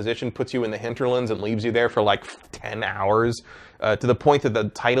Age Inquisition puts you in the hinterlands and leaves you there for 10 hours, to the point that the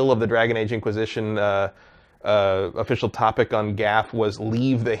title of the Dragon Age Inquisition official topic on GAF was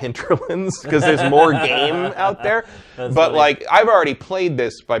 "Leave the Hinterlands," because there's more game out there. But funny. I've already played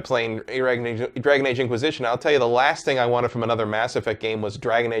this by playing Dragon Age Inquisition. I'll tell you, the last thing I wanted from another Mass Effect game was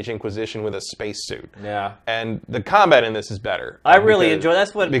Dragon Age Inquisition with a spacesuit. Yeah. And the combat in this is better. I really enjoy.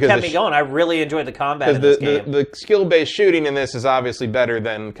 That's what kept me going. I really enjoyed the combat in this game. The skill-based shooting in this is obviously better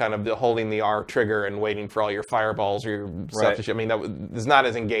than kind of holding the R trigger and waiting for all your fireballs or your stuff to shoot. I mean, that is not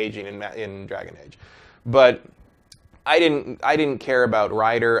as engaging in Dragon Age. But I didn't care about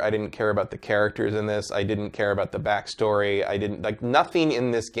Ryder. I didn't care about the characters in this. I didn't care about the backstory. I didn't nothing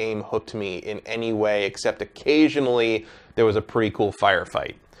in this game hooked me in any way, except occasionally there was a pretty cool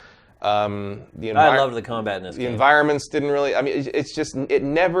firefight. I loved the combat in this game. The environments didn't really. I mean, it's just it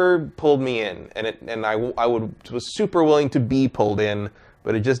never pulled me in, and I was super willing to be pulled in,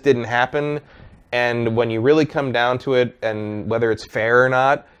 but it just didn't happen. And when you really come down to it, and whether it's fair or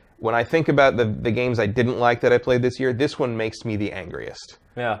not. When I think about the games I didn't like that I played this year, this one makes me the angriest.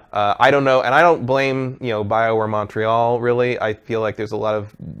 Yeah. I don't know, and I don't blame BioWare Montreal, really. I feel like there's a lot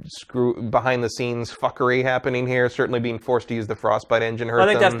of behind-the-scenes fuckery happening here. Certainly being forced to use the Frostbite engine hurt them.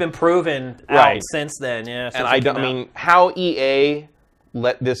 I think that's been proven out since then, yeah. And I mean, how EA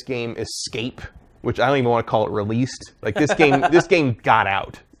let this game escape, which I don't even want to call it released. This game got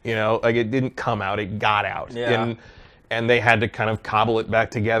out, it didn't come out, it got out. Yeah. And they had to kind of cobble it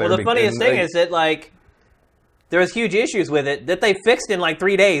back together. Well, the funniest thing is that, there was huge issues with it that they fixed in like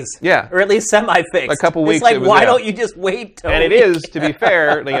 3 days. Yeah. Or at least semi-fixed. A couple weeks. It's like, it was, why don't you just wait till And it is, to be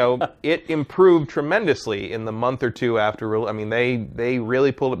fair, it improved tremendously in the month or two after. I mean, they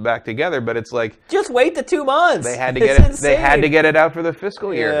really pulled it back together, but it's like just wait the 2 months. They had to get it. They had to get it out for the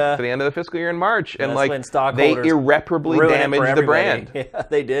fiscal year, for the end of the fiscal year in March, and like they irreparably damaged the brand. Yeah,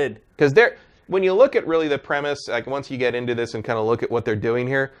 they did. Because when you look at really the premise, like once you get into this and kind of look at what they're doing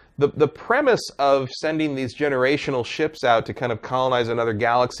here, the premise of sending these generational ships out to kind of colonize another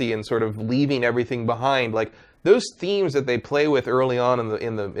galaxy and sort of leaving everything behind, like those themes that they play with early on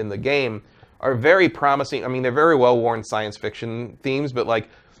in the game are very promising. I mean, they're very well-worn science fiction themes, but like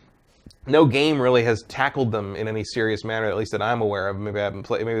no game really has tackled them in any serious manner, at least that I'm aware of. Maybe I haven't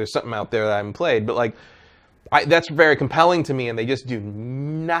played. Maybe there's something out there that I haven't played, but like. That's very compelling to me, and they just do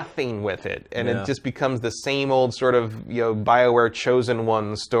nothing with it, and it just becomes the same old sort of BioWare Chosen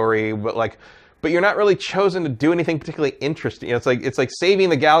One story, but you're not really chosen to do anything particularly interesting. It's like saving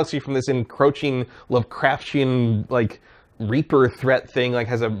the galaxy from this encroaching Lovecraftian like Reaper threat thing. Like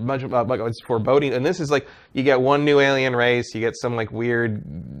has a bunch of it's foreboding, and this is like you get one new alien race, you get some like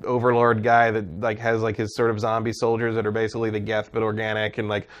weird overlord guy that like has like his sort of zombie soldiers that are basically the Geth but organic, and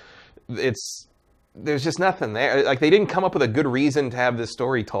like there's just nothing there. Like they didn't come up with a good reason to have this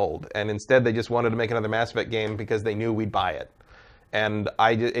story told, and instead they just wanted to make another Mass Effect game because they knew we'd buy it. And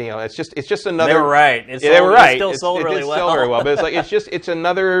it's just another. They were right. They were right. It still sold really well. Sell very well, but it's like it's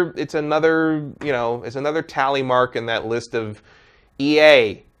another tally mark in that list of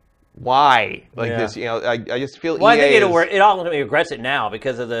EA. Why this? I just feel. Well, I think it ultimately regrets it now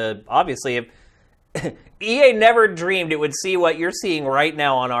because of obviously if EA never dreamed it would see what you're seeing right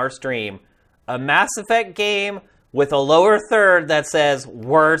now on our stream. A Mass Effect game with a lower third that says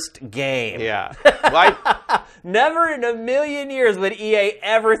worst game. Yeah. Never in a million years would EA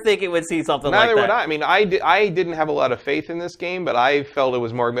ever think it would see something like that. Neither would I. I mean, I didn't have a lot of faith in this game, but I felt it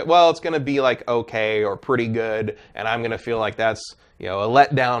was more, well, it's going to be like okay or pretty good, and I'm going to feel like that's a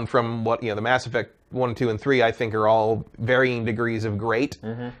letdown from what the Mass Effect 1, 2, and 3 I think are all varying degrees of great.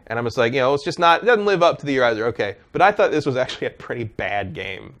 Mm-hmm. And I'm just like, it's just not, it doesn't live up to the either. Okay. But I thought this was actually a pretty bad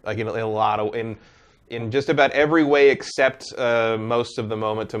game. Like in a lot of, in just about every way except most of the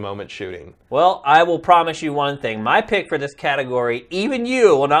moment-to-moment shooting. Well, I will promise you one thing. My pick for this category, even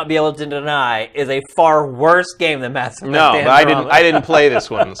you will not be able to deny, is a far worse game than Mass Effect. No, but I didn't play this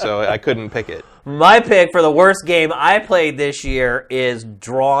one, so I couldn't pick it. My pick for the worst game I played this year is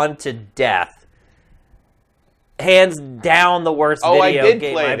Drawn to Death. Hands down the worst video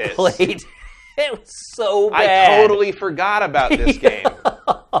game I played. It was so bad. I totally forgot about this game.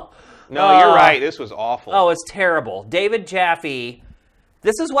 No, you're right. This was awful. Oh, it's terrible. David Jaffe.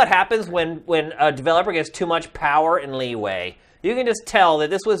 This is what happens when a developer gets too much power and leeway. You can just tell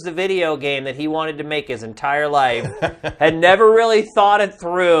that this was the video game that he wanted to make his entire life. Had never really thought it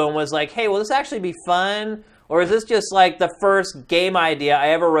through and was like, hey, will this actually be fun? Or is this just like the first game idea I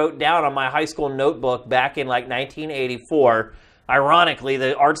ever wrote down on my high school notebook back in like 1984? Ironically,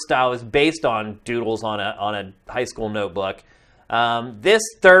 the art style is based on doodles on a high school notebook. This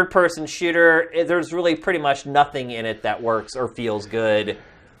third-person shooter, there's really pretty much nothing in it that works or feels good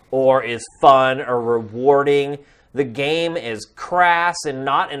or is fun or rewarding. The game is crass and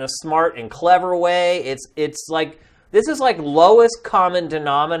not in a smart and clever way. It's like, this is like lowest common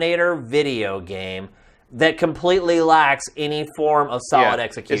denominator video game that completely lacks any form of solid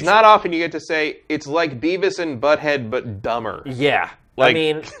execution. It's not often you get to say, it's like Beavis and Butthead, but dumber. Yeah. Like, I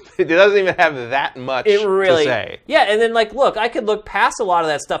mean, it doesn't even have that much to say. Yeah, and then, look, I could look past a lot of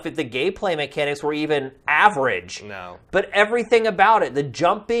that stuff if the gameplay mechanics were even average. No. But everything about it, the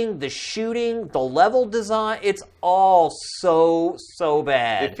jumping, the shooting, the level design, it's all so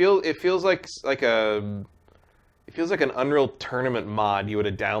bad. It feels like an Unreal Tournament mod you would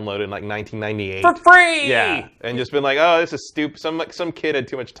have downloaded in 1998 for free. Yeah, and just been like, oh, this is stupid. Some kid had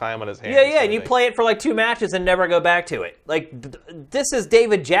too much time on his hands. Yeah, and you play it for 2 matches and never go back to it. This is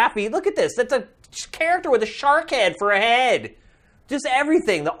David Jaffe. Look at this. That's a character with a shark head for a head. Just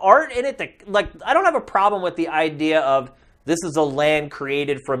everything. The art in it. I don't have a problem with the idea of this is a land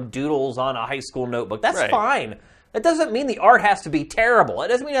created from doodles on a high school notebook. That's fine. That doesn't mean the art has to be terrible. It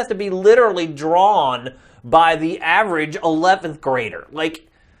doesn't mean it has to be literally drawn by the average 11th grader.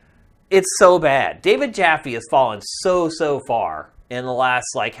 It's so bad. David Jaffe has fallen so far in the last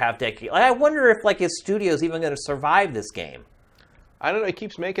half decade. I wonder if his studio is even going to survive this game. I don't know. He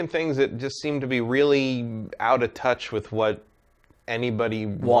keeps making things that just seem to be really out of touch with what anybody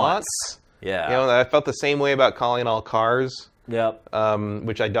wants. Yeah. I felt the same way about Calling All Cars. Yep.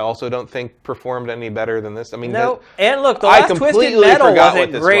 Which I also don't think performed any better than this. I mean, no. And look, the last Twisted Metal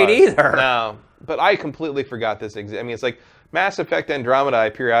wasn't great either. No. But I completely forgot this. I mean, it's like Mass Effect Andromeda. I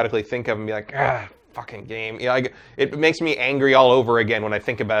periodically think of and be like, fucking game. It makes me angry all over again when I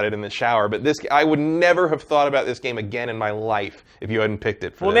think about it in the shower. But I would never have thought about this game again in my life if you hadn't picked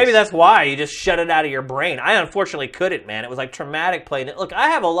it for Well, maybe that's why. You just shut it out of your brain. I unfortunately couldn't, man. It was like traumatic playing it. Look, I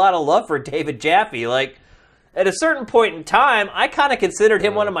have a lot of love for David Jaffe. Like, at a certain point in time, I kind of considered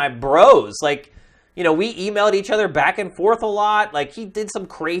him one of my bros. Like, we emailed each other back and forth a lot. Like, he did some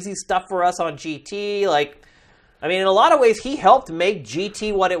crazy stuff for us on GT. Like, I mean, in a lot of ways, he helped make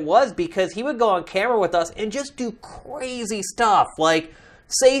GT what it was because he would go on camera with us and just do crazy stuff. Like,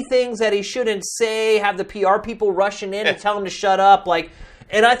 say things that he shouldn't say, have the PR people rushing in and tell him to shut up. Like,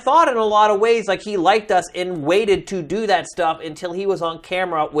 and I thought in a lot of ways, like, he liked us and waited to do that stuff until he was on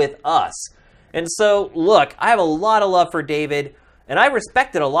camera with us. And so, look, I have a lot of love for David, and I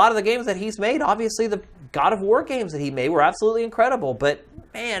respected a lot of the games that he's made. Obviously, the God of War games that he made were absolutely incredible. But,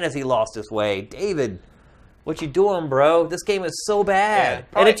 man, has he lost his way. David, what you doing, bro? This game is so bad.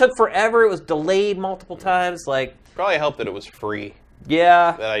 And it took forever. It was delayed multiple times. Like, probably helped that it was free.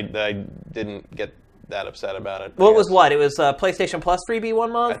 Yeah. That I didn't get that upset about it. Well, it was what? It was PlayStation Plus freebie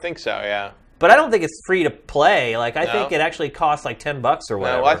 1 month? I think so, yeah. But I don't think it's free to play. Like, I think it actually costs like $10 or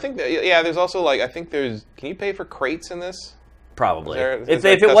whatever. No, I think that, there's also like, can you pay for crates in this? Probably. If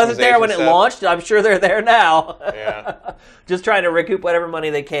it wasn't there when it launched, I'm sure they're there now. Yeah. Just trying to recoup whatever money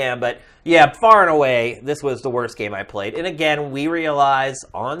they can. But yeah, far and away, this was the worst game I played. And again, we realize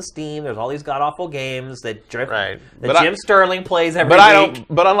on Steam, there's all these god-awful games that Jim Sterling plays every week.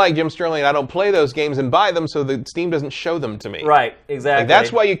 But unlike Jim Sterling, I don't play those games and buy them, so the Steam doesn't show them to me. Right, exactly. Like,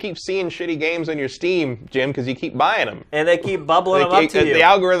 that's why you keep seeing shitty games on your Steam, Jim, because you keep buying them. And they keep bubbling them up to you. The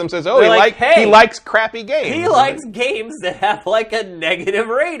algorithm says, he likes crappy games. He likes games that have like a negative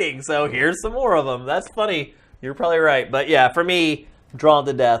rating, so here's some more of them. That's funny. You're probably right. But yeah, for me, Drawn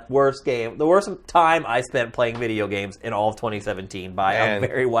to Death, worst game. The worst time I spent playing video games in all of 2017 by a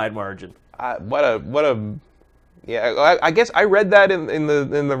very wide margin. I guess I read that in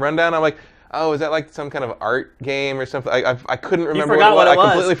the rundown. I'm like, oh, is that like some kind of art game or something? I couldn't remember what it was.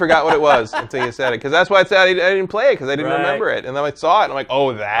 I completely forgot what it was until you said it. Because that's why I said I didn't play it, because I didn't remember it. And then I saw it, and I'm like,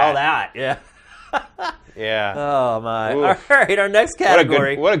 oh, that. Yeah. Yeah. Oh, my. Oof. All right, our next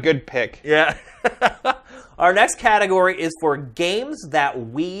category. What a good pick. Yeah. Our next category is for games that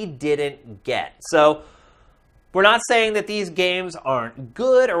we didn't get. So we're not saying that these games aren't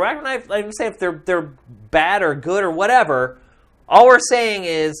good, or I'm not even saying if they're bad or good or whatever. All we're saying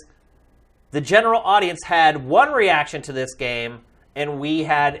is the general audience had one reaction to this game, and we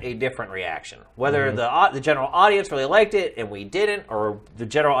had a different reaction. Whether the general audience really liked it and we didn't, or the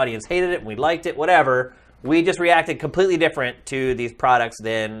general audience hated it and we liked it, whatever, we just reacted completely different to these products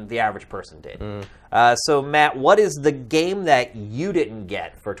than the average person did. So, Matt, what is the game that you didn't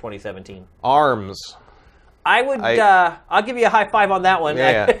get for 2017? ARMS. I'll give you a high five on that one.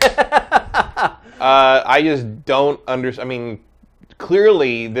 Yeah. I just don't understand. I mean,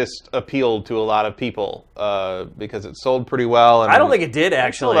 clearly this appealed to a lot of people because it sold pretty well. And I don't think it did,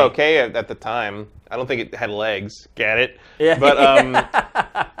 actually. It sold okay at the time. I don't think it had legs. Get it? Yeah.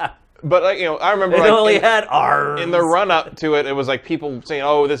 But I remember it only had arms. In the run-up to it, it was like people saying,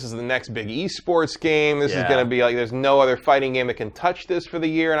 oh, this is the next big esports game. This is going to be like, there's no other fighting game that can touch this for the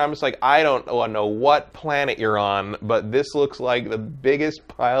year. And I'm just like, I don't know what planet you're on, but this looks like the biggest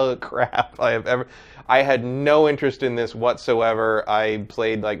pile of crap I have ever... I had no interest in this whatsoever. I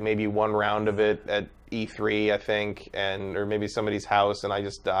played like maybe one round of it at E3, I think, or maybe somebody's house, and I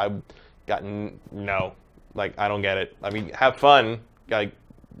got no. Like, I don't get it. I mean, have fun. Like,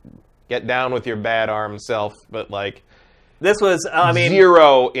 get down with your bad arm self, but like, this was,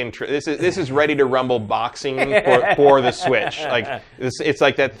 zero interest. This is Ready to Rumble boxing for the Switch. Like, it's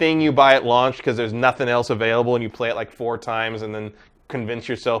like that thing you buy at launch because there's nothing else available, and you play it like 4 times, and then convince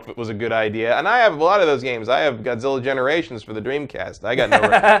yourself it was a good idea. And I have a lot of those games. I have Godzilla Generations for the Dreamcast. I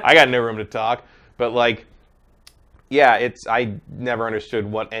got no room to talk. But like, yeah, I never understood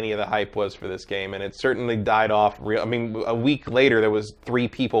what any of the hype was for this game, and it certainly died off. I mean, a week later, there was 3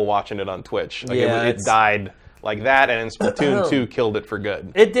 people watching it on Twitch. Like, it died like that, and then Splatoon 2 killed it for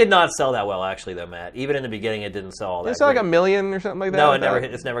good. It did not sell that well, actually, though, Matt. Even in the beginning, it didn't sell all that. It sold like 1 million or something like that? No,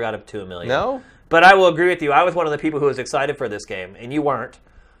 it's never got up to 1 million. No? But I will agree with you. I was one of the people who was excited for this game, and you weren't.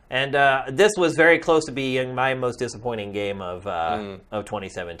 And this was very close to being my most disappointing game of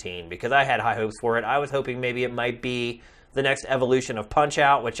 2017 because I had high hopes for it. I was hoping maybe it might be the next evolution of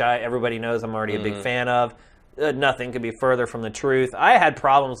Punch-Out, which everybody knows I'm already a big fan of. Nothing could be further from the truth. I had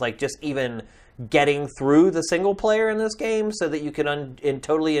problems like just even getting through the single player in this game so that you can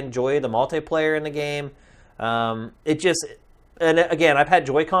totally enjoy the multiplayer in the game. and again, I've had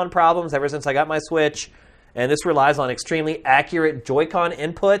Joy-Con problems ever since I got my Switch, and this relies on extremely accurate Joy-Con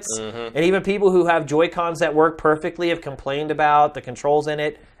inputs, and even people who have Joy-Cons that work perfectly have complained about the controls in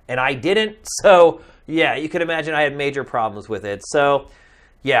it, and I didn't. So, yeah, you can imagine I had major problems with it. So,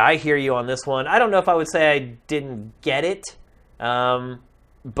 yeah, I hear you on this one. I don't know if I would say I didn't get it,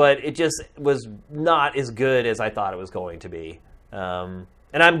 but it just was not as good as I thought it was going to be.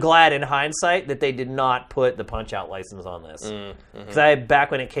 And I'm glad in hindsight that they did not put the Punch-Out license on this. Because back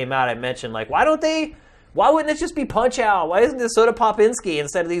when it came out, I mentioned, like, why wouldn't it just be Punch-Out? Why isn't this Soda Popinski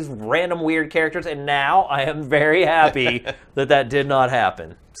instead of these random weird characters? And now I am very happy that did not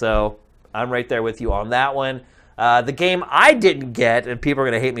happen. So I'm right there with you on that one. The game I didn't get, and people are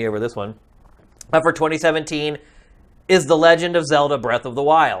going to hate me over this one, for 2017 is The Legend of Zelda Breath of the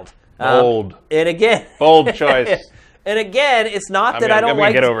Wild. Bold. And again... Bold choice. And again, it's not that I don't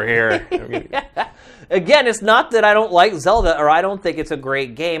like... get over here. Again, it's not that I don't like Zelda or I don't think it's a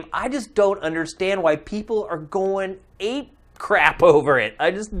great game. I just don't understand why people are going ape crap over it. I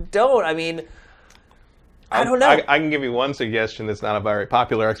just don't. I mean, I don't know. I can give you one suggestion that's not a very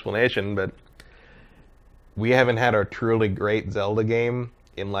popular explanation, but we haven't had a truly great Zelda game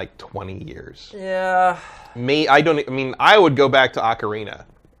in like 20 years. Yeah. I would go back to Ocarina.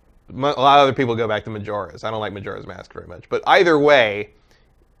 A lot of other people go back to Majora's. I don't like Majora's Mask very much. But either way,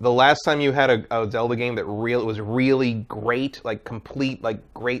 the last time you had a Zelda game that was really great, like complete, like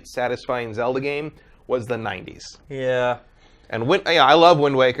great, satisfying Zelda game, was the 90s. Yeah. And I love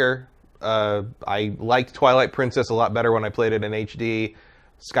Wind Waker. I liked Twilight Princess a lot better when I played it in HD.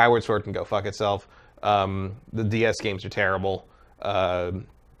 Skyward Sword can go fuck itself. The DS games are terrible.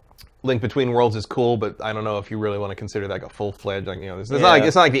 Link Between Worlds is cool, but I don't know if you really want to consider that like a full-fledged, like, it's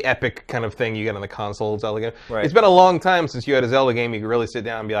not like the epic kind of thing you get on the console Zelda game. Right. It's been a long time since you had a Zelda game you could really sit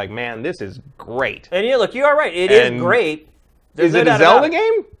down and be like, man, this is great. And look, you are right. It is great. Is it a Zelda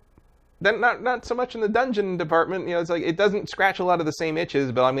game? Then not so much in the dungeon department. It's like it doesn't scratch a lot of the same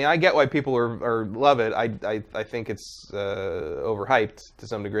itches, but I mean, I get why people love it. I think it's overhyped to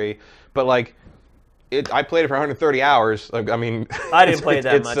some degree, but like. I played it for 130 hours. I mean, I didn't play it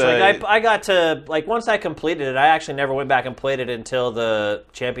that much. I got to once I completed it, I actually never went back and played it until the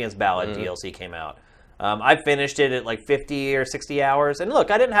Champions Ballad DLC came out. I finished it at like 50 or 60 hours, and look,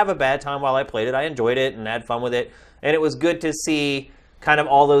 I didn't have a bad time while I played it. I enjoyed it and had fun with it, and it was good to see kind of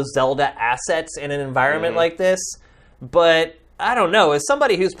all those Zelda assets in an environment like this. But I don't know, as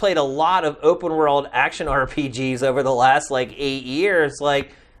somebody who's played a lot of open world action RPGs over the last 8 years,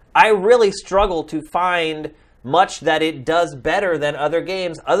 I really struggle to find much that it does better than other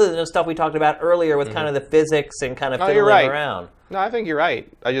games, other than the stuff we talked about earlier with kind of the physics and kind of fiddling around. No, I think you're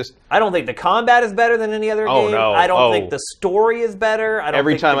right. I don't think the combat is better than any other game. No. I don't think the story is better. I don't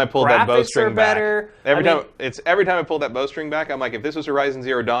think I pulled that bowstring back. Every time I pulled that bowstring back, I'm like, if this was Horizon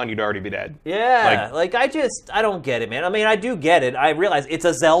Zero Dawn, you'd already be dead. Yeah, I don't get it, man. I mean, I do get it. I realize it's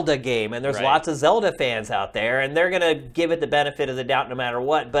a Zelda game, and there's lots of Zelda fans out there, and they're gonna give it the benefit of the doubt no matter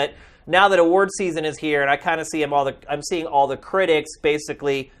what. But now that award season is here, and I kind of see I'm seeing all the critics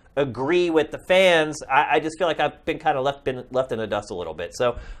basically agree with the fans, I just feel like I've been kind of left in the dust a little bit.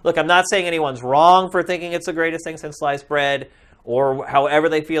 So, look, I'm not saying anyone's wrong for thinking it's the greatest thing since sliced bread, or however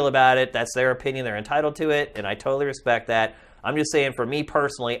they feel about it. That's their opinion. They're entitled to it, and I totally respect that. I'm just saying, for me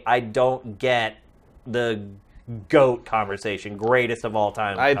personally, I don't get the GOAT conversation, greatest of all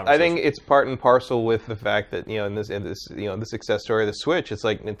time. I think it's part and parcel with the fact that in this success story of the Switch, it's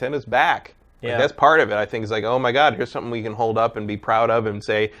like Nintendo's back. Yeah. That's part of it. I think it's like, oh my God, here's something we can hold up and be proud of and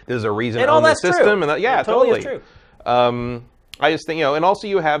say there's a reason to own the system. True. And totally. Is true. I just think, and also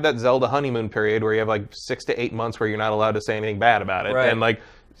you have that Zelda honeymoon period where you have 6 to 8 months where you're not allowed to say anything bad about it. Right. And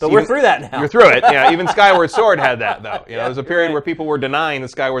but we're through that now. You're through it. Yeah, even Skyward Sword had that, though. There was a period where people were denying that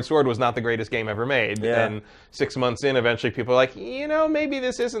Skyward Sword was not the greatest game ever made. Yeah. And 6 months in, eventually people were like, maybe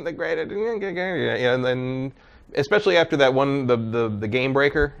this isn't the greatest. And then, especially after that one, the game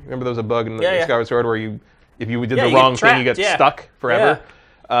breaker. Remember there was a bug in the Skyward Sword where if you did the wrong thing, you get stuck forever.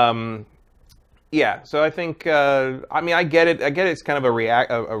 Yeah. So I think, I get it. It's kind of a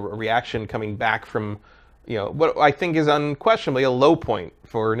reaction coming back from, what I think is unquestionably a low point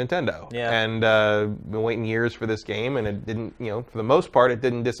for Nintendo. Yeah. And been waiting years for this game, and it didn't, for the most part, it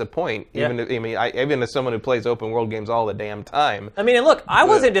didn't disappoint. Yeah. Even as someone who plays open world games all the damn time. I mean, and look, I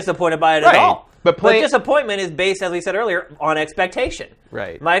wasn't disappointed by it at all. But disappointment is based, as we said earlier, on expectation.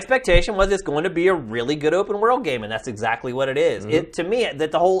 Right. My expectation was it's going to be a really good open world game, and that's exactly what it is. Mm-hmm. To me,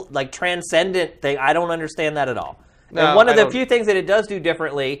 that the whole transcendent thing, I don't understand that at all. No, and one of the few things that it does do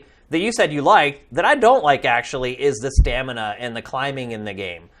differently that you said you liked, that I don't like actually, is the stamina and the climbing in the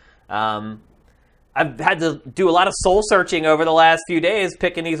game. I've had to do a lot of soul searching over the last few days,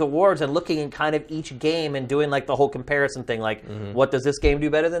 picking these awards and looking in kind of each game and doing like the whole comparison thing. Like, what does this game do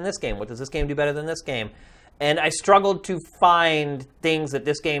better than this game? What does this game do better than this game? And I struggled to find things that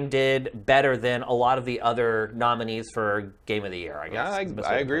this game did better than a lot of the other nominees for Game of the Year, I guess. Yeah,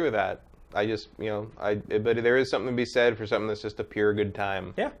 I agree with that. I just, but there is something to be said for something that's just a pure good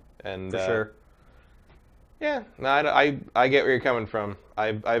time. Yeah, and for sure. Yeah, no, I get where you're coming from.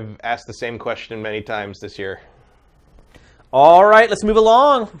 I've asked the same question many times this year. All right, let's move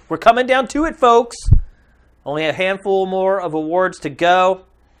along. We're coming down to it, folks. Only a handful more of awards to go.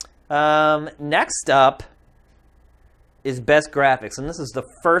 Next up is Best Graphics, and this is the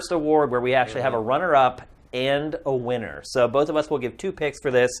first award where we actually have a runner-up and a winner. So both of us will give 2 picks for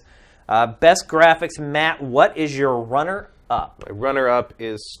this. Best Graphics, Matt, what is your runner-up? My runner-up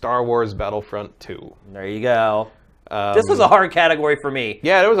is Star Wars Battlefront 2. There you go. This was a hard category for me.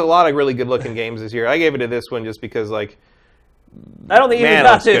 Yeah, there was a lot of really good-looking games this year. I gave it to this one just because, like... I don't think you even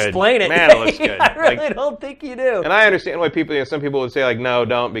got to explain it. Man, it looks good. I really don't think you do. And I understand why people, some people would say, like, no,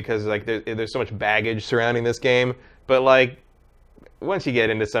 don't, because, like, there's so much baggage surrounding this game. But, like, once you get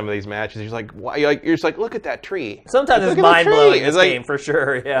into some of these matches, you're like, why? You're just like, look at that tree. Sometimes it's mind-blowing, this game, for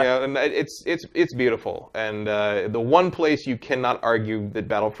sure, yeah. And it's beautiful. And the one place you cannot argue that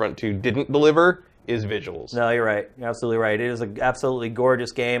Battlefront 2 didn't deliver is visuals. No, you're right. You're absolutely right. It is an absolutely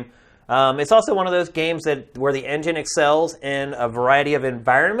gorgeous game. It's also one of those games where the engine excels in a variety of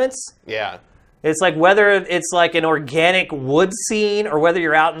environments. Yeah. It's like whether it's like an organic wood scene or whether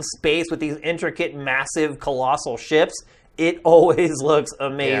you're out in space with these intricate, massive, colossal ships, it always looks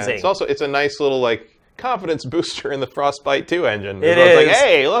amazing. Yeah, it's a nice little like confidence booster in the Frostbite 2 engine. It is. Like,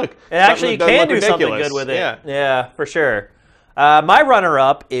 hey, look. And actually, you can do something good with it. Yeah, for sure. My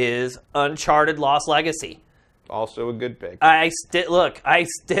runner-up is Uncharted Lost Legacy. Also a good pick.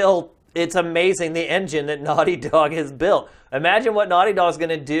 It's amazing the engine that Naughty Dog has built. Imagine what Naughty Dog's going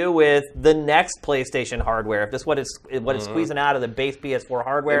to do with the next PlayStation hardware. If this is what it's squeezing out of the base PS4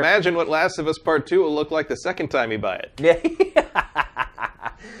 hardware. Imagine what Last of Us Part 2 will look like the second time you buy it. Yeah.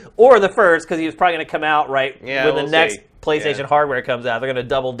 Or the first, because he was probably going to come out when the next PlayStation hardware comes out. They're going to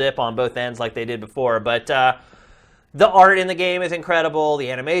double dip on both ends like they did before. But the art in the game is incredible. The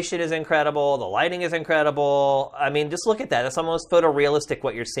animation is incredible. The lighting is incredible. I mean, just look at that. It's almost photorealistic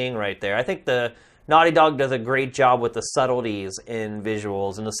what you're seeing right there. I think the Naughty Dog does a great job with the subtleties in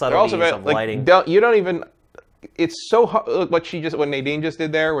visuals and the subtleties of lighting. It's so hard. What Nadine just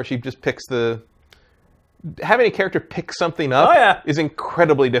did there, where she just picks having a character pick something up is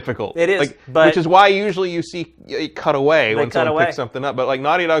incredibly difficult. It is, which is why usually you see it cut away when someone picks something up. But like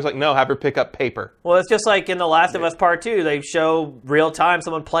Naughty Dog's like, no, have her pick up paper. Well, it's just like in The Last of Us Part 2, they show real time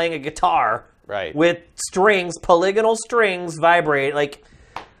someone playing a guitar with strings, polygonal strings vibrate. Like,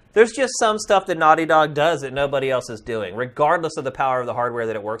 there's just some stuff that Naughty Dog does that nobody else is doing, regardless of the power of the hardware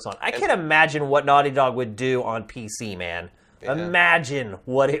that it works on. I can't imagine what Naughty Dog would do on PC, man. Yeah. Imagine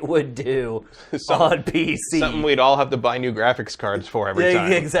what it would do on PC. Something we'd all have to buy new graphics cards for every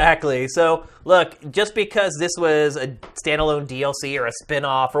time. Exactly. So, look, just because this was a standalone DLC or a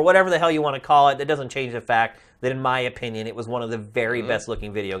spin-off or whatever the hell you want to call it, that doesn't change the fact that, in my opinion, it was one of the very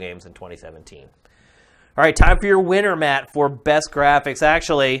best-looking video games in 2017. All right, time for your winner, Matt, for Best Graphics.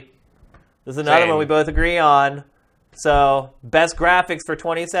 Actually, this is another one we both agree on. So, Best Graphics for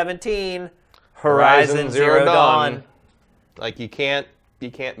 2017, Horizon Zero Dawn. Like, you can't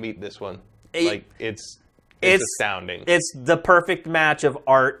beat this one. It's astounding. It's the perfect match of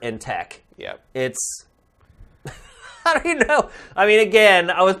art and tech. Yeah. It's I don't even know. I mean, again,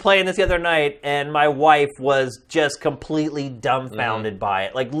 I was playing this the other night, and my wife was just completely dumbfounded by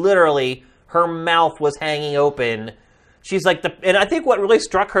it. Like, literally, her mouth was hanging open. She's like, and I think what really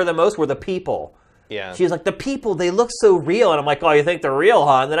struck her the most were the people. Yeah. She was like, the people, they look so real. And I'm like, oh, you think they're real,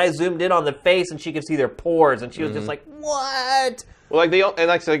 huh? And then I zoomed in on the face, and she could see their pores, and she was just like, what? Well,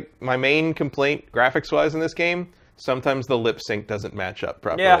 like my main complaint, graphics-wise, in this game, sometimes the lip sync doesn't match up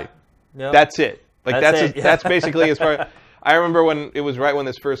properly. Yeah. Yep. That's it. Like, that's basically as far. I remember when it was right when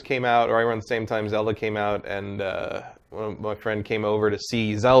this first came out, or around the same time Zelda came out, and my friend came over to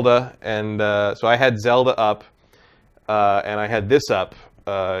see Zelda, and so I had Zelda up, and I had this up.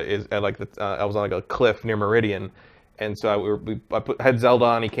 I was on like a cliff near Meridian, and so I had Zelda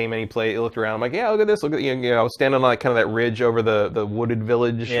on. He came in, he looked around. I'm like, yeah, look at this, look at I was standing on like kind of that ridge over the wooded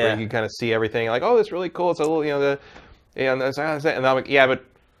village where you kind of see everything. Like, oh, that's really cool. It's a little, and I'm like, yeah, but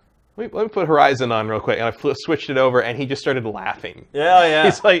let me put Horizon on real quick, and I switched it over, and he just started laughing. Yeah.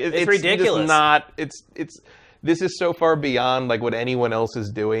 It's like it's ridiculous. Just not. It's this is so far beyond like what anyone else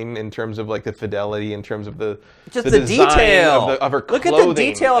is doing in terms of like the fidelity, in terms of the just the detail of her Look clothing, at the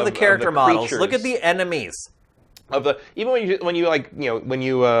detail of the character of the models. creatures. Look at the enemies. Even when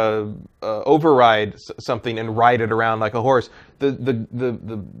you override something and ride it around like a horse, the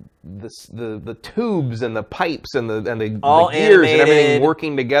tubes and the pipes and the gears and everything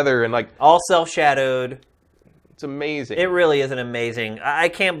working together and like all self-shadowed. It's amazing. It really is an amazing. I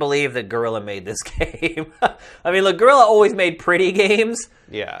can't believe that Guerrilla made this game. I mean, look, Guerrilla always made pretty games.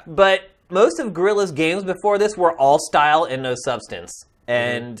 Yeah. But most of Guerrilla's games before this were all style and no substance.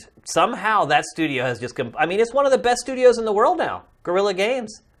 And somehow that studio has just... I mean, it's one of the best studios in the world now. Guerrilla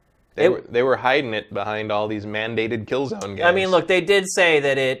Games. They were hiding it behind all these mandated Killzone games. I mean, look, they did say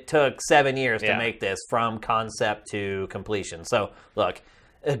that it took 7 years to make this from concept to completion. So, look,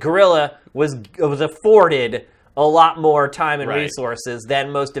 Guerrilla was afforded a lot more time and resources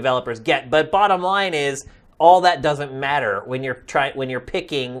than most developers get. But bottom line is, all that doesn't matter when you're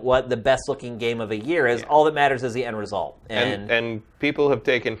picking what the best looking game of a year is. Yeah. All that matters is the end result. And people have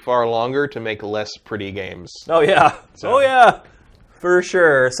taken far longer to make less pretty games. Oh yeah. So. Oh yeah. For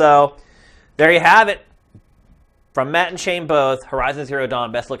sure. So there you have it. From Matt and Shane both, Horizon Zero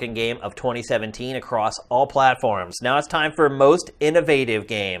Dawn, best looking game of 2017 across all platforms. Now it's time for most innovative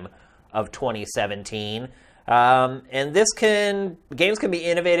game of 2017. And games can be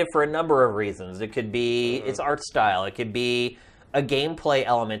innovative for a number of reasons. It could be its art style. It could be a gameplay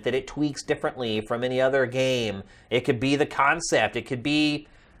element that it tweaks differently from any other game. It could be the concept. It could be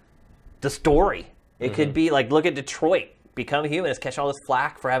the story. It could be like, look at Detroit. Become Human. It's catching all this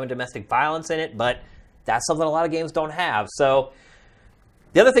flack for having domestic violence in it, but that's something a lot of games don't have. So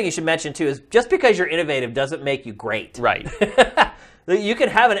the other thing you should mention too is just because you're innovative doesn't make you great. Right. You can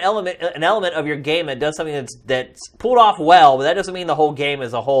have an element of your game that does something that's pulled off well, but that doesn't mean the whole game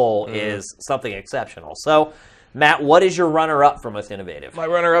as a whole is something exceptional. So, Matt, what is your runner-up for most innovative? My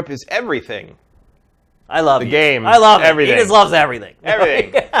runner-up is everything. I love the game. I love everything. He just loves everything.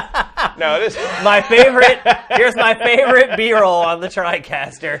 Everything. No, this my favorite. Here's my favorite B-roll on the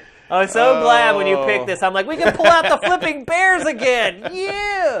TriCaster. I was so glad when you picked this. I'm like, we can pull out the flipping bears again.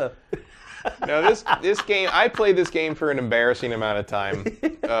 Yeah. No, this game, I played this game for an embarrassing amount of time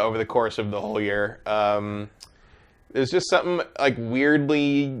over the course of the whole year. There's just something like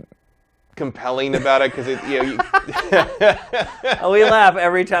weirdly compelling about it because we laugh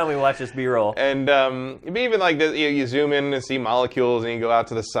every time we watch this B-roll. And even like you zoom in and see molecules, and you go out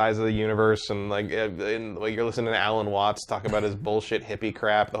to the size of the universe, and like you're listening to Alan Watts talk about his bullshit hippie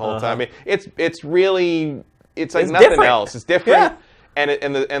crap the whole time. It's like nothing different. else. It's different. Yeah.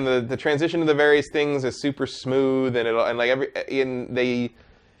 And the transition to the various things is super smooth,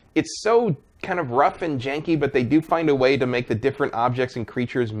 it's so kind of rough and janky, but they do find a way to make the different objects and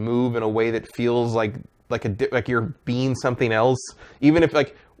creatures move in a way that feels like you're being something else. Even if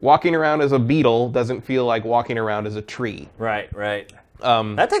like walking around as a beetle doesn't feel like walking around as a tree. Right.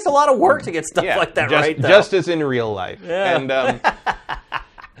 That takes a lot of work to get stuff like that right. Just as in real life. Yeah. And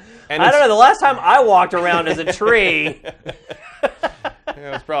I don't know. The last time I walked around as a tree.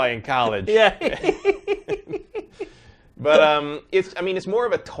 It was probably in college. Yeah. But it's more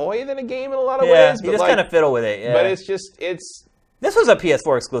of a toy than a game in a lot of ways. You just kind of fiddle with it. Yeah. But it's. This was a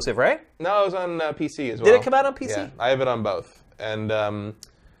PS4 exclusive, right? No, it was on PC as well. Did it come out on PC? Yeah, I have it on both, and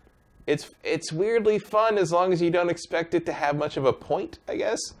it's weirdly fun as long as you don't expect it to have much of a point, I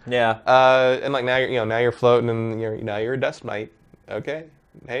guess. Yeah. And like now you're floating, and you're a dust mite. Okay.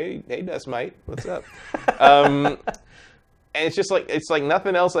 Hey, dust mite. What's up? And it's like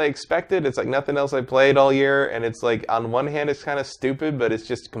nothing else I expected. It's like nothing else I played all year. And it's like, on one hand, it's kind of stupid, but it's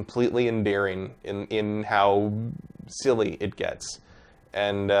just completely endearing in how silly it gets.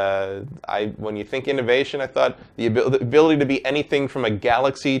 And when you think innovation, I thought the ability to be anything from a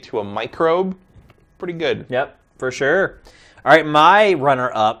galaxy to a microbe, pretty good. Yep, for sure. All right, my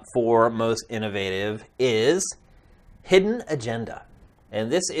runner-up for most innovative is Hidden Agenda. And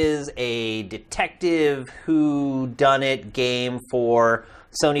this is a detective whodunit game for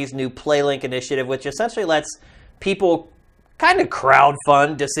Sony's new PlayLink initiative, which essentially lets people kind of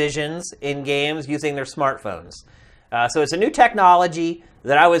crowdfund decisions in games using their smartphones. So it's a new technology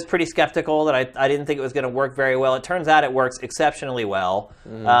that I was pretty skeptical that I didn't think it was going to work very well. It turns out it works exceptionally well.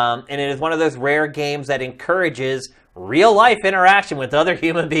 And it is one of those rare games that encourages real-life interaction with other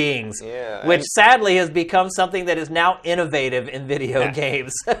human beings, which sadly has become something that is now innovative in video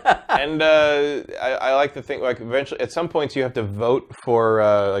games. And I like to think, like, eventually, at some points, you have to vote for,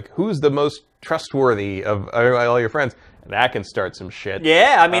 like, who's the most trustworthy of all your friends. That can start some shit.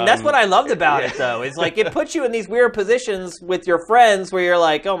 Yeah, I mean, that's what I loved about it, though. It's like, it puts you in these weird positions with your friends where you're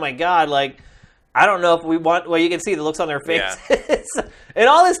like, oh my god, like, I don't know if we want... Well, you can see the looks on their faces. Yeah. And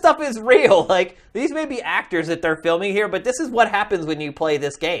all this stuff is real. Like, these may be actors that they're filming here, but this is what happens when you play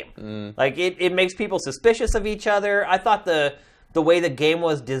this game. Like, it makes people suspicious of each other. I thought the way the game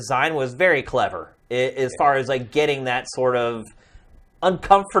was designed was very clever as far as, like, getting that sort of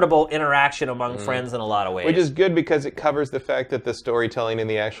uncomfortable interaction among friends in a lot of ways. Which is good because it covers the fact that the storytelling in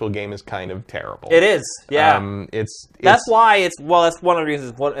the actual game is kind of terrible. It is, yeah. That's why that's one of the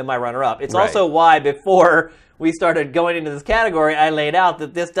reasons in my runner-up. It's also why before we started going into this category, I laid out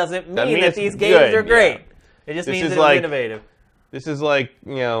that this doesn't mean that these games are great. Yeah. It just means that it's innovative. This is like,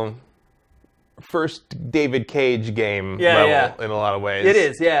 first David Cage game level in a lot of ways. It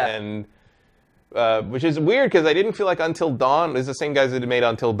is, yeah. And which is weird because I didn't feel like Until Dawn is the same guys that made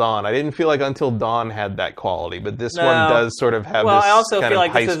Until Dawn. I didn't feel like Until Dawn had that quality, but this one does sort of have this I also kind feel of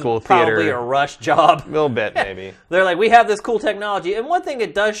like high this school is theater. Probably a rush job. A little bit, maybe. They're like, we have this cool technology, and one thing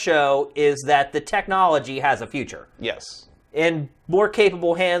it does show is that the technology has a future. Yes. In more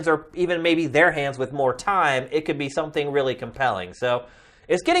capable hands, or even maybe their hands with more time, it could be something really compelling. So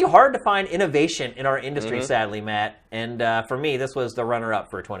it's getting hard to find innovation in our industry, sadly, Matt. And for me, this was the runner-up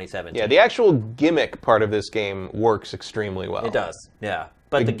for 2017. Yeah, the actual gimmick part of this game works extremely well. It does, yeah.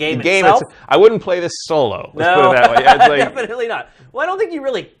 But the game itself? I wouldn't play this solo. Let's put it that way. It's like, definitely not. Well, I don't think you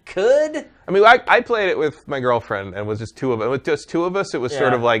really could. I mean, I played it with my girlfriend, and it was just two of us. With just two of us, it was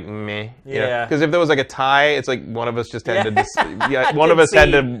sort of like meh. Yeah. Because if there was like a tie, it's like one of us just had to, one of us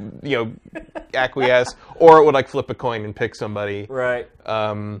had to, acquiesce, or it would like flip a coin and pick somebody. Right.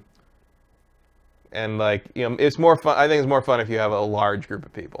 And like, it's more fun. I think it's more fun if you have a large group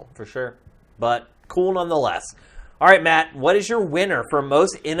of people. For sure. But cool nonetheless. All right, Matt, what is your winner for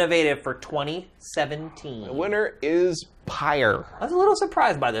most innovative for 2017? The winner is Pyre. I was a little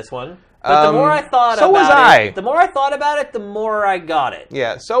surprised by this one. But the more I thought about it, the more I thought about it, the more I got it.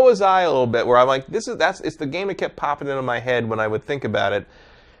 Yeah, so was I a little bit, where I'm like, it's the game that kept popping into my head when I would think about it.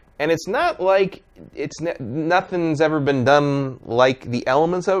 And it's not like nothing's ever been done like the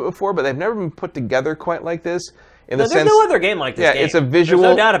elements of it before, but they've never been put together quite like this. There's no other game like this game. It's a visual.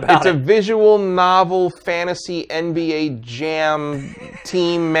 There's no doubt about it. It's a visual novel fantasy NBA Jam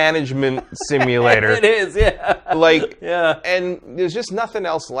team management simulator. It is, yeah. And there's just nothing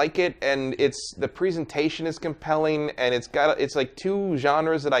else like it. And the presentation is compelling, and it's like two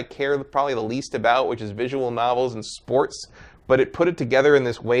genres that I care probably the least about, which is visual novels and sports. But it put it together in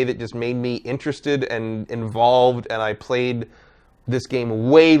this way that just made me interested and involved, and I played this game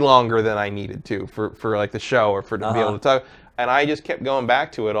way longer than I needed to for like the show or to be able to talk. And I just kept going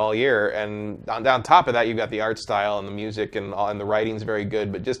back to it all year. And on top of that, you've got the art style and the music and the writing's very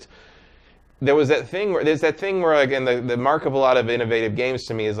good. But just there's that thing where again the mark of a lot of innovative games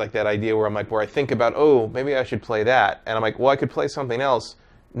to me is like that idea where I'm like, where I think about, oh, maybe I should play that, and I'm like, well, I could play something else.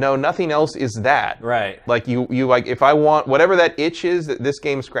 No, nothing else is that. Right. Like you like, if I want whatever that itch is that this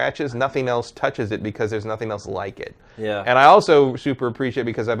game scratches, nothing else touches it because there's nothing else like it. Yeah. And I also super appreciate,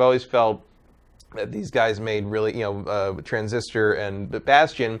 because I've always felt that these guys made really, Transistor and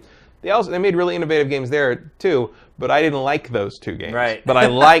Bastion, they made really innovative games there too, but I didn't like those two games. Right. But I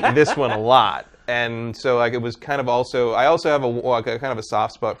like this one a lot. And so like it was kind of I also have a kind of a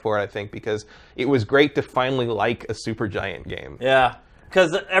soft spot for it, I think, because it was great to finally like a Supergiant game. Yeah.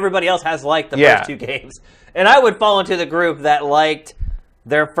 Because everybody else has liked the first two games. And I would fall into the group that liked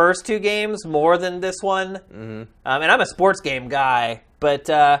their first two games more than this one. Mm-hmm. And I'm a sports game guy, but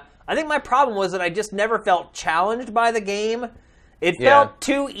I think my problem was that I just never felt challenged by the game. It felt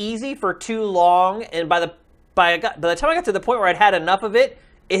too easy for too long, and by the time I got to the point where I'd had enough of it,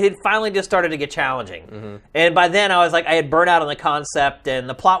 it had finally just started to get challenging. Mm-hmm. And by then I was like, I had burnt out on the concept, and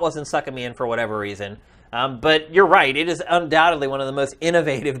the plot wasn't sucking me in for whatever reason. But you're right, it is undoubtedly one of the most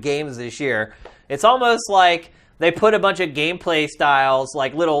innovative games this year. It's almost like they put a bunch of gameplay styles,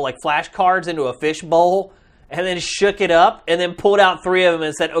 like little flashcards into a fishbowl, and then shook it up, and then pulled out 3 of them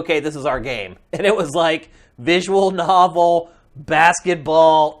and said, okay, this is our game. And it was like visual novel,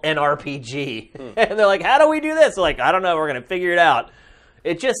 basketball, and RPG. And they're like, how do we do this? They're like, I don't know, we're going to figure it out.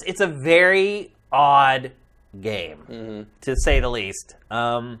 It's a very odd game, to say the least.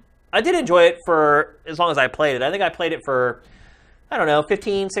 I did enjoy it for as long as I played it. I think I played it for,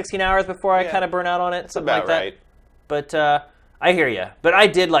 15, 16 hours before I kind of burn out on it. Something about like that. Right. But I hear you. But I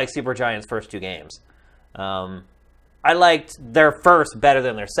did like Supergiant's first 2 games. I liked their first better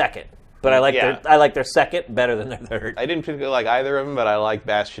than their second. But I liked their second better than their third. I didn't particularly like either of them, but I liked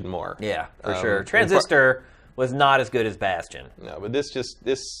Bastion more. Yeah, for sure. Transistor was not as good as Bastion. No, but this.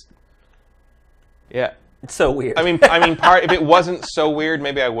 Yeah. It's so weird. I mean, if it wasn't so weird,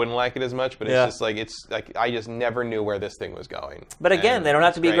 maybe I wouldn't like it as much. But it's just like I just never knew where this thing was going. But again, they don't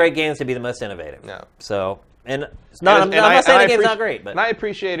have to be great games to be the most innovative. No. So, I'm not saying the game's not great, but I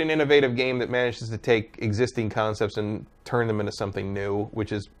appreciate an innovative game that manages to take existing concepts and turn them into something new,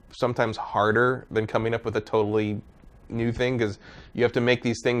 which is sometimes harder than coming up with a totally new thing, because you have to make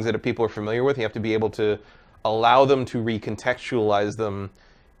these things that people are familiar with. You have to be able to allow them to recontextualize them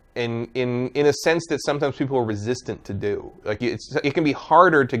in a sense that sometimes people are resistant to do. Like it can be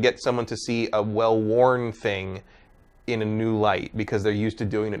harder to get someone to see a well-worn thing in a new light because they're used to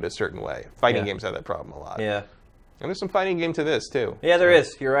doing it a certain way. Fighting games have that problem a lot. Yeah. And there's some fighting game to this, too. Yeah, there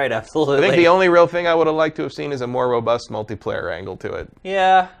is. You're right, absolutely. I think the only real thing I would have liked to have seen is a more robust multiplayer angle to it.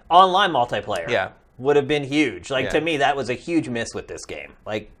 Yeah, online multiplayer. Yeah. Would have been huge. To me, that was a huge miss with this game.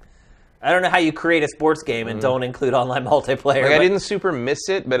 I don't know how you create a sports game and don't include online multiplayer. I didn't super miss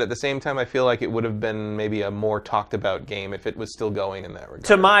it, but at the same time, I feel like it would have been maybe a more talked about game if it was still going in that regard.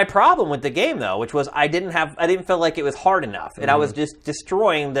 To my problem with the game, though, which was I didn't feel like it was hard enough, and I was just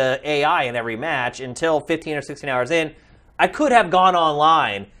destroying the AI in every match until 15 or 16 hours in. I could have gone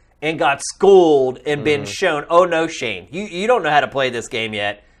online and got schooled and been shown, oh no, Shane, you don't know how to play this game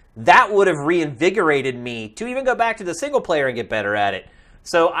yet. That would have reinvigorated me to even go back to the single player and get better at it.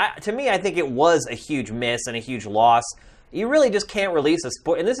 So, to me, I think it was a huge miss and a huge loss. You really just can't release a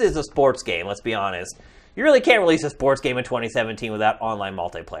sport, and this is a sports game, let's be honest. You really can't release a sports game in 2017 without online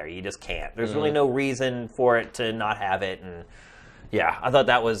multiplayer. You just can't. There's really no reason for it to not have it, and yeah, I thought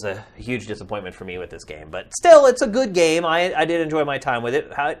that was a huge disappointment for me with this game. But still, it's a good game. I did enjoy my time with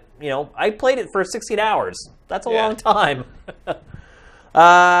it. I played it for 16 hours. That's a long time.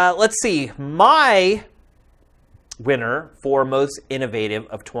 Let's see. My winner for most innovative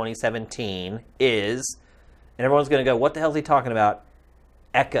of 2017 is, and everyone's going to go, what the hell is he talking about?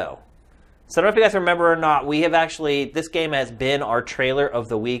 Echo. So I don't know if you guys remember or not, we have actually, this game has been our trailer of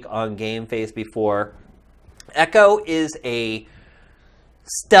the week on Game Face before. Echo is a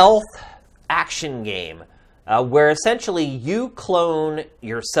stealth action game where essentially you clone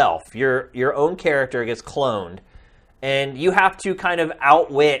yourself. Your own character gets cloned, and you have to kind of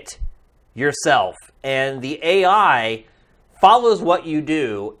outwit yourself, and the AI follows what you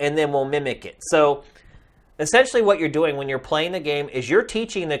do and then will mimic it. So essentially what you're doing when you're playing the game is you're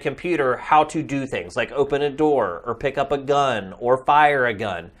teaching the computer how to do things like open a door or pick up a gun or fire a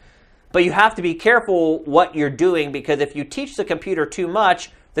gun. But you have to be careful what you're doing, because if you teach the computer too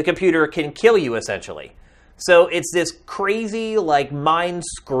much, the computer can kill you essentially. So it's this crazy mind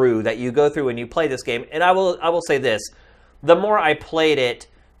screw that you go through when you play this game. And I will say this, the more I played it,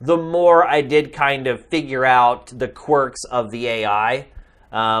 the more I did kind of figure out the quirks of the AI,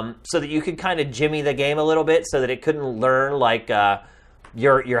 so that you could kind of jimmy the game a little bit so that it couldn't learn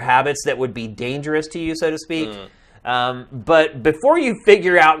your habits that would be dangerous to you, so to speak. But before you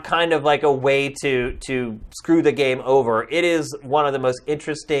figure out kind of a way to screw the game over, it is one of the most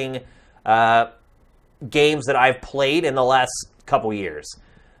interesting games that I've played in the last couple years.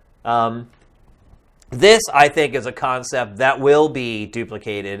 This, I think, is a concept that will be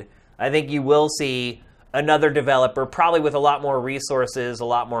duplicated. I think you will see another developer, probably with a lot more resources, a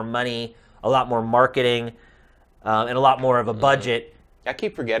lot more money, a lot more marketing, and a lot more of a budget. I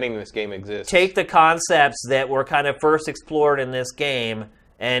keep forgetting this game exists. Take the concepts that were kind of first explored in this game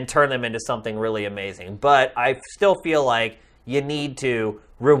and turn them into something really amazing. But I still feel like you need to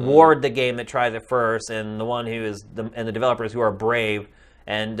reward the game that tries it first, and the developers who are brave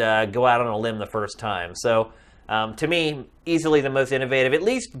and go out on a limb the first time. So, to me, easily the most innovative, at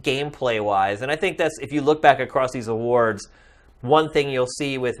least gameplay-wise. And I think that's, if you look back across these awards, one thing you'll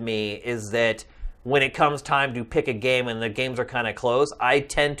see with me is that when it comes time to pick a game and the games are kind of close, I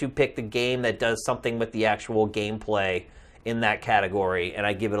tend to pick the game that does something with the actual gameplay in that category, and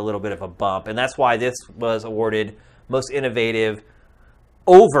I give it a little bit of a bump. And that's why this was awarded most innovative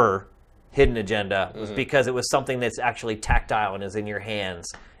over Hidden Agenda, was because it was something that's actually tactile and is in your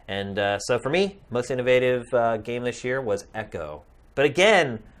hands. And so for me, most innovative game this year was Echo. But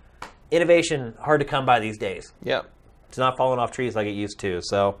again, innovation, hard to come by these days. Yeah. It's not falling off trees like it used to.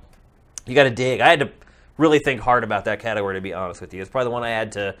 So you got to dig. I had to really think hard about that category, to be honest with you. It's probably the one I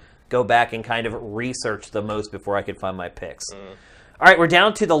had to go back and kind of research the most before I could find my picks. All right, we're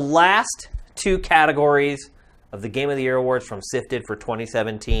down to the last two categories of the Game of the Year awards from SIFTD for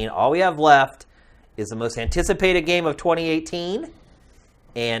 2017. All we have left is the most anticipated game of 2018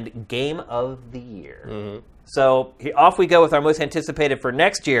 and Game of the Year. So off we go with our most anticipated for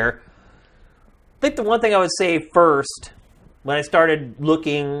next year. I think the one thing I would say first, when I started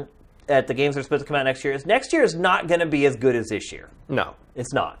looking at the games that are supposed to come out next year is not going to be as good as this year. No.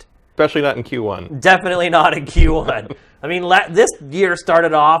 It's not. Especially not in Q1. Definitely not in Q1. I mean, this year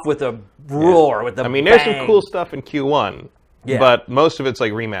started off with a roar, with a bang. There's some cool stuff in Q1, but most of it's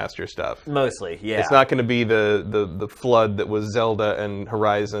like remaster stuff. Mostly, yeah. It's not going to be the flood that was Zelda and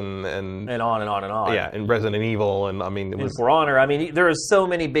Horizon and on and on and on. Yeah, and Resident Evil, and For Honor. There are so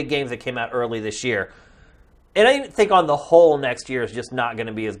many big games that came out early this year. And I think on the whole, next year is just not going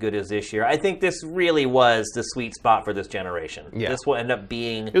to be as good as this year. I think this really was the sweet spot for this generation. Yeah. This will end up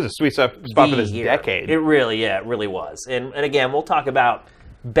being... It was a sweet spot for this decade. It really was. And again, we'll talk about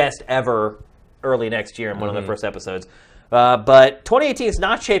best ever early next year in one of the first episodes. But 2018 is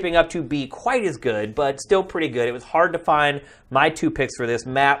not shaping up to be quite as good, but still pretty good. It was hard to find my 2 picks for this.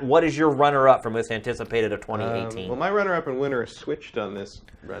 Matt, what is your runner-up for most anticipated of 2018? Well, my runner-up and winner are switched on this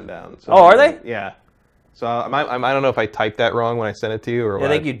rundown. So, are they? Yeah. So I don't know if I typed that wrong when I sent it to you or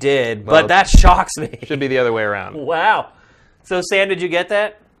what. I think you did, but that shocks me. It should be the other way around. Wow. So, Sam, did you get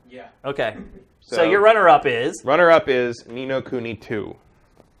that? Yeah. Okay. So your runner-up is? Runner-up is Ni no Kuni 2,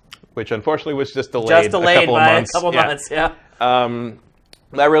 which unfortunately was just delayed, a couple of months. Yeah.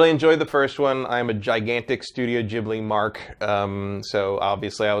 I really enjoyed the first one. I'm a gigantic Studio Ghibli mark, so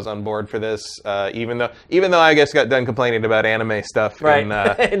obviously I was on board for this. Even though I guess got done complaining about anime stuff in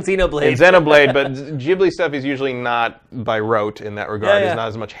Xenoblade, but Ghibli stuff is usually not by rote in that regard. It's not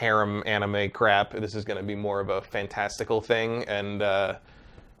as much harem anime crap. This is going to be more of a fantastical thing, and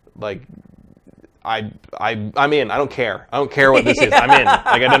I'm in. I don't care. I don't care what this is. I'm in.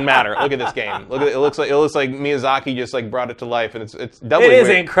 Like, it doesn't matter. Look at this game. It looks like Miyazaki just brought it to life, and it's doubly weird.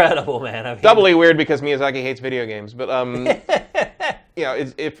 It is incredible, man. Doubly weird because Miyazaki hates video games. But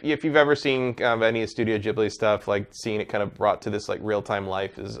if you've ever seen any of Studio Ghibli stuff, like seeing it kind of brought to this like real time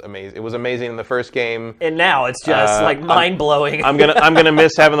life is amazing. It was amazing in the first game, and now it's just like mind blowing. I'm gonna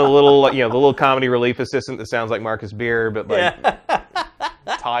miss having the little comedy relief assistant that sounds like Marcus Beer, but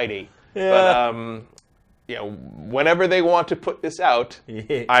tidy. Yeah. But whenever they want to put this out,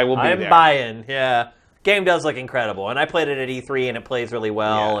 I will be there. I'm buying. Yeah, game does look incredible, and I played it at E3, and it plays really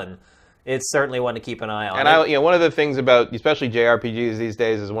well, and it's certainly one to keep an eye on. And one of the things about especially JRPGs these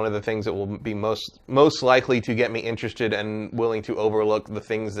days is one of the things that will be most likely to get me interested and willing to overlook the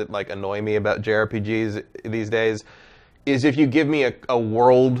things that like annoy me about JRPGs these days. Is if you give me a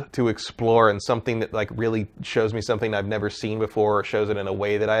world to explore and something that like really shows me something I've never seen before or shows it in a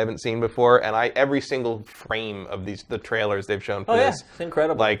way that I haven't seen before, and every single frame of the trailers they've shown for this, it's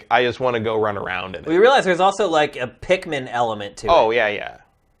incredible. Like I just want to go run around in it. We realize there's also like a Pikmin element to it. Oh yeah.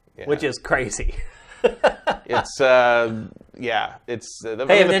 Which is crazy. It's It's if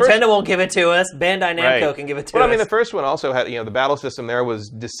Nintendo won't give it to us, Bandai Namco can give it to us. Well, the first one also had the battle system there was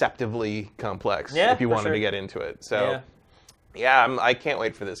deceptively complex. If you wanted to get into it, so I can't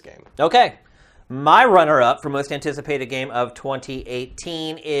wait for this game. Okay, my runner-up for most anticipated game of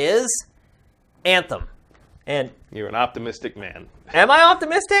 2018 is Anthem, and you're an optimistic man. Am I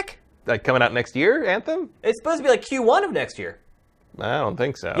optimistic? Like coming out next year, Anthem? It's supposed to be like Q1 of next year. I don't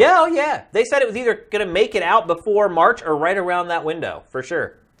think so. Yeah. They said it was either going to make it out before March or right around that window, for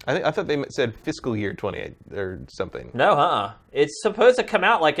sure. I thought they said fiscal year 28 or something. No, It's supposed to come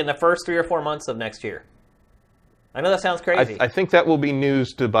out like in the first 3 or 4 months of next year. I know that sounds crazy. I think that will be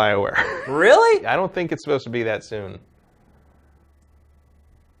news to BioWare. Really? I don't think it's supposed to be that soon.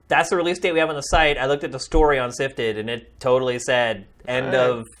 That's the release date we have on the site. I looked at the story on SIFTD, and it totally said end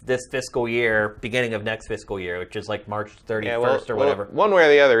of this fiscal year, beginning of next fiscal year, which is like March 31st or whatever. One way or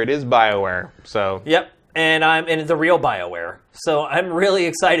the other, it is BioWare. So. Yep, and it's the real BioWare. So I'm really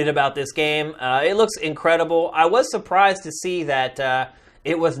excited about this game. It looks incredible. I was surprised to see that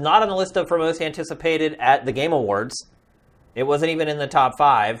it was not on the list for most anticipated at the Game Awards. It wasn't even in the top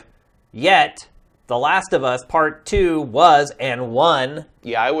 5. Yet, The Last of Us Part 2 was and won.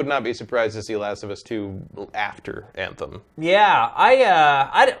 Yeah, I would not be surprised to see Last of Us 2 after Anthem. Yeah,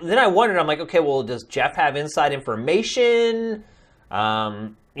 then I wondered, I'm like, okay, well, does Jeff have inside information?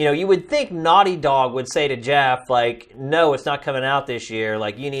 You would think Naughty Dog would say to Jeff, like, no, it's not coming out this year.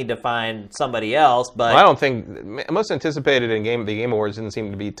 Like, you need to find somebody else. But I don't think most anticipated in the Game Awards didn't seem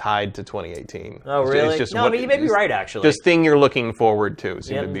to be tied to 2018. Oh, really? You may be right, actually. Just thing you're looking forward to.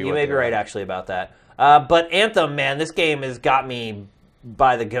 You may be right, actually, about that. But Anthem, man, this game has got me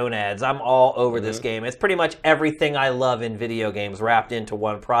by the gonads. I'm all over this game. It's pretty much everything I love in video games wrapped into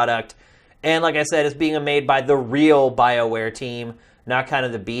one product. And like I said, it's being made by the real BioWare team, not kind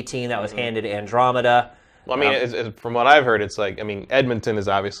of the B team that was handed Andromeda. Well, from what I've heard, it's like, Edmonton is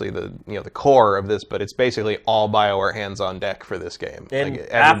obviously the core of this, but it's basically all BioWare hands on deck for this game. And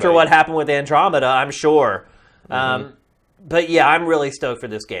after what happened with Andromeda, I'm sure. But yeah, I'm really stoked for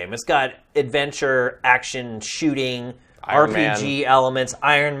this game. It's got adventure, action, shooting. Iron RPG elements,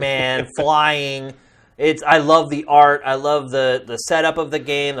 Iron Man, flying. I love the art. I love the setup of the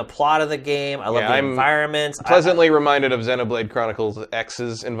game, the plot of the game. I love the environments. Pleasantly reminded of Xenoblade Chronicles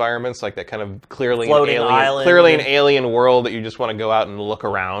X's environments, like that kind of clearly an alien world that you just want to go out and look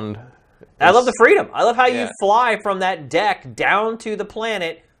around. I love the freedom. I love how you fly from that deck down to the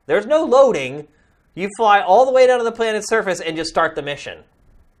planet. There's no loading. You fly all the way down to the planet's surface and just start the mission.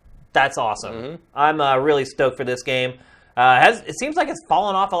 That's awesome. Mm-hmm. I'm really stoked for this game. It seems like it's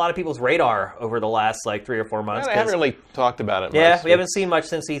fallen off a lot of people's radar over the last 3 or 4 months. I haven't really talked about it much. Yeah, we haven't seen much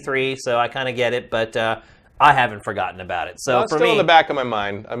since E3, so I kind of get it, but I haven't forgotten about it. So it's still in the back of my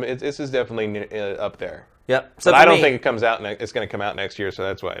mind. I mean, this is definitely up there. Yep. So I don't think it comes out. It's going to come out next year, so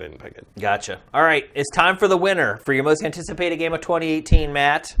that's why I didn't pick it. Gotcha. All right, it's time for the winner for your most anticipated game of 2018,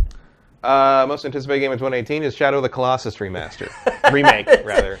 Matt. Most anticipated game of 2018 is Shadow of the Colossus remake,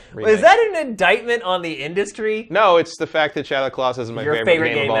 rather. Remake. Is that an indictment on the industry? No, it's the fact that Shadow of the Colossus is my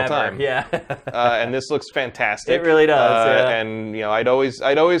favorite game of all time. Yeah. And this looks fantastic. It really does. Yeah. And I'd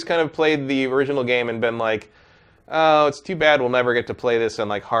always kind of played the original game and been like, oh, it's too bad we'll never get to play this on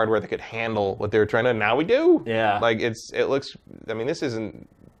hardware that could handle what they were trying to. Now we do. Yeah. It looks. I mean, this is not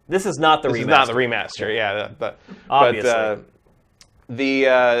the remaster. This is not the remaster. Yeah. Obviously. The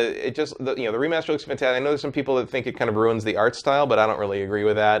remaster looks fantastic. I know there's some people that think it kind of ruins the art style, but I don't really agree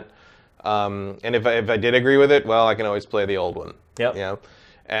with that. And if I did agree with it, well, I can always play the old one. Yep.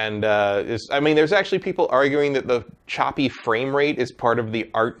 And there's actually people arguing that the choppy frame rate is part of the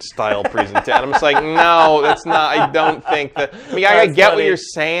art style presentation. I'm just like, no, that's not. I don't think that. I mean, I get what you're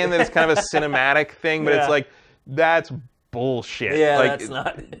saying, that it's kind of a cinematic thing, but it's like, that's bullshit. Yeah, that's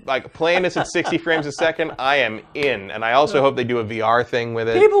not. Playing this at 60 frames a second, I am in. And I also hope they do a VR thing with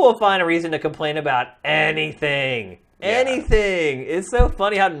it. People will find a reason to complain about anything. Yeah. Anything. It's so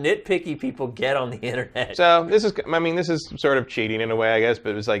funny how nitpicky people get on the internet. So this is sort of cheating in a way, I guess,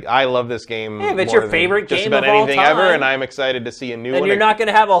 but it's like, I love this game. Yeah, but it's your favorite game of all time. Just about anything ever, and I'm excited to see a new one. And you're not going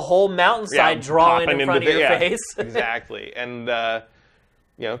to have a whole mountainside drawing in front of your face. Exactly. And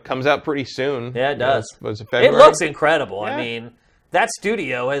comes out pretty soon. Yeah, it does. Was it February? It looks incredible. Yeah. I mean, that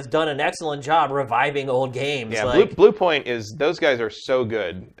studio has done an excellent job reviving old games. Yeah, Blue Point those guys are so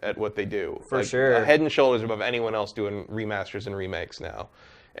good at what they do. For sure. Head and shoulders above anyone else doing remasters and remakes now.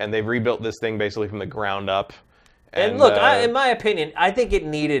 And they've rebuilt this thing basically from the ground up. And look, in my opinion, I think it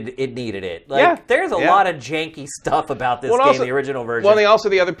needed it. There's a lot of janky stuff about this game, the original version. Well,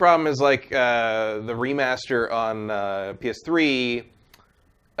 the other problem is the remaster on PS3.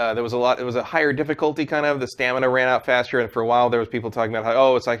 There was a higher difficulty kind of. The stamina ran out faster, and for a while there was people talking about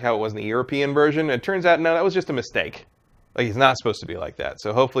how it's like how it was in the European version. And it turns out, no, that was just a mistake. It's not supposed to be like that.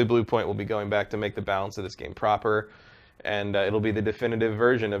 So hopefully Blue Point will be going back to make the balance of this game proper, and it'll be the definitive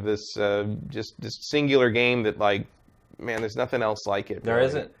version of this just this singular game that there's nothing else like it. There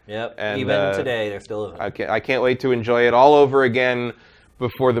isn't. Yep. And even today, there still isn't. I can't wait to enjoy it all over again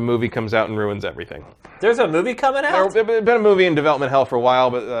before the movie comes out and ruins everything. There's a movie coming out? There's been a movie in development hell for a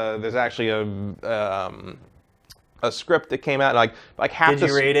while, but there's actually a script that came out. Half. Did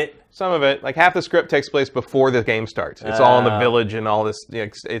you read it? Some of it. Half the script takes place before the game starts. It's all in the village and all this.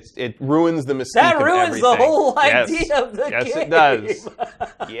 It ruins the mystique That of ruins everything. The whole idea of the game. Yes, it does.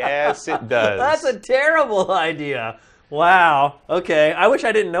 Yes, it does. That's a terrible idea. Wow. Okay. I wish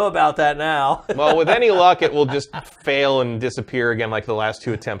I didn't know about that now. Well, with any luck, it will just fail and disappear again like the last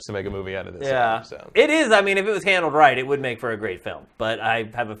 2 attempts to make a movie out of this. Yeah. It is. I mean, if it was handled right, it would make for a great film. But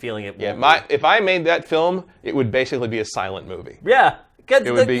I have a feeling it won't. Yeah. If I made that film, it would basically be a silent movie. Yeah. Because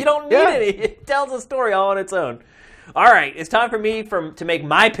you don't need any. It tells a story all on its own. All right. It's time for me to make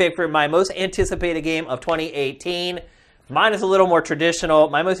my pick for my most anticipated game of 2018. Mine is a little more traditional.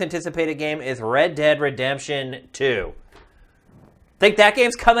 My most anticipated game is Red Dead Redemption 2. Think that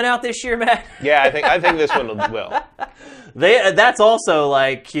game's coming out this year, Matt? Yeah, I think this one will. That's also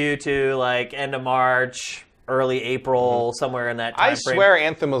Q2, end of March, early April, somewhere in that time frame. I swear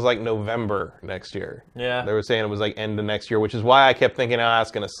Anthem was November next year. Yeah. They were saying it was end of next year, which is why I kept thinking,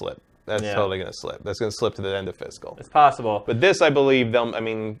 that's going to slip. That's totally going to slip. That's going to slip to the end of fiscal. It's possible. But this, I believe,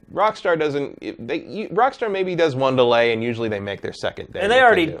 Rockstar doesn't. Rockstar maybe does one delay, and usually they make their second day. And they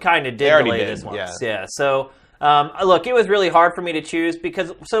already kind of did delay this once. Yeah. So. Look, it was really hard for me to choose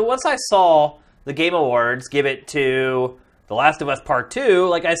because once I saw the Game Awards give it to The Last of Us Part 2,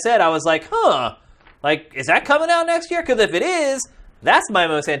 like I said, I was like, is that coming out next year? Because if it is, that's my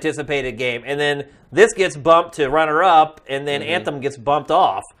most anticipated game. And then this gets bumped to runner-up, and then Anthem gets bumped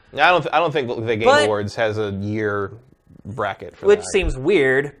off. I don't think the Game Awards has a year bracket for which that. Seems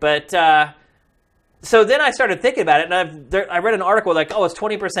weird, but So then I started thinking about it, and I read an article like, oh, it's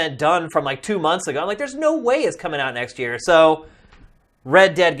 20% done from like 2 months ago. I'm like, there's no way it's coming out next year. So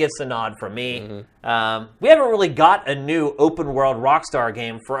Red Dead gets the nod from me. Mm-hmm. We haven't really got a new open world Rockstar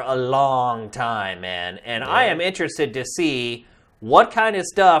game for a long time, man. And I am interested to see what kind of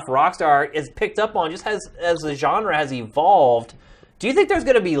stuff Rockstar is picked up on just as the genre has evolved. Do you think there's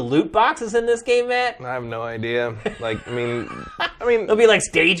going to be loot boxes in this game, Matt? I have no idea. Like, I mean, there'll be like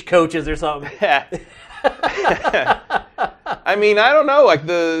stagecoaches or something. Yeah. I mean, I don't know. Like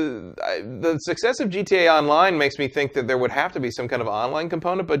the success of GTA Online makes me think that there would have to be some kind of online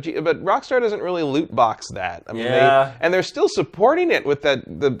component, but Rockstar doesn't really loot box that. I mean, they're still supporting it with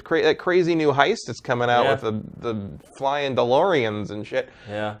that crazy new heist that's coming out with the flying DeLoreans and shit.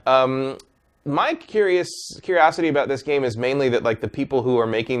 Yeah. My curiosity about this game is mainly that like the people who are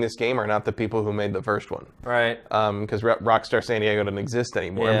making this game are not the people who made the first one. Right. Because Rockstar San Diego doesn't exist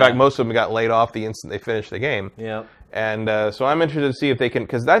anymore. Yeah. In fact, most of them got laid off the instant they finished the game. Yeah. And so I'm interested to see if they can,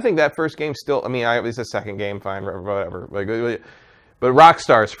 because I think that first game still, I mean, it's a second game, fine, whatever. Like, but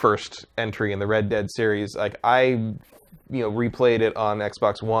Rockstar's first entry in the Red Dead series, like I replayed it on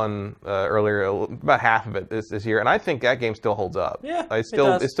Xbox One earlier, about half of it this year, and I think that game still holds up. Yeah, it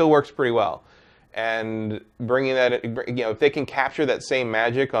still works pretty well. And bringing that, if they can capture that same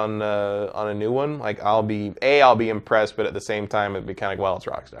magic on a new one, like I'll be impressed, but at the same time it'd be kind of like, well, it's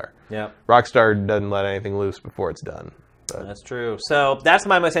Rockstar. Yeah. Rockstar doesn't let anything loose before it's done. But. That's true. So that's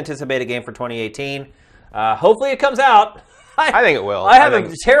my most anticipated game for 2018. Hopefully it comes out. I think it will. I have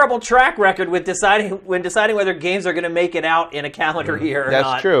a terrible track record with deciding whether games are going to make it out in a calendar year or not.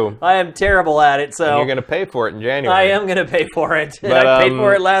 That's true. I am terrible at it. So and you're going to pay for it in January. I am going to pay for it. But, and I paid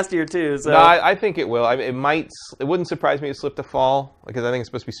for it last year too. So no, I think it will. It wouldn't surprise me if it slipped to fall because I think it's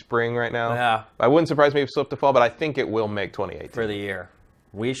supposed to be spring right now. Yeah. I wouldn't surprise me if it slipped to fall, but I think it will make 2018 for the year.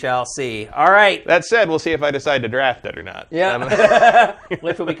 We shall see. All right. That said, we'll see if I decide to draft it or not. Yeah.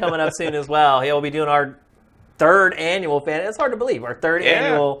 Which will be coming up soon as well. He'll be doing our third annual fantasy. It's hard to believe. Our third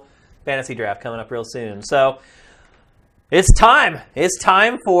annual fantasy draft coming up real soon. So it's time. It's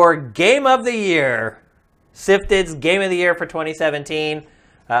time for Game of the Year. SIFTD's Game of the Year for 2017.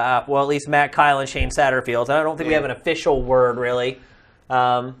 Well, at least Matt, Kyle, and Shane Satterfield's. I don't think we have an official word really.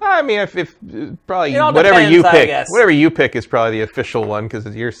 I mean, if probably whatever you pick is probably the official one because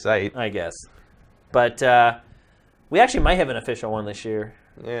it's your site, I guess. But we actually might have an official one this year.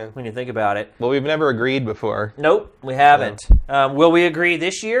 Yeah. When you think about it. Well, we've never agreed before. Nope, we haven't. Will we agree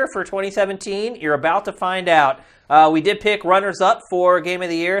this year for 2017? You're about to find out. We did pick runners-up for Game of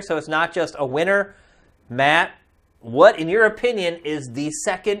the Year, so it's not just a winner. Matt, what, in your opinion, is the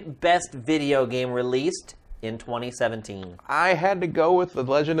second best video game released in 2017? I had to go with The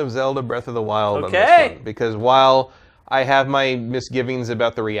Legend of Zelda Breath of the Wild on this one. Because while I have my misgivings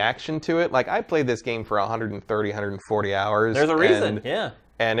about the reaction to it, like I played this game for 130, 140 hours. There's a reason,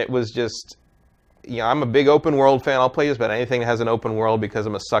 And it was just, I'm a big open world fan. I'll play just about anything that has an open world because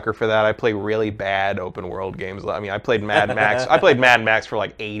I'm a sucker for that. I play really bad open world games. I mean, I played Mad Max. I played Mad Max for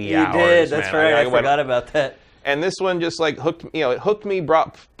like 80 hours. You did, that's right. I forgot about that. And this one just like hooked me,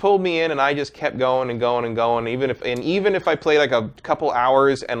 pulled me in, and I just kept going and going and going. Even if I played like a couple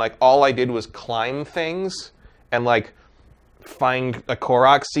hours and like all I did was climb things and like find a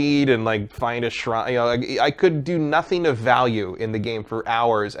Korok seed and like find a shrine, I could do nothing of value in the game for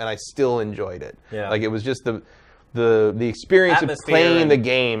hours, and I still enjoyed it. Yeah. Like it was just the experience of playing the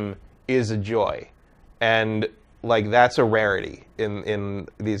game is a joy, and like that's a rarity in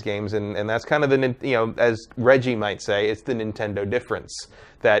these games, and that's kind of the as Reggie might say, it's the Nintendo difference,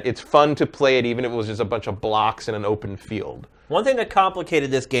 that it's fun to play it even if it was just a bunch of blocks in an open field. One thing that complicated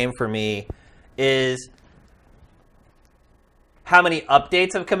this game for me is how many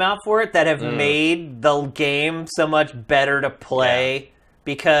updates have come out for it that have made the game so much better to play. Yeah.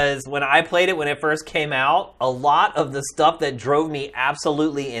 Because when I played it when it first came out, a lot of the stuff that drove me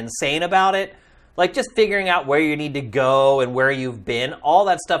absolutely insane about it, like just figuring out where you need to go and where you've been, all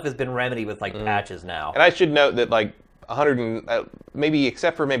that stuff has been remedied with like patches now. And I should note that like 100 maybe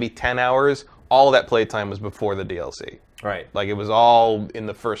except for maybe 10 hours, all that playtime was before the DLC. Right. Like it was all in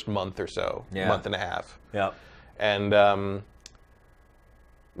the first month or so, month and a half. Yeah. And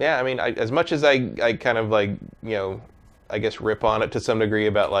yeah, I mean, as much as I kind of like, I guess rip on it to some degree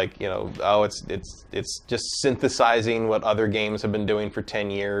about like, oh, it's just synthesizing what other games have been doing for 10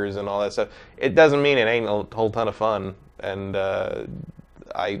 years and all that stuff. It doesn't mean it ain't a whole ton of fun. And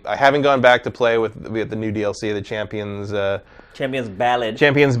I haven't gone back to play with the new DLC, the Champions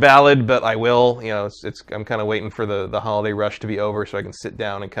Ballad, but I will. I'm kind of waiting for the holiday rush to be over so I can sit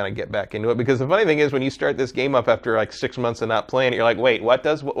down and kind of get back into it. Because the funny thing is, when you start this game up after like 6 months of not playing it, you're like, wait, what?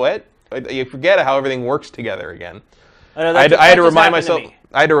 you forget how everything works together again. I had to remind myself.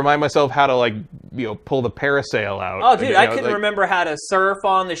 I had to remind myself how to pull the parasail out. Oh, dude, I couldn't remember how to surf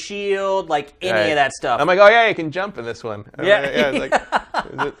on the shield, like any of that stuff. I'm like, oh yeah, you can jump in this one.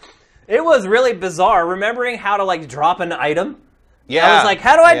 Yeah, it was really bizarre remembering how to drop an item. Yeah, I was like,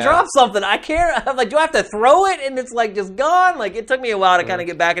 how do I drop something? I can't. I'm like, do I have to throw it and it's just gone? It took me a while to kind of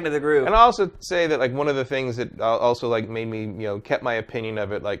get back into the groove. And I'll also say that one of the things that also made me kept my opinion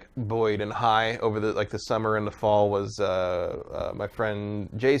of it buoyed and high over the summer and the fall was my friend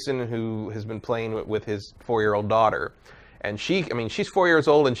Jason, who has been playing with his 4-year-old daughter. And she's 4 years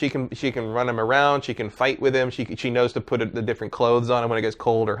old, and she can run him around. She can fight with him. She knows to put the different clothes on him when it gets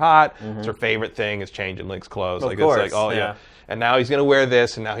cold or hot. Mm-hmm. It's her favorite thing is changing Link's clothes. Of course, yeah. And now he's going to wear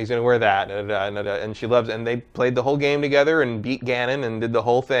this, and now he's going to wear that, and she loves it. And they played the whole game together and beat Ganon and did the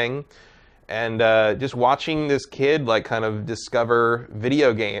whole thing. And just watching this kid kind of discover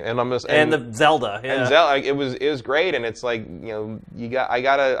video game and the Zelda, and Zelda, it was great. And it's I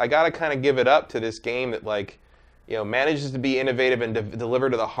gotta kind of give it up to this game that manages to be innovative and deliver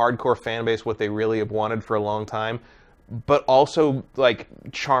to the hardcore fan base what they really have wanted for a long time, but also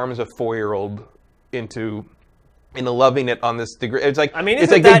charms a 4-year-old into loving it on this degree. It's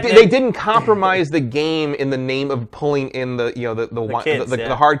they didn't compromise the game in the name of pulling in the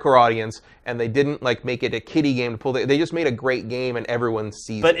hardcore audience, and they didn't make it a kiddie game to pull. They just made a great game, and everyone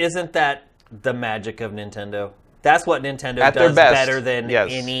sees it. But isn't that the magic of Nintendo? That's what Nintendo does better than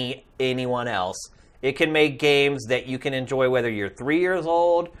anyone else. It can make games that you can enjoy whether you're 3 years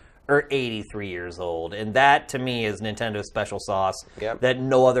old or 83 years old. And that, to me, is Nintendo's special sauce that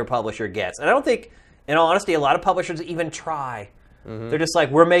no other publisher gets. And I don't think, in all honesty, a lot of publishers even try. Mm-hmm. They're just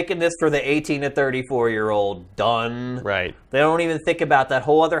we're making this for the 18 to 34-year-old. Done. Right. They don't even think about that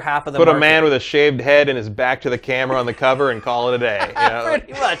whole other half of the market. Put a man with a shaved head and his back to the camera on the cover and call it a day.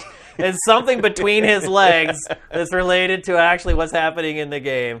 Pretty much. And something between his legs that's related to actually what's happening in the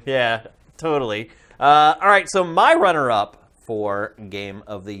game. Yeah, totally. All right, so my runner-up for Game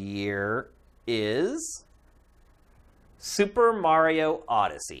of the Year is Super Mario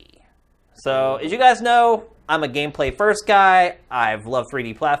Odyssey. So, as you guys know, I'm a gameplay-first guy. I've loved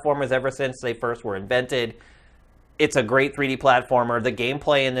 3D platformers ever since they first were invented. It's a great 3D platformer. The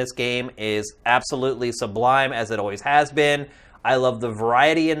gameplay in this game is absolutely sublime, as it always has been. I love the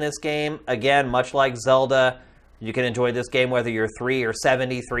variety in this game. Again, much like Zelda, you can enjoy this game whether you're 3 or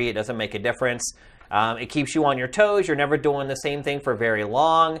 73. It doesn't make a difference. It keeps you on your toes. You're never doing the same thing for very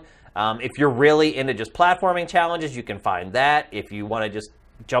long. If you're really into just platforming challenges, you can find that. If you want to just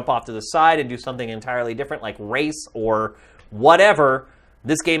jump off to the side and do something entirely different like race or whatever,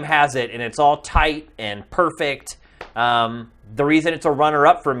 this game has it, and it's all tight and perfect. The reason it's a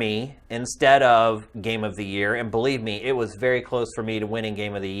runner-up for me instead of Game of the Year, and believe me, it was very close for me to winning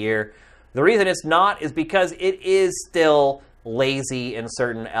Game of the Year. The reason it's not is because it is still lazy in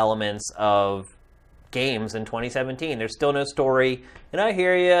certain elements of games in 2017. There's still no story, and I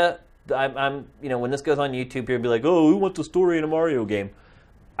hear you. I'm when this goes on YouTube, people will be like, "Oh, we want the story in a Mario game."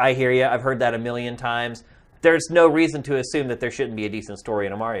 I hear you. I've heard that a million times. There's no reason to assume that there shouldn't be a decent story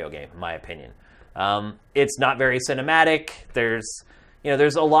in a Mario game, in my opinion. It's not very cinematic. There's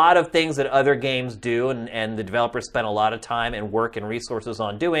a lot of things that other games do, and the developers spend a lot of time and work and resources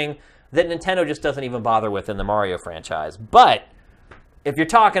on doing that Nintendo just doesn't even bother with in the Mario franchise. But if you're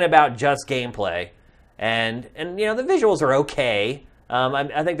talking about just gameplay, and the visuals are okay.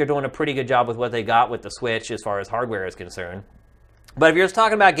 I think they're doing a pretty good job with what they got with the Switch as far as hardware is concerned. But if you're just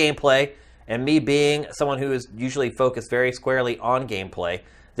talking about gameplay, and me being someone who is usually focused very squarely on gameplay,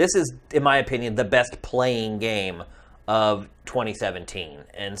 this is, in my opinion, the best playing game of 2017.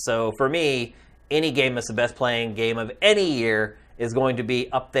 And so for me, any game that's the best playing game of any year is going to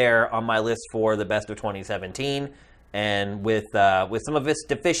be up there on my list for the best of 2017. And with some of its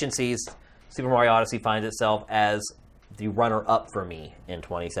deficiencies, Super Mario Odyssey finds itself as the runner-up for me in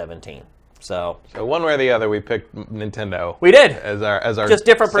 2017. So one way or the other, we picked Nintendo. We did as our just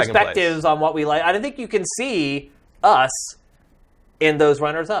different perspectives on what we like. I think you can see us in those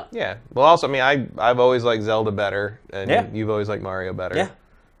runners-up. Yeah. Well, also, I've always liked Zelda better, and you've always liked Mario better. Yeah.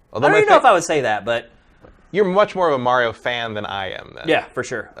 Although I don't even know if I would say that, but you're much more of a Mario fan than I am. Then. Yeah, for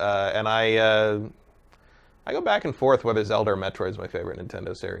sure. And I go back and forth whether Zelda or Metroid is my favorite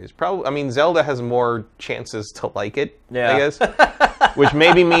Nintendo series. Probably, Zelda has more chances to like it, I guess. Which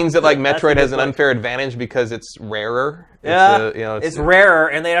maybe means that Metroid has an unfair advantage because it's rarer. Yeah, it's rarer,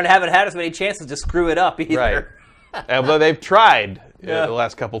 and they haven't had as many chances to screw it up either. Right. Although they've tried the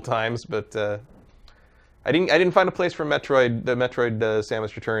last couple times, but I didn't find a place for Metroid. The Metroid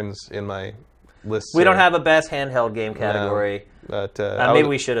Samus Returns in my lists. We don't have a best handheld game category. No, but maybe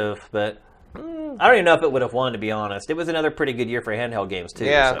we should have, but I don't even know if it would have won, to be honest. It was another pretty good year for handheld games, too.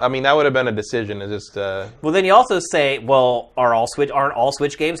 Yeah, so. I mean, that would have been a decision. It's just... Well, then you also say, well, aren't all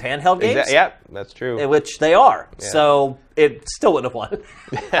Switch games handheld games? Yeah, that's true. Which they are. Yeah. So it still wouldn't have won.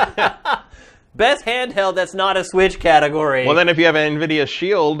 Best handheld that's not a Switch category. Well, then if you have an NVIDIA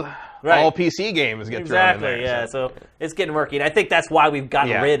Shield, right. all PC games get thrown in there. Exactly, yeah. So it's getting murky. And I think that's why we've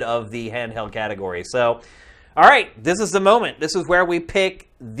gotten rid of the handheld category. So, all right, this is the moment. This is where we pick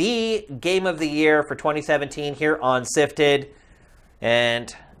the game of the year for 2017 here on SIFTD.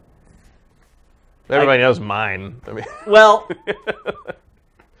 And everybody knows mine. I mean, well,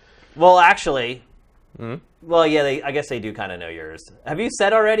 actually, well, yeah, I guess they do kind of know yours. Have you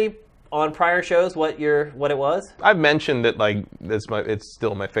said already on prior shows what it was? I've mentioned that it's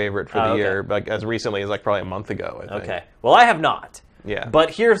still my favorite for the year, like as recently as probably a month ago. I think. Okay. Well, I have not. Yeah.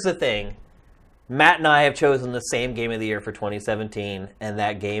 But here's the thing. Matt and I have chosen the same game of the year for 2017, and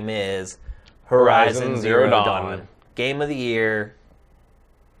that game is Horizon Zero Dawn. Game of the year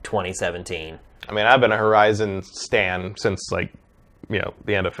 2017. I mean, I've been a Horizon stan since the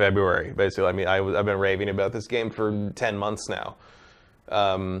end of February, basically. I mean, I've been raving about this game for 10 months now.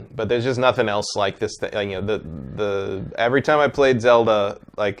 But there's just nothing else like this. Every time I played Zelda,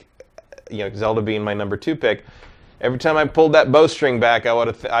 Zelda being my number 2 pick, every time I pulled that bowstring back,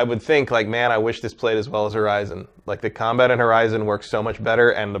 I would think man, I wish this played as well as Horizon. Like the combat in Horizon works so much better,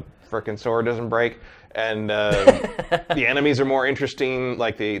 and the frickin' sword doesn't break, and the enemies are more interesting.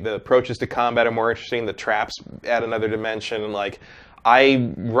 Like the approaches to combat are more interesting. The traps add another dimension, and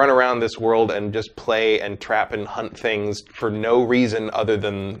I run around this world and just play and trap and hunt things for no reason other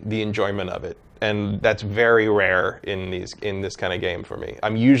than the enjoyment of it. And that's very rare in this kind of game for me.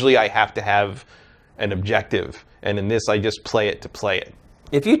 I have to have an objective, and in this I just play it to play it.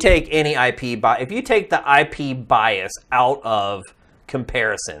 If you take if you take the IP bias out of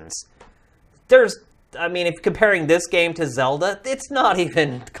comparisons, if comparing this game to Zelda, it's not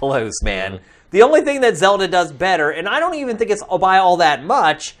even close, man. Mm-hmm. The only thing that Zelda does better, and I don't even think it's by all that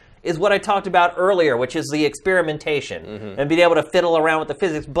much, is what I talked about earlier, which is the experimentation and being able to fiddle around with the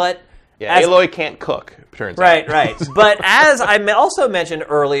physics. But Aloy can't cook, turns out. Right. But as I also mentioned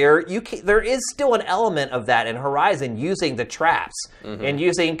earlier, there is still an element of that in Horizon, using the traps and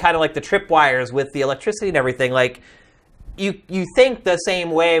using kind of like the tripwires with the electricity and everything. You think the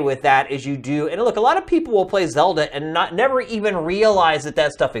same way with that as you do. And look, a lot of people will play Zelda and never even realize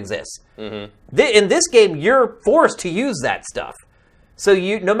that stuff exists. In this game, you're forced to use that stuff. So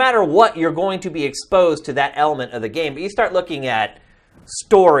no matter what, you're going to be exposed to that element of the game. But you start looking at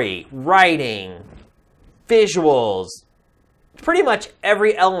story, writing, visuals, pretty much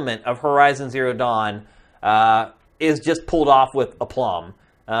every element of Horizon Zero Dawn is just pulled off with aplomb.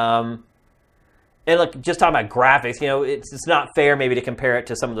 And look, just talking about graphics, it's not fair maybe to compare it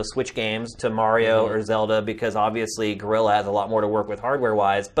to some of the Switch games, to Mario or Zelda, because obviously Guerrilla has a lot more to work with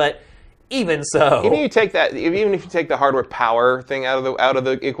hardware-wise. But even so, even if you take the hardware power thing out of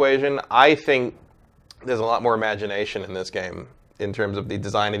the equation, I think there's a lot more imagination in this game in terms of the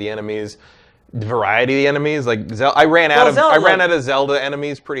design of the enemies, the variety of the enemies. I ran out of Zelda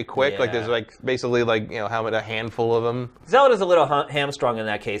enemies pretty quick. Yeah. There's basically a handful of them. Zelda's a little hamstrung in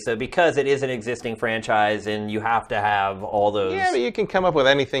that case, though, because it is an existing franchise and you have to have all those. Yeah, but you can come up with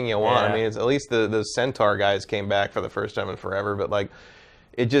anything you want. Yeah. I mean, it's, at least the Centaur guys came back for the first time in forever. But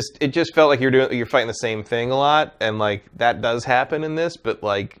it just felt like you're fighting the same thing a lot, and that does happen in this. But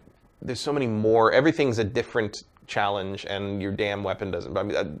there's so many more. Everything's a different challenge, and your damn weapon doesn't. I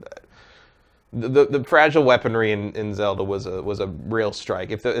mean. The fragile weaponry in Zelda was a real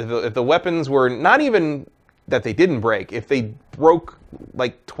strike. If the weapons were not even that they didn't break, if they broke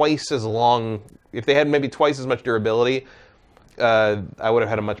twice as long, if they had maybe twice as much durability, I would have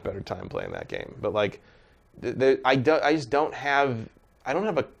had a much better time playing that game. But I don't have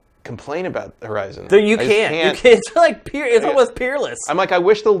a complaint about Horizon. You can't. It's almost peerless. I'm I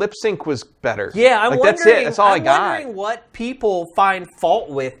wish the lip sync was better. Yeah, I'm wondering. That's it. That's all I got. I'm wondering what people find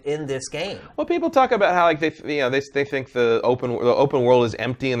fault with in this game. Well, people talk about how they think the open world is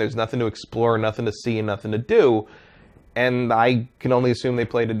empty and there's nothing to explore, nothing to see, and nothing to do. And I can only assume they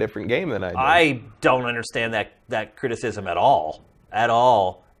played a different game than I did. I don't understand that criticism at all. At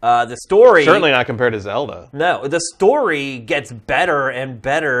all. The story... Certainly not compared to Zelda. No, the story gets better and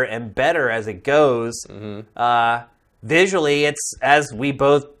better and better as it goes. Visually, it's, as we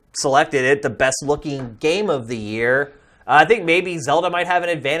both selected it, the best-looking game of the year. I think maybe Zelda might have an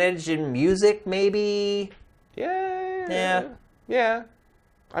advantage in music, maybe? Yeah.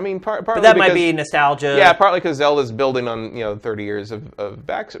 I mean, partly but that because, might be nostalgia. Yeah, partly because Zelda's building on 30 years of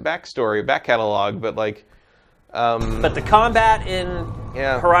backstory, back catalog, but like. But the combat in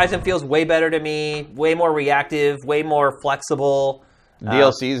Horizon feels way better to me. Way more reactive. Way more flexible.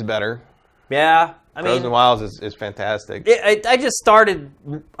 DLC is better. Yeah, I mean, Frozen Wilds is fantastic. I just started.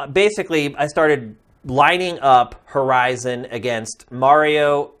 Basically, I started lining up Horizon against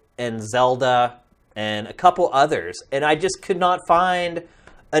Mario and Zelda and a couple others, and I just could not find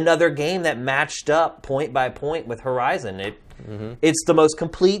another game that matched up point by point with Horizon. It's the most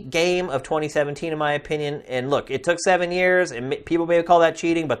complete game of 2017, in my opinion. And look, it took 7 years, and people may call that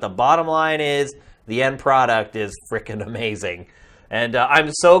cheating, but the bottom line is the end product is freaking amazing. And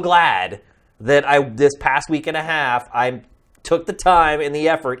I'm so glad that this past week and a half, I took the time and the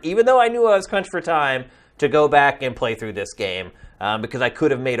effort, even though I knew I was crunched for time, to go back and play through this game, because I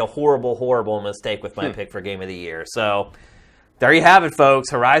could have made a horrible, horrible mistake with my pick for Game of the Year. So there you have it, folks.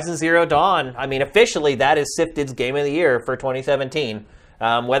 Horizon Zero Dawn. I mean, officially, that is SIFTD's Game of the Year for 2017.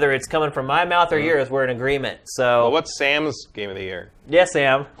 Whether it's coming from my mouth or yours, we're in agreement. So, well, what's Sam's Game of the Year? Yeah,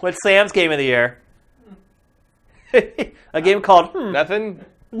 Sam. What's Sam's Game of the Year? A game called Nothing?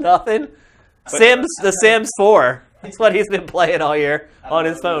 Nothing. The Sims 4. That's what he's been playing all year on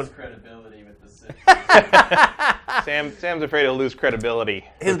his phone. Credibility with the Sims. Sam's afraid to lose credibility.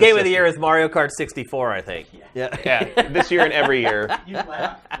 His Game of the Year is Mario Kart 64, I think. Yeah. This year and every year. You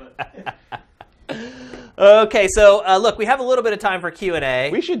laugh, but... Okay, so look, we have a little bit of time for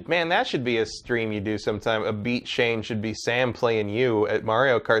Q&A. We should, man, that should be a stream you do sometime. A beat Shane should be Sam playing you at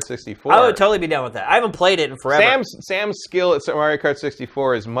Mario Kart 64. I would totally be down with that. I haven't played it in forever. Sam's skill at Mario Kart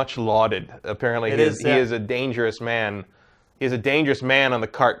 64 is much lauded. Apparently, he is a dangerous man. He is a dangerous man on the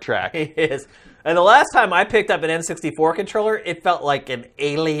kart track. He is. And the last time I picked up an N64 controller, it felt like an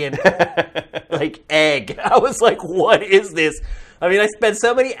alien egg. I was like, what is this? I mean, I spent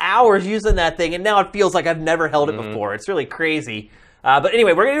so many hours using that thing, and now it feels like I've never held it before. It's really crazy. But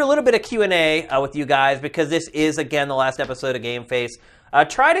anyway, we're going to do a little bit of Q&A with you guys, because this is, again, the last episode of Game Face.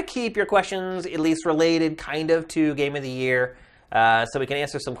 Try to keep your questions at least related kind of to Game of the Year, so we can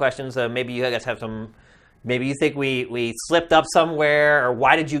answer some questions. Maybe you guys have some... Maybe you think we slipped up somewhere, or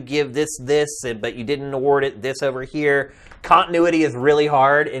why did you give this, but you didn't award it this over here. Continuity is really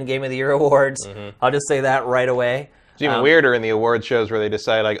hard in Game of the Year awards. I'll just say that right away. It's even weirder in the award shows where they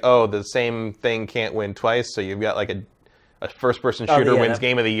decide, like, oh, the same thing can't win twice, so you've got, like, a first-person shooter wins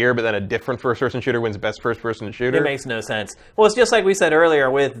Game of the Year, but then a different first-person shooter wins Best First-Person Shooter. It makes no sense. Well, it's just like we said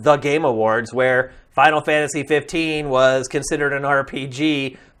earlier with the Game Awards, where Final Fantasy 15 was considered an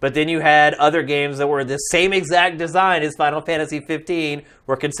RPG, but then you had other games that were the same exact design as Final Fantasy 15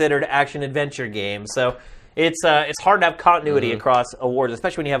 were considered action-adventure games. So it's hard to have continuity across awards,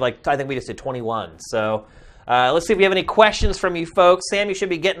 especially when you have, like, I think we just did 21. So let's see if we have any questions from you folks. Sam, you should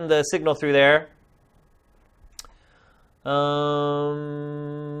be getting the signal through there.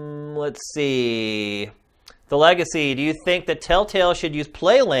 Let's see. The Legacy. Do you think that Telltale should use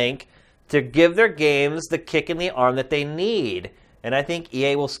PlayLink to give their games the kick in the arm that they need? And I think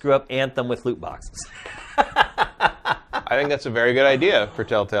EA will screw up Anthem with loot boxes. I think that's a very good idea for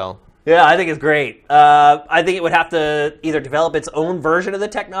Telltale. Yeah, I think it's great. I think it would have to either develop its own version of the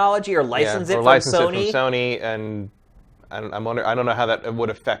technology or license it from Sony. And I don't know how that would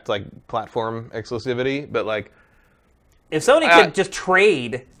affect, like, platform exclusivity, but, like, if Sony could just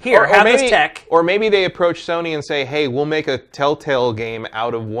trade, have this tech. Or maybe they approach Sony and say, hey, we'll make a Telltale game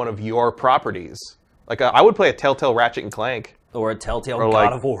out of one of your properties. Like, I would play a Telltale Ratchet and Clank. Or a Telltale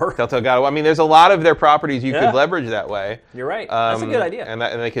God of War. Telltale God of War. I mean, there's a lot of their properties you could leverage that way. You're right. That's a good idea. And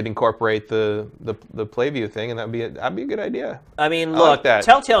they could incorporate the Playview thing, and that'd be a good idea. I mean, look,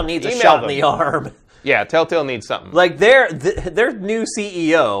 Telltale needs a shot in the arm. Yeah, Telltale needs something. Like, their new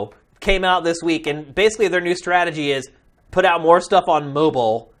CEO came out this week, and basically their new strategy is put out more stuff on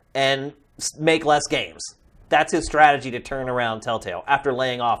mobile and make less games. That's his strategy to turn around Telltale after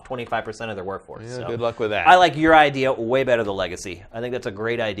laying off 25% of their workforce. Yeah, so good luck with that. I like your idea way better than Legacy. I think that's a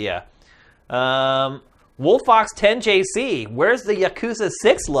great idea. Wolffox10JC, where's the Yakuza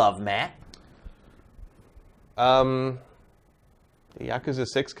 6 love, Matt? Did Yakuza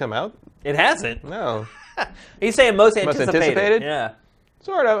 6 come out? It hasn't. No. He's saying most anticipated. Yeah.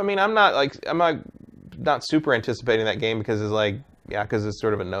 Sort of. I mean, I'm not super anticipating that game because it's like Yakuza is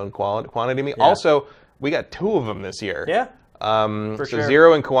sort of a known quantity to me. Yeah. Also, we got 2 of them this year. Yeah. For sure.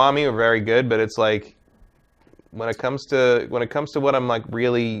 Zero and Kiwami are very good, but it's like when it comes to what I'm like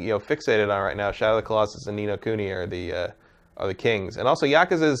really fixated on right now, Shadow of the Colossus and Ni no Kuni are the kings. And also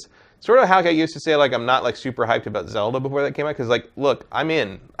Yakuza is sort of how I used to say, like, I'm not like super hyped about Zelda before that came out, because, like, look, I'm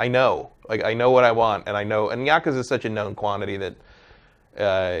in. I know what I want, and I know, and Yakuza is such a known quantity that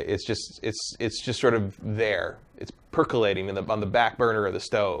It's just sort of there. It's percolating on the back burner of the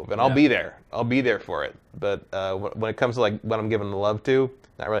stove, and I'll be there. I'll be there for it. But when it comes to like what I'm giving the love to,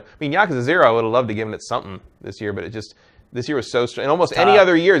 not really. I mean, Yakuza 0, I would have loved to give it something this year, but this year was so strange. And almost any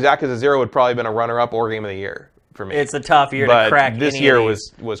other year, Yakuza 0 would probably have been a runner-up or game of the year for me. It's a tough year but to crack. This year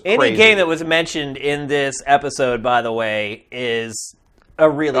was crazy. Any game that was mentioned in this episode, by the way, is a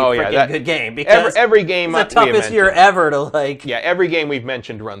really freaking good game, because every game it's the toughest year ever to like. Yeah, every game we've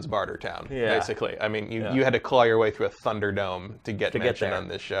mentioned runs Bartertown, basically. I mean, you had to claw your way through a Thunderdome to get mentioned on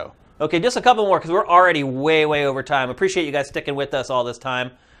this show. Okay, just a couple more, because we're already way over time. Appreciate you guys sticking with us all this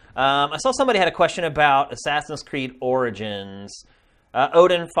time. I saw somebody had a question about Assassin's Creed Origins.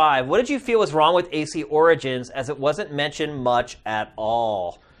 Odin5, what did you feel was wrong with AC Origins, as it wasn't mentioned much at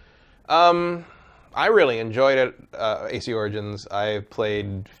all? I really enjoyed it, AC Origins. I've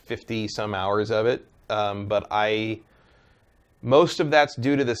played 50-some hours of it, but most of that's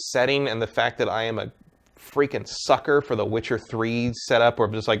due to the setting and the fact that I am a freaking sucker for the Witcher 3 setup, where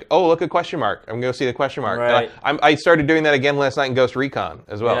I'm just like, oh, look at question mark. I'm going to go see the question mark. Right. I started doing that again last night in Ghost Recon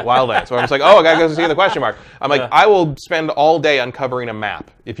as well, Wildlands. So I'm just like, oh, I got to go see the question mark. I'm like, I will spend all day uncovering a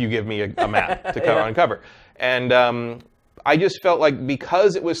map if you give me a map to uncover. And I just felt like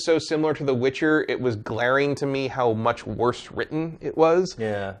because it was so similar to The Witcher, it was glaring to me how much worse written it was.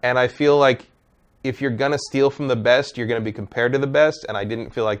 Yeah. And I feel like if you're going to steal from the best, you're going to be compared to the best, and I didn't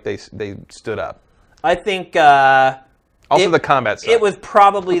feel like they stood up. I think... the combat stuff. It was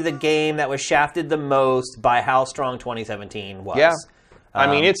probably the game that was shafted the most by how strong 2017 was. Yeah. I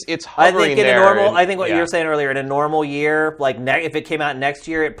mean, it's hovering there. I think what you were saying earlier, in a normal year, like if it came out next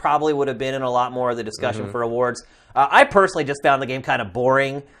year, it probably would have been in a lot more of the discussion for awards. I personally just found the game kind of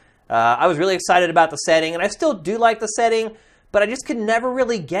boring. I was really excited about the setting, and I still do like the setting, but I just could never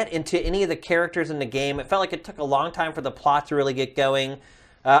really get into any of the characters in the game. It felt like it took a long time for the plot to really get going.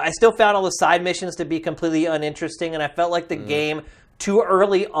 I still found all the side missions to be completely uninteresting, and I felt like the game too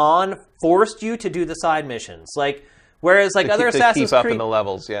early on forced you to do the side missions. Whereas other Assassin's keep up Creed, in the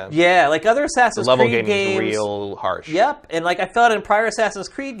levels, yeah, like other Assassin's Creed games, is real harsh. Yep, and I felt in prior Assassin's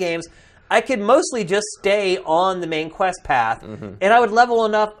Creed games, I could mostly just stay on the main quest path, and I would level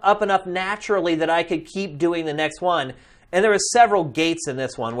up enough naturally that I could keep doing the next one. And there were several gates in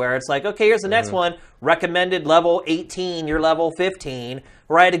this one where it's like, okay, here's the next one, recommended level 18, you're level 15,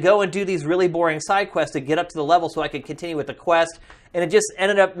 where I had to go and do these really boring side quests to get up to the level so I could continue with the quest. And it just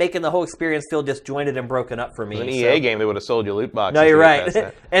ended up making the whole experience feel disjointed and broken up for me. It was an EA game, they would have sold you loot boxes. No, you're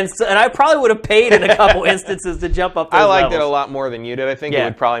right. And I probably would have paid in a couple instances to jump up those I liked levels. it a lot more than you did. I think it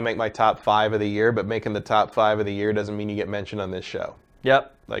would probably make my top 5 of the year, but making the top 5 of the year doesn't mean you get mentioned on this show.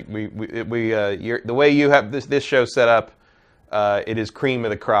 Yep. Like the way you have this show set up, it is cream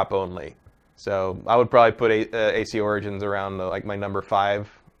of the crop only. So I would probably put AC Origins around my number 5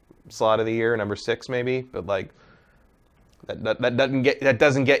 slot of the year, number 6 maybe, but that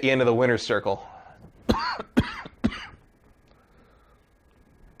doesn't get you into the winner's circle.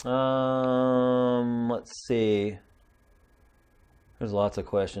 Let's see. There's lots of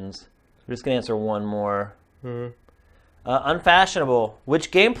questions. We're just gonna answer one more. Unfashionable. Which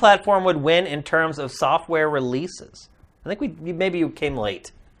game platform would win in terms of software releases? I think maybe you came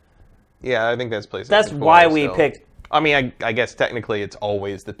late. Yeah, I think that's PlayStation. That's why we picked. I mean, I guess technically it's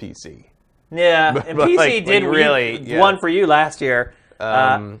always the PC. Yeah, and PC did really one for you last year.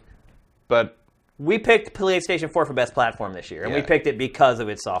 But we picked PlayStation 4 for best platform this year, and we picked it because of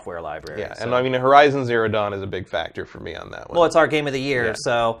its software library. Yeah, and I mean, Horizon Zero Dawn is a big factor for me on that one. Well, it's our game of the year,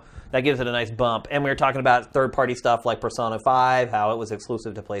 so that gives it a nice bump. And we were talking about third-party stuff like Persona 5, how it was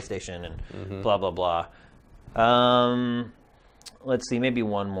exclusive to PlayStation, and blah, blah, blah. Let's see, maybe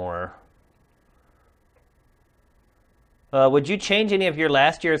one more. Would you change any of your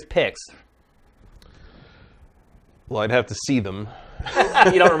last year's picks? Well, I'd have to see them.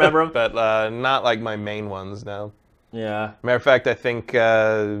 You don't remember them? But not like my main ones, no. Yeah. Matter of fact, I think...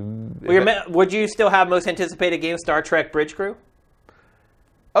 would you still have most anticipated game Star Trek Bridge Crew?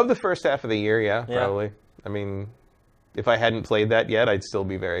 Of the first half of the year, yeah, probably. I mean, if I hadn't played that yet, I'd still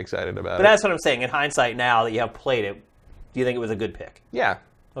be very excited about it. But that's what I'm saying. In hindsight, now that you have played it, do you think it was a good pick? Yeah.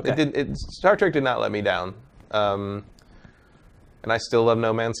 Okay. Star Trek did not let me down. And I still love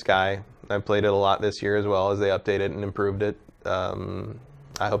No Man's Sky. I played it a lot this year as well as they updated it and improved it. I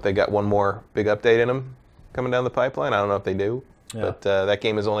hope they got one more big update in them coming down the pipeline. I don't know if they do, but that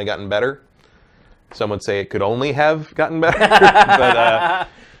game has only gotten better. Some would say it could only have gotten better, but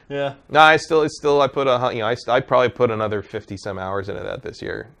no, I put I probably put another 50 some hours into that this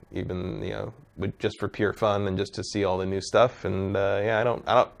year. Even just for pure fun and just to see all the new stuff. And I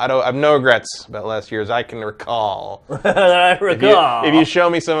have no regrets about last year as I can recall. I recall. If you show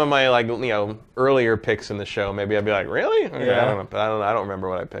me some of my earlier picks in the show, maybe I'd be like, really? Okay, Yeah. I don't know, but I don't remember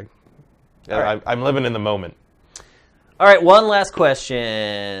what I picked. Right. I'm living in the moment. All right, one last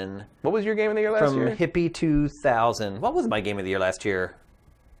question What was your game of the year last from year? Hippie 2000. What was my game of the year last year?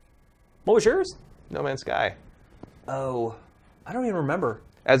 What was yours? No Man's Sky. Oh, I don't even remember.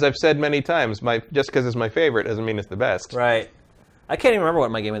 As I've said many times, just because it's my favorite doesn't mean it's the best. Right. I can't even remember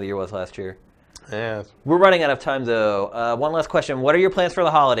what my game of the year was last year. Yeah. We're running out of time, though. One last question. What are your plans for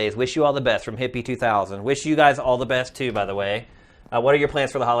the holidays? Wish you all the best from Hippie 2000. Wish you guys all the best, too, by the way. What are your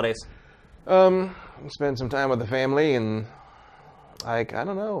plans for the holidays? Spend some time with the family and, I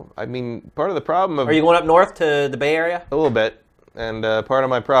don't know. I mean, part of the problem of... Are you going up north to the Bay Area? A little bit. And part of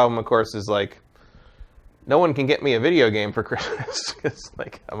my problem, of course, is, no one can get me a video game for Christmas because,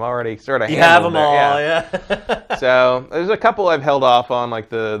 I'm already sort of You have them all, yeah. yeah. So there's a couple I've held off on, like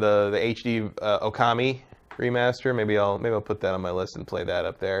the HD Okami remaster. Maybe I'll put that on my list and play that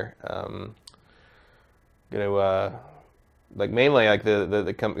up there. Mainly I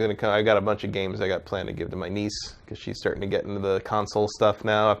got a bunch of games I got planned to give to my niece because she's starting to get into the console stuff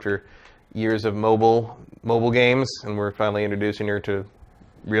now after years of mobile games, and we're finally introducing her to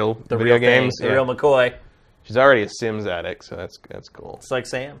real video games. The real McCoy. She's already a Sims addict, so that's cool. It's like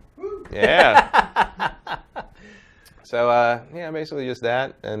Sam. Yeah. So basically just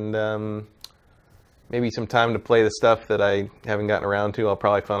that, and maybe some time to play the stuff that I haven't gotten around to. I'll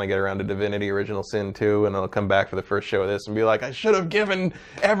probably finally get around to Divinity Original Sin 2, and I'll come back for the first show of this and be like, I should have given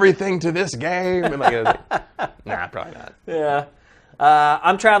everything to this game. And nah, probably not. Yeah.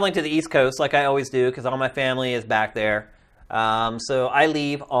 I'm traveling to the East Coast like I always do because all my family is back there. So I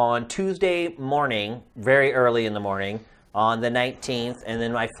leave on Tuesday morning, very early in the morning, on the 19th, and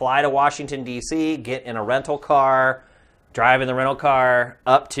then I fly to Washington, D.C., get in a rental car, drive in the rental car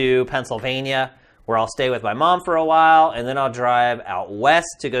up to Pennsylvania, where I'll stay with my mom for a while, and then I'll drive out west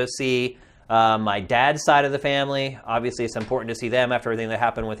to go see my dad's side of the family. Obviously, it's important to see them after everything that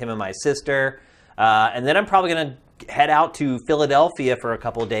happened with him and my sister. And then I'm probably going to head out to Philadelphia for a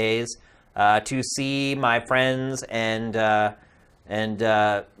couple days to see my friends and the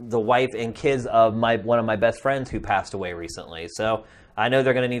wife and kids of one of my best friends who passed away recently. So I know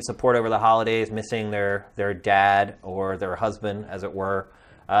they're going to need support over the holidays, missing their dad or their husband, as it were.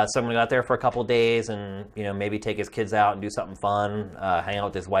 So I'm going to go out there for a couple days and maybe take his kids out and do something fun, hang out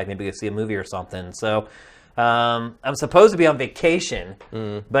with his wife, maybe go see a movie or something. So I'm supposed to be on vacation,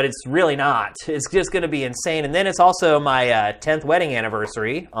 but it's really not. It's just going to be insane. And then it's also my 10th wedding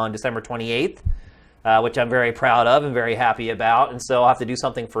anniversary on December 28th, which I'm very proud of and very happy about. And so I'll have to do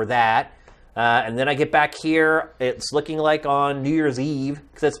something for that. And then I get back here. It's looking like on New Year's Eve,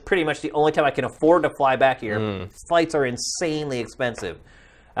 because that's pretty much the only time I can afford to fly back here. Flights are insanely expensive.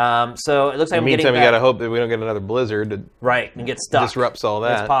 So it looks like I'm getting back. In the meantime, you got to hope that we don't get another blizzard to and get stuck. Disrupts all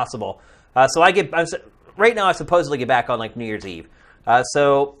that. It's possible. So right now I supposedly get back on New Year's Eve.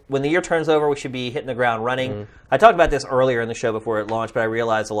 So when the year turns over, we should be hitting the ground running. I talked about this earlier in the show before it launched, but I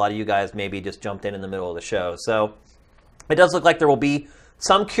realized a lot of you guys maybe just jumped in the middle of the show. So it does look like there will be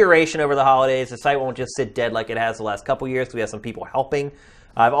some curation over the holidays. The site won't just sit dead like it has the last couple years. We have some people helping.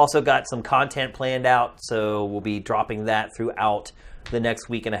 I've also got some content planned out, so we'll be dropping that throughout the next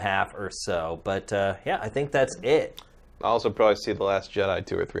week and a half or so. But I think that's it. I'll also probably see The Last Jedi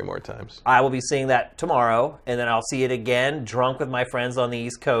 2 or 3 more times. I will be seeing that tomorrow, and then I'll see it again, drunk with my friends on the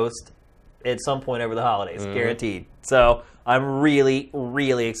East Coast at some point over the holidays, guaranteed. So I'm really,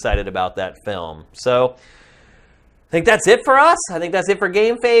 really excited about that film. So I think that's it for us. I think that's it for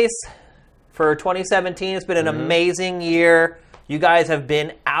Game Face for 2017. It's been an amazing year. You guys have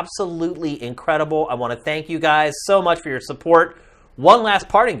been absolutely incredible. I want to thank you guys so much for your support. One last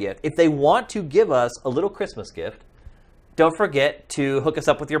parting gift. If they want to give us a little Christmas gift, don't forget to hook us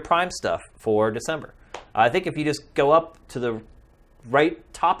up with your Prime stuff for December. I think if you just go up to the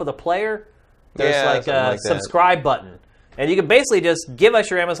right top of the player, there's a subscribe button. And you can basically just give us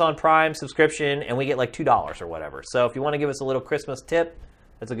your Amazon Prime subscription, and we get $2 or whatever. So if you want to give us a little Christmas tip,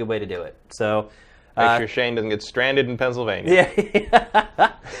 that's a good way to do it. So make sure Shane doesn't get stranded in Pennsylvania.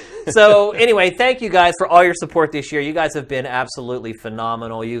 Yeah. So anyway, thank you guys for all your support this year. You guys have been absolutely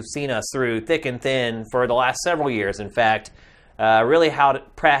phenomenal. You've seen us through thick and thin for the last several years, in fact. Really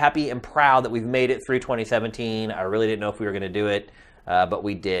happy and proud that we've made it through 2017. I really didn't know if we were going to do it, but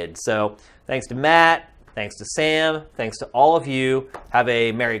we did. So thanks to Matt, thanks to Sam, thanks to all of you. Have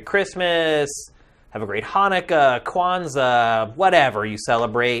a Merry Christmas. Have a great Hanukkah, Kwanzaa, whatever you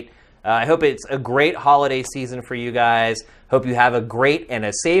celebrate. I hope it's a great holiday season for you guys. Hope you have a great and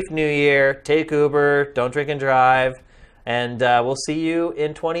a safe New Year. Take Uber. Don't drink and drive. And we'll see you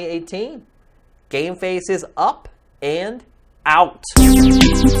in 2018. Game Face is up and out.